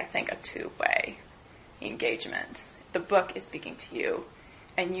actually, I think, a two-way engagement. The book is speaking to you,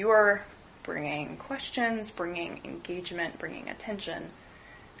 and you're bringing questions, bringing engagement, bringing attention,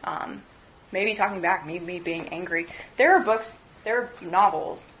 maybe talking back, maybe being angry. There are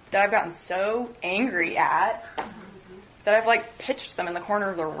novels that I've gotten so angry at that I've like pitched them in the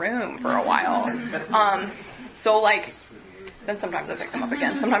corner of the room for a while. So like, then sometimes I pick them up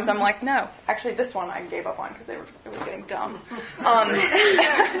again. Sometimes I'm like, no, actually this one I gave up on because it was getting dumb.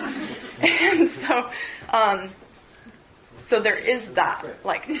 And so there is that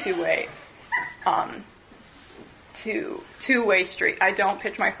like two-way street. I don't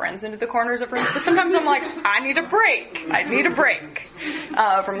pitch my friends into the corners of rooms, but sometimes I'm like, I need a break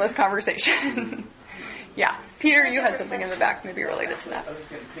from this conversation. Yeah. Peter, you had something in the back maybe related to that. I was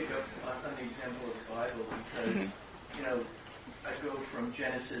going to pick up on the example of the Bible because, I go from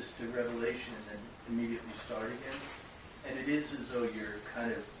Genesis to Revelation and then immediately start again. And it is as though you're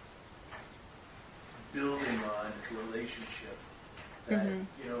kind of building on a relationship that, you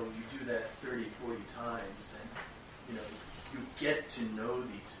do that 30, 40 times and, you get to know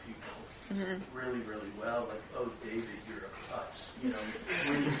these people really, really well. Like, oh, David, you're a putz. When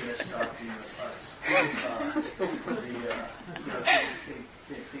are you going to stop being a putz?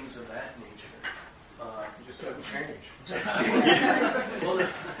 Things of that nature. You just don't change.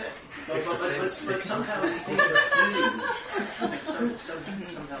 But somehow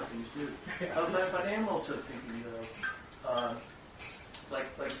things do. But I am also thinking,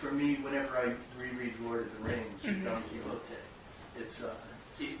 like for me, whenever I reread Lord of the Rings or Don Quixote,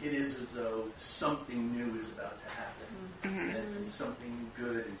 it is as though something new is about to happen, and something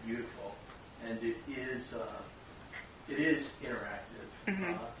good and beautiful, and it is interactive.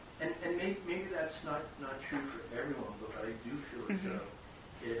 And maybe that's not true for everyone, but I do feel as though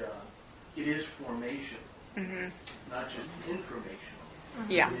it is formational, not just informational.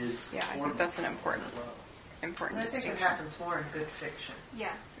 Yeah, I think that's an important and I think distinction. it happens more in good fiction.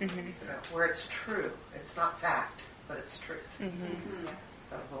 Yeah. Where it's true. It's not fact, but it's truth.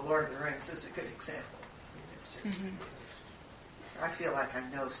 The Lord of the Rings is a good example. It's just, I feel like I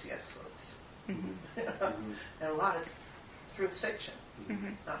know C.S. Lewis. And a lot is through his fiction,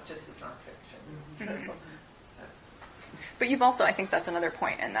 not just his nonfiction. But you've also, I think that's another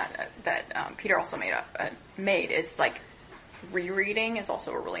point, and that Peter also made is like rereading is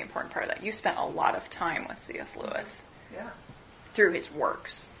also a really important part of that. You spent a lot of time with C.S. Lewis through his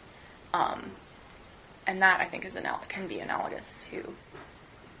works, and that I think can be analogous to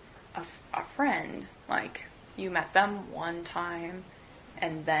a friend. Like you met them one time,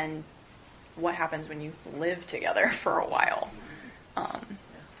 and then what happens when you live together for a while.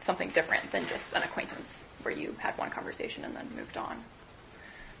 Something different than just an acquaintance where you had one conversation and then moved on.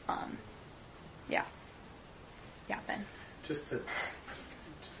 Yeah, Ben. Just to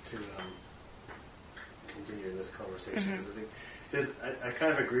continue in this conversation, because I think I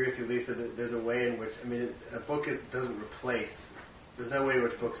kind of agree with you, Lisa, that there's a way in which, a book doesn't replace. There's no way in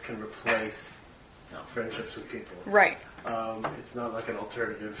which books can replace friendships with people. Right. It's not like an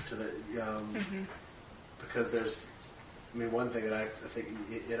alternative to the because there's. One thing that I think,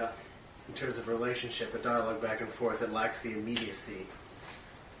 in terms of relationship, a dialogue back and forth, it lacks the immediacy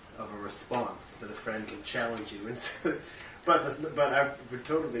of a response that a friend can challenge you. But I would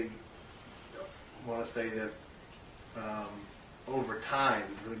totally want to say that over time,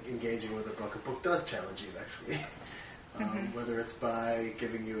 engaging with a book does challenge you, actually. Whether it's by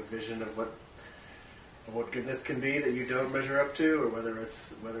giving you a vision of what goodness can be that you don't measure up to, or whether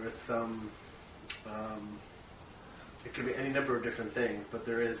it's some. It could be any number of different things, but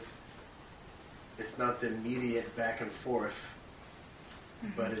it's not the immediate back and forth,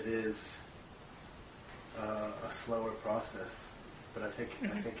 but it is a slower process. But I think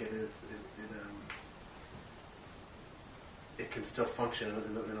it is, it can still function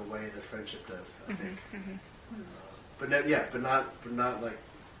in a way that friendship does, I think. But not like,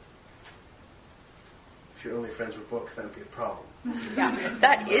 if you're only friends with books, that would be a problem. Yeah,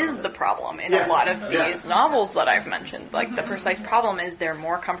 that is the problem in a lot of these novels that I've mentioned. Like, the precise problem is they're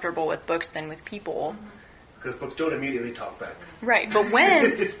more comfortable with books than with people. Because books don't immediately talk back. Right, but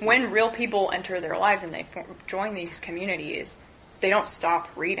when real people enter their lives and they join these communities, they don't stop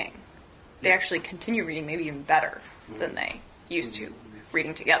reading. They actually continue reading, maybe even better than they used to,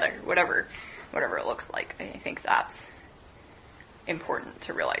 reading together, whatever it looks like. I think that's important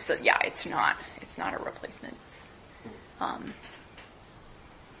to realize that, it's not a replacement.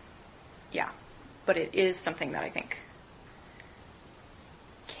 But it is something that I think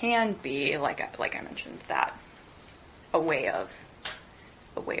can be, like I mentioned, that a way of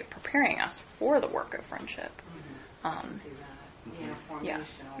preparing us for the work of friendship. Formational,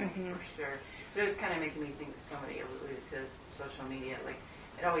 for sure. But it was kind of making me think, somebody alluded to social media, like,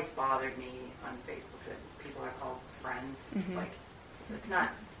 it always bothered me on Facebook that people are called friends. Like, it's not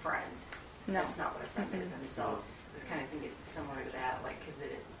friend. No. That's not what a friend is. And so I was kind of thinking similar to that, like, because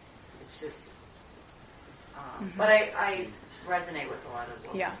it's just, but I resonate with a lot of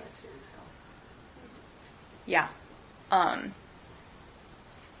what you said too, so. Yeah.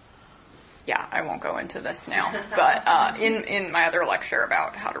 I won't go into this now, but in my other lecture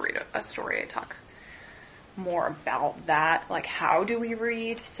about how to read a story, I talk more about that, like, how do we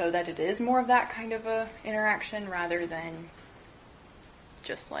read so that it is more of that kind of a interaction rather than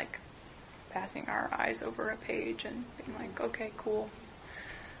just like passing our eyes over a page and being like, okay, cool,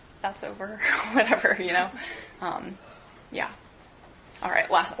 that's over, whatever, All right,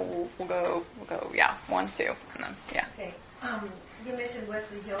 we'll go, 1, 2, and then, Okay. You mentioned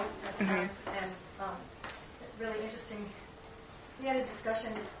Wesley Hill several times, and really interesting. We had a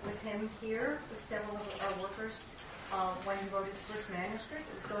discussion with him here with several of our workers when he wrote his first manuscript.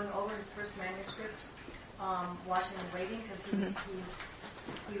 It was going over his first manuscript, Watching and Waiting, because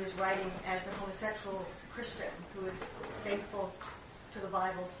he was writing as a homosexual Christian who was faithful to the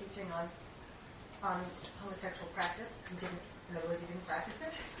Bible's teaching on homosexual practice. In other words, he didn't practice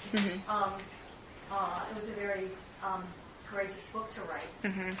it. It was a very courageous book to write.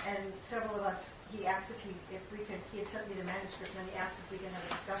 And several of us, he asked he had sent me the manuscript, and then he asked if we could have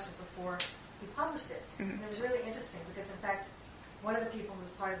a discussion before he published it. And it was really interesting because, in fact, one of the people who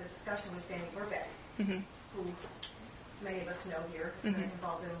was part of the discussion was Danny Burbeck, who many of us know here, has been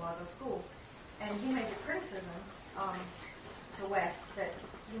involved in a lot of schools. And he made the criticism to Wes that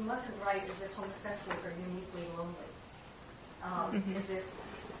you mustn't write as if homosexuals are uniquely lonely. As if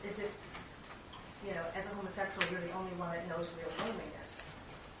as a homosexual, you're the only one that knows real loneliness,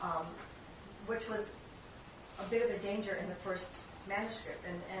 which was a bit of a danger in the first manuscript.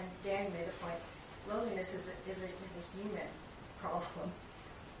 And Danny made a point: loneliness is a human problem.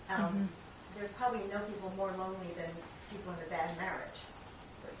 There's probably no people more lonely than people in a bad marriage,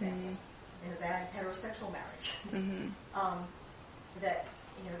 for example, in a bad heterosexual marriage. That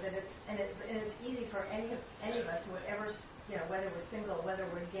it's easy for any of us, whatever, whether we're single, whether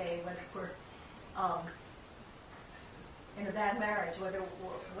we're gay, whether we're in a bad marriage,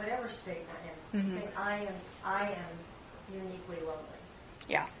 whatever state we're in, to think I am uniquely lonely.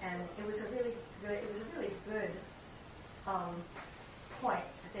 Yeah. And it was a really good point.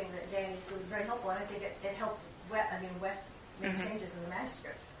 I think that Danny, it was very helpful, and I think it helped. Wes made changes in the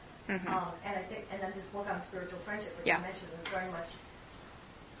manuscript, and I think, and then his book on spiritual friendship, which you mentioned, was very much,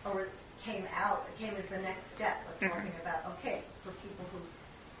 came as the next step of talking about, okay, for people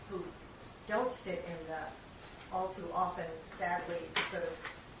who don't fit in the all too often, sadly, sort of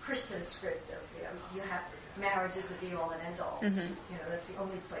Christian script of, you have marriage is the be all and end all. That's the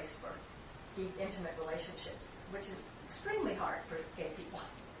only place for deep, intimate relationships, which is extremely hard for gay people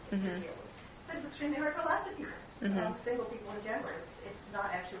to deal with. But it's extremely hard for lots of people, single people in general. It's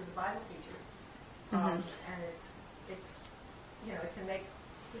not actually what the Bible teaches, and it's it can make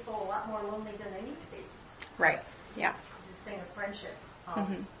people a lot more lonely than they need to be. Right. Yeah. This thing of friendship,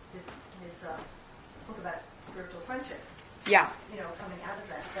 this book about spiritual friendship. Yeah. Coming out of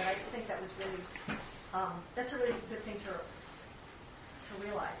that. But I just think that was really, that's a really good thing to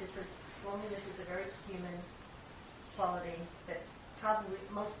realize. Loneliness is a very human quality that probably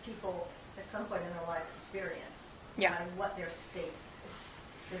most people at some point in their lives experience. Yeah. And what their state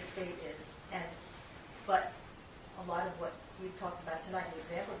is. But a lot of what we've talked about tonight, the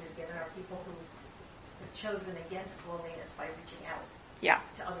examples you've given, are people who have chosen against loneliness by reaching out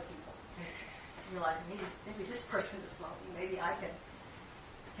to other people. Realizing maybe this person is lonely. Maybe I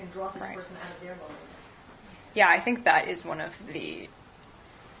can draw this person out of their loneliness. Yeah, I think that is one of the,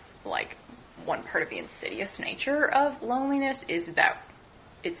 one part of the insidious nature of loneliness is that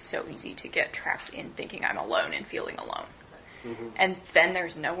it's so easy to get trapped in thinking I'm alone and feeling alone. And then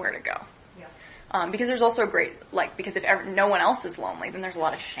there's nowhere to go. Because there's also because if no one else is lonely, then there's a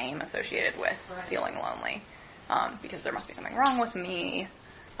lot of shame associated with feeling lonely. Because there must be something wrong with me.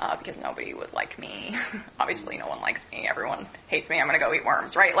 Because nobody would like me. Obviously, no one likes me. Everyone hates me. I'm going to go eat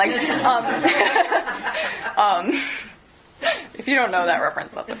worms, right? If you don't know that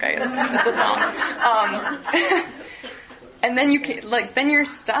reference, that's okay. It's a song. And then then you're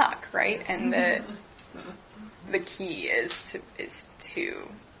stuck, right? And the key is to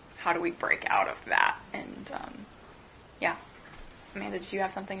how do we break out of that? And Amanda, did you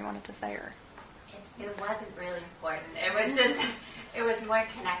have something you wanted to say, or? It wasn't really important. It was just, it was more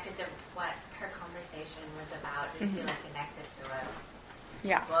connected to what her conversation was about, just feeling connected to a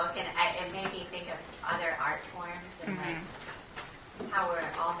book. And it made me think of other art forms and how we're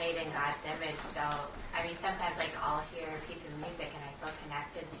all made in God's image. So, I mean, sometimes I'll hear a piece of music and I feel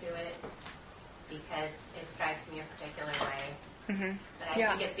connected to it because it strikes me a particular way. But I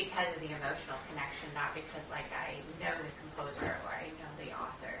think it's because of the emotional connection, not because I know the composer or I know the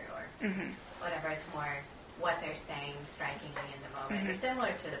author or whatever. It's more what they're saying striking me in the moment. It's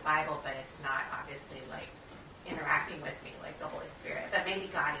similar to the Bible, but it's not obviously interacting with me like the Holy Spirit. But maybe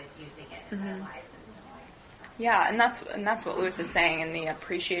God is using it in my life in some way. Yeah, and that's what Lewis is saying in the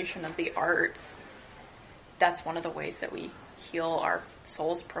appreciation of the arts. That's one of the ways that we heal our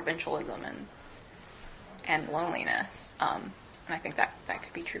soul's provincialism and loneliness. And I think that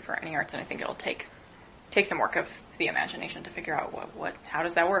could be true for any arts, and I think it'll take some work of the imagination to figure out how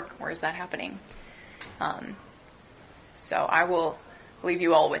does that work? Where is that happening? So I will leave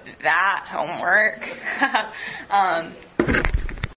you all with that homework.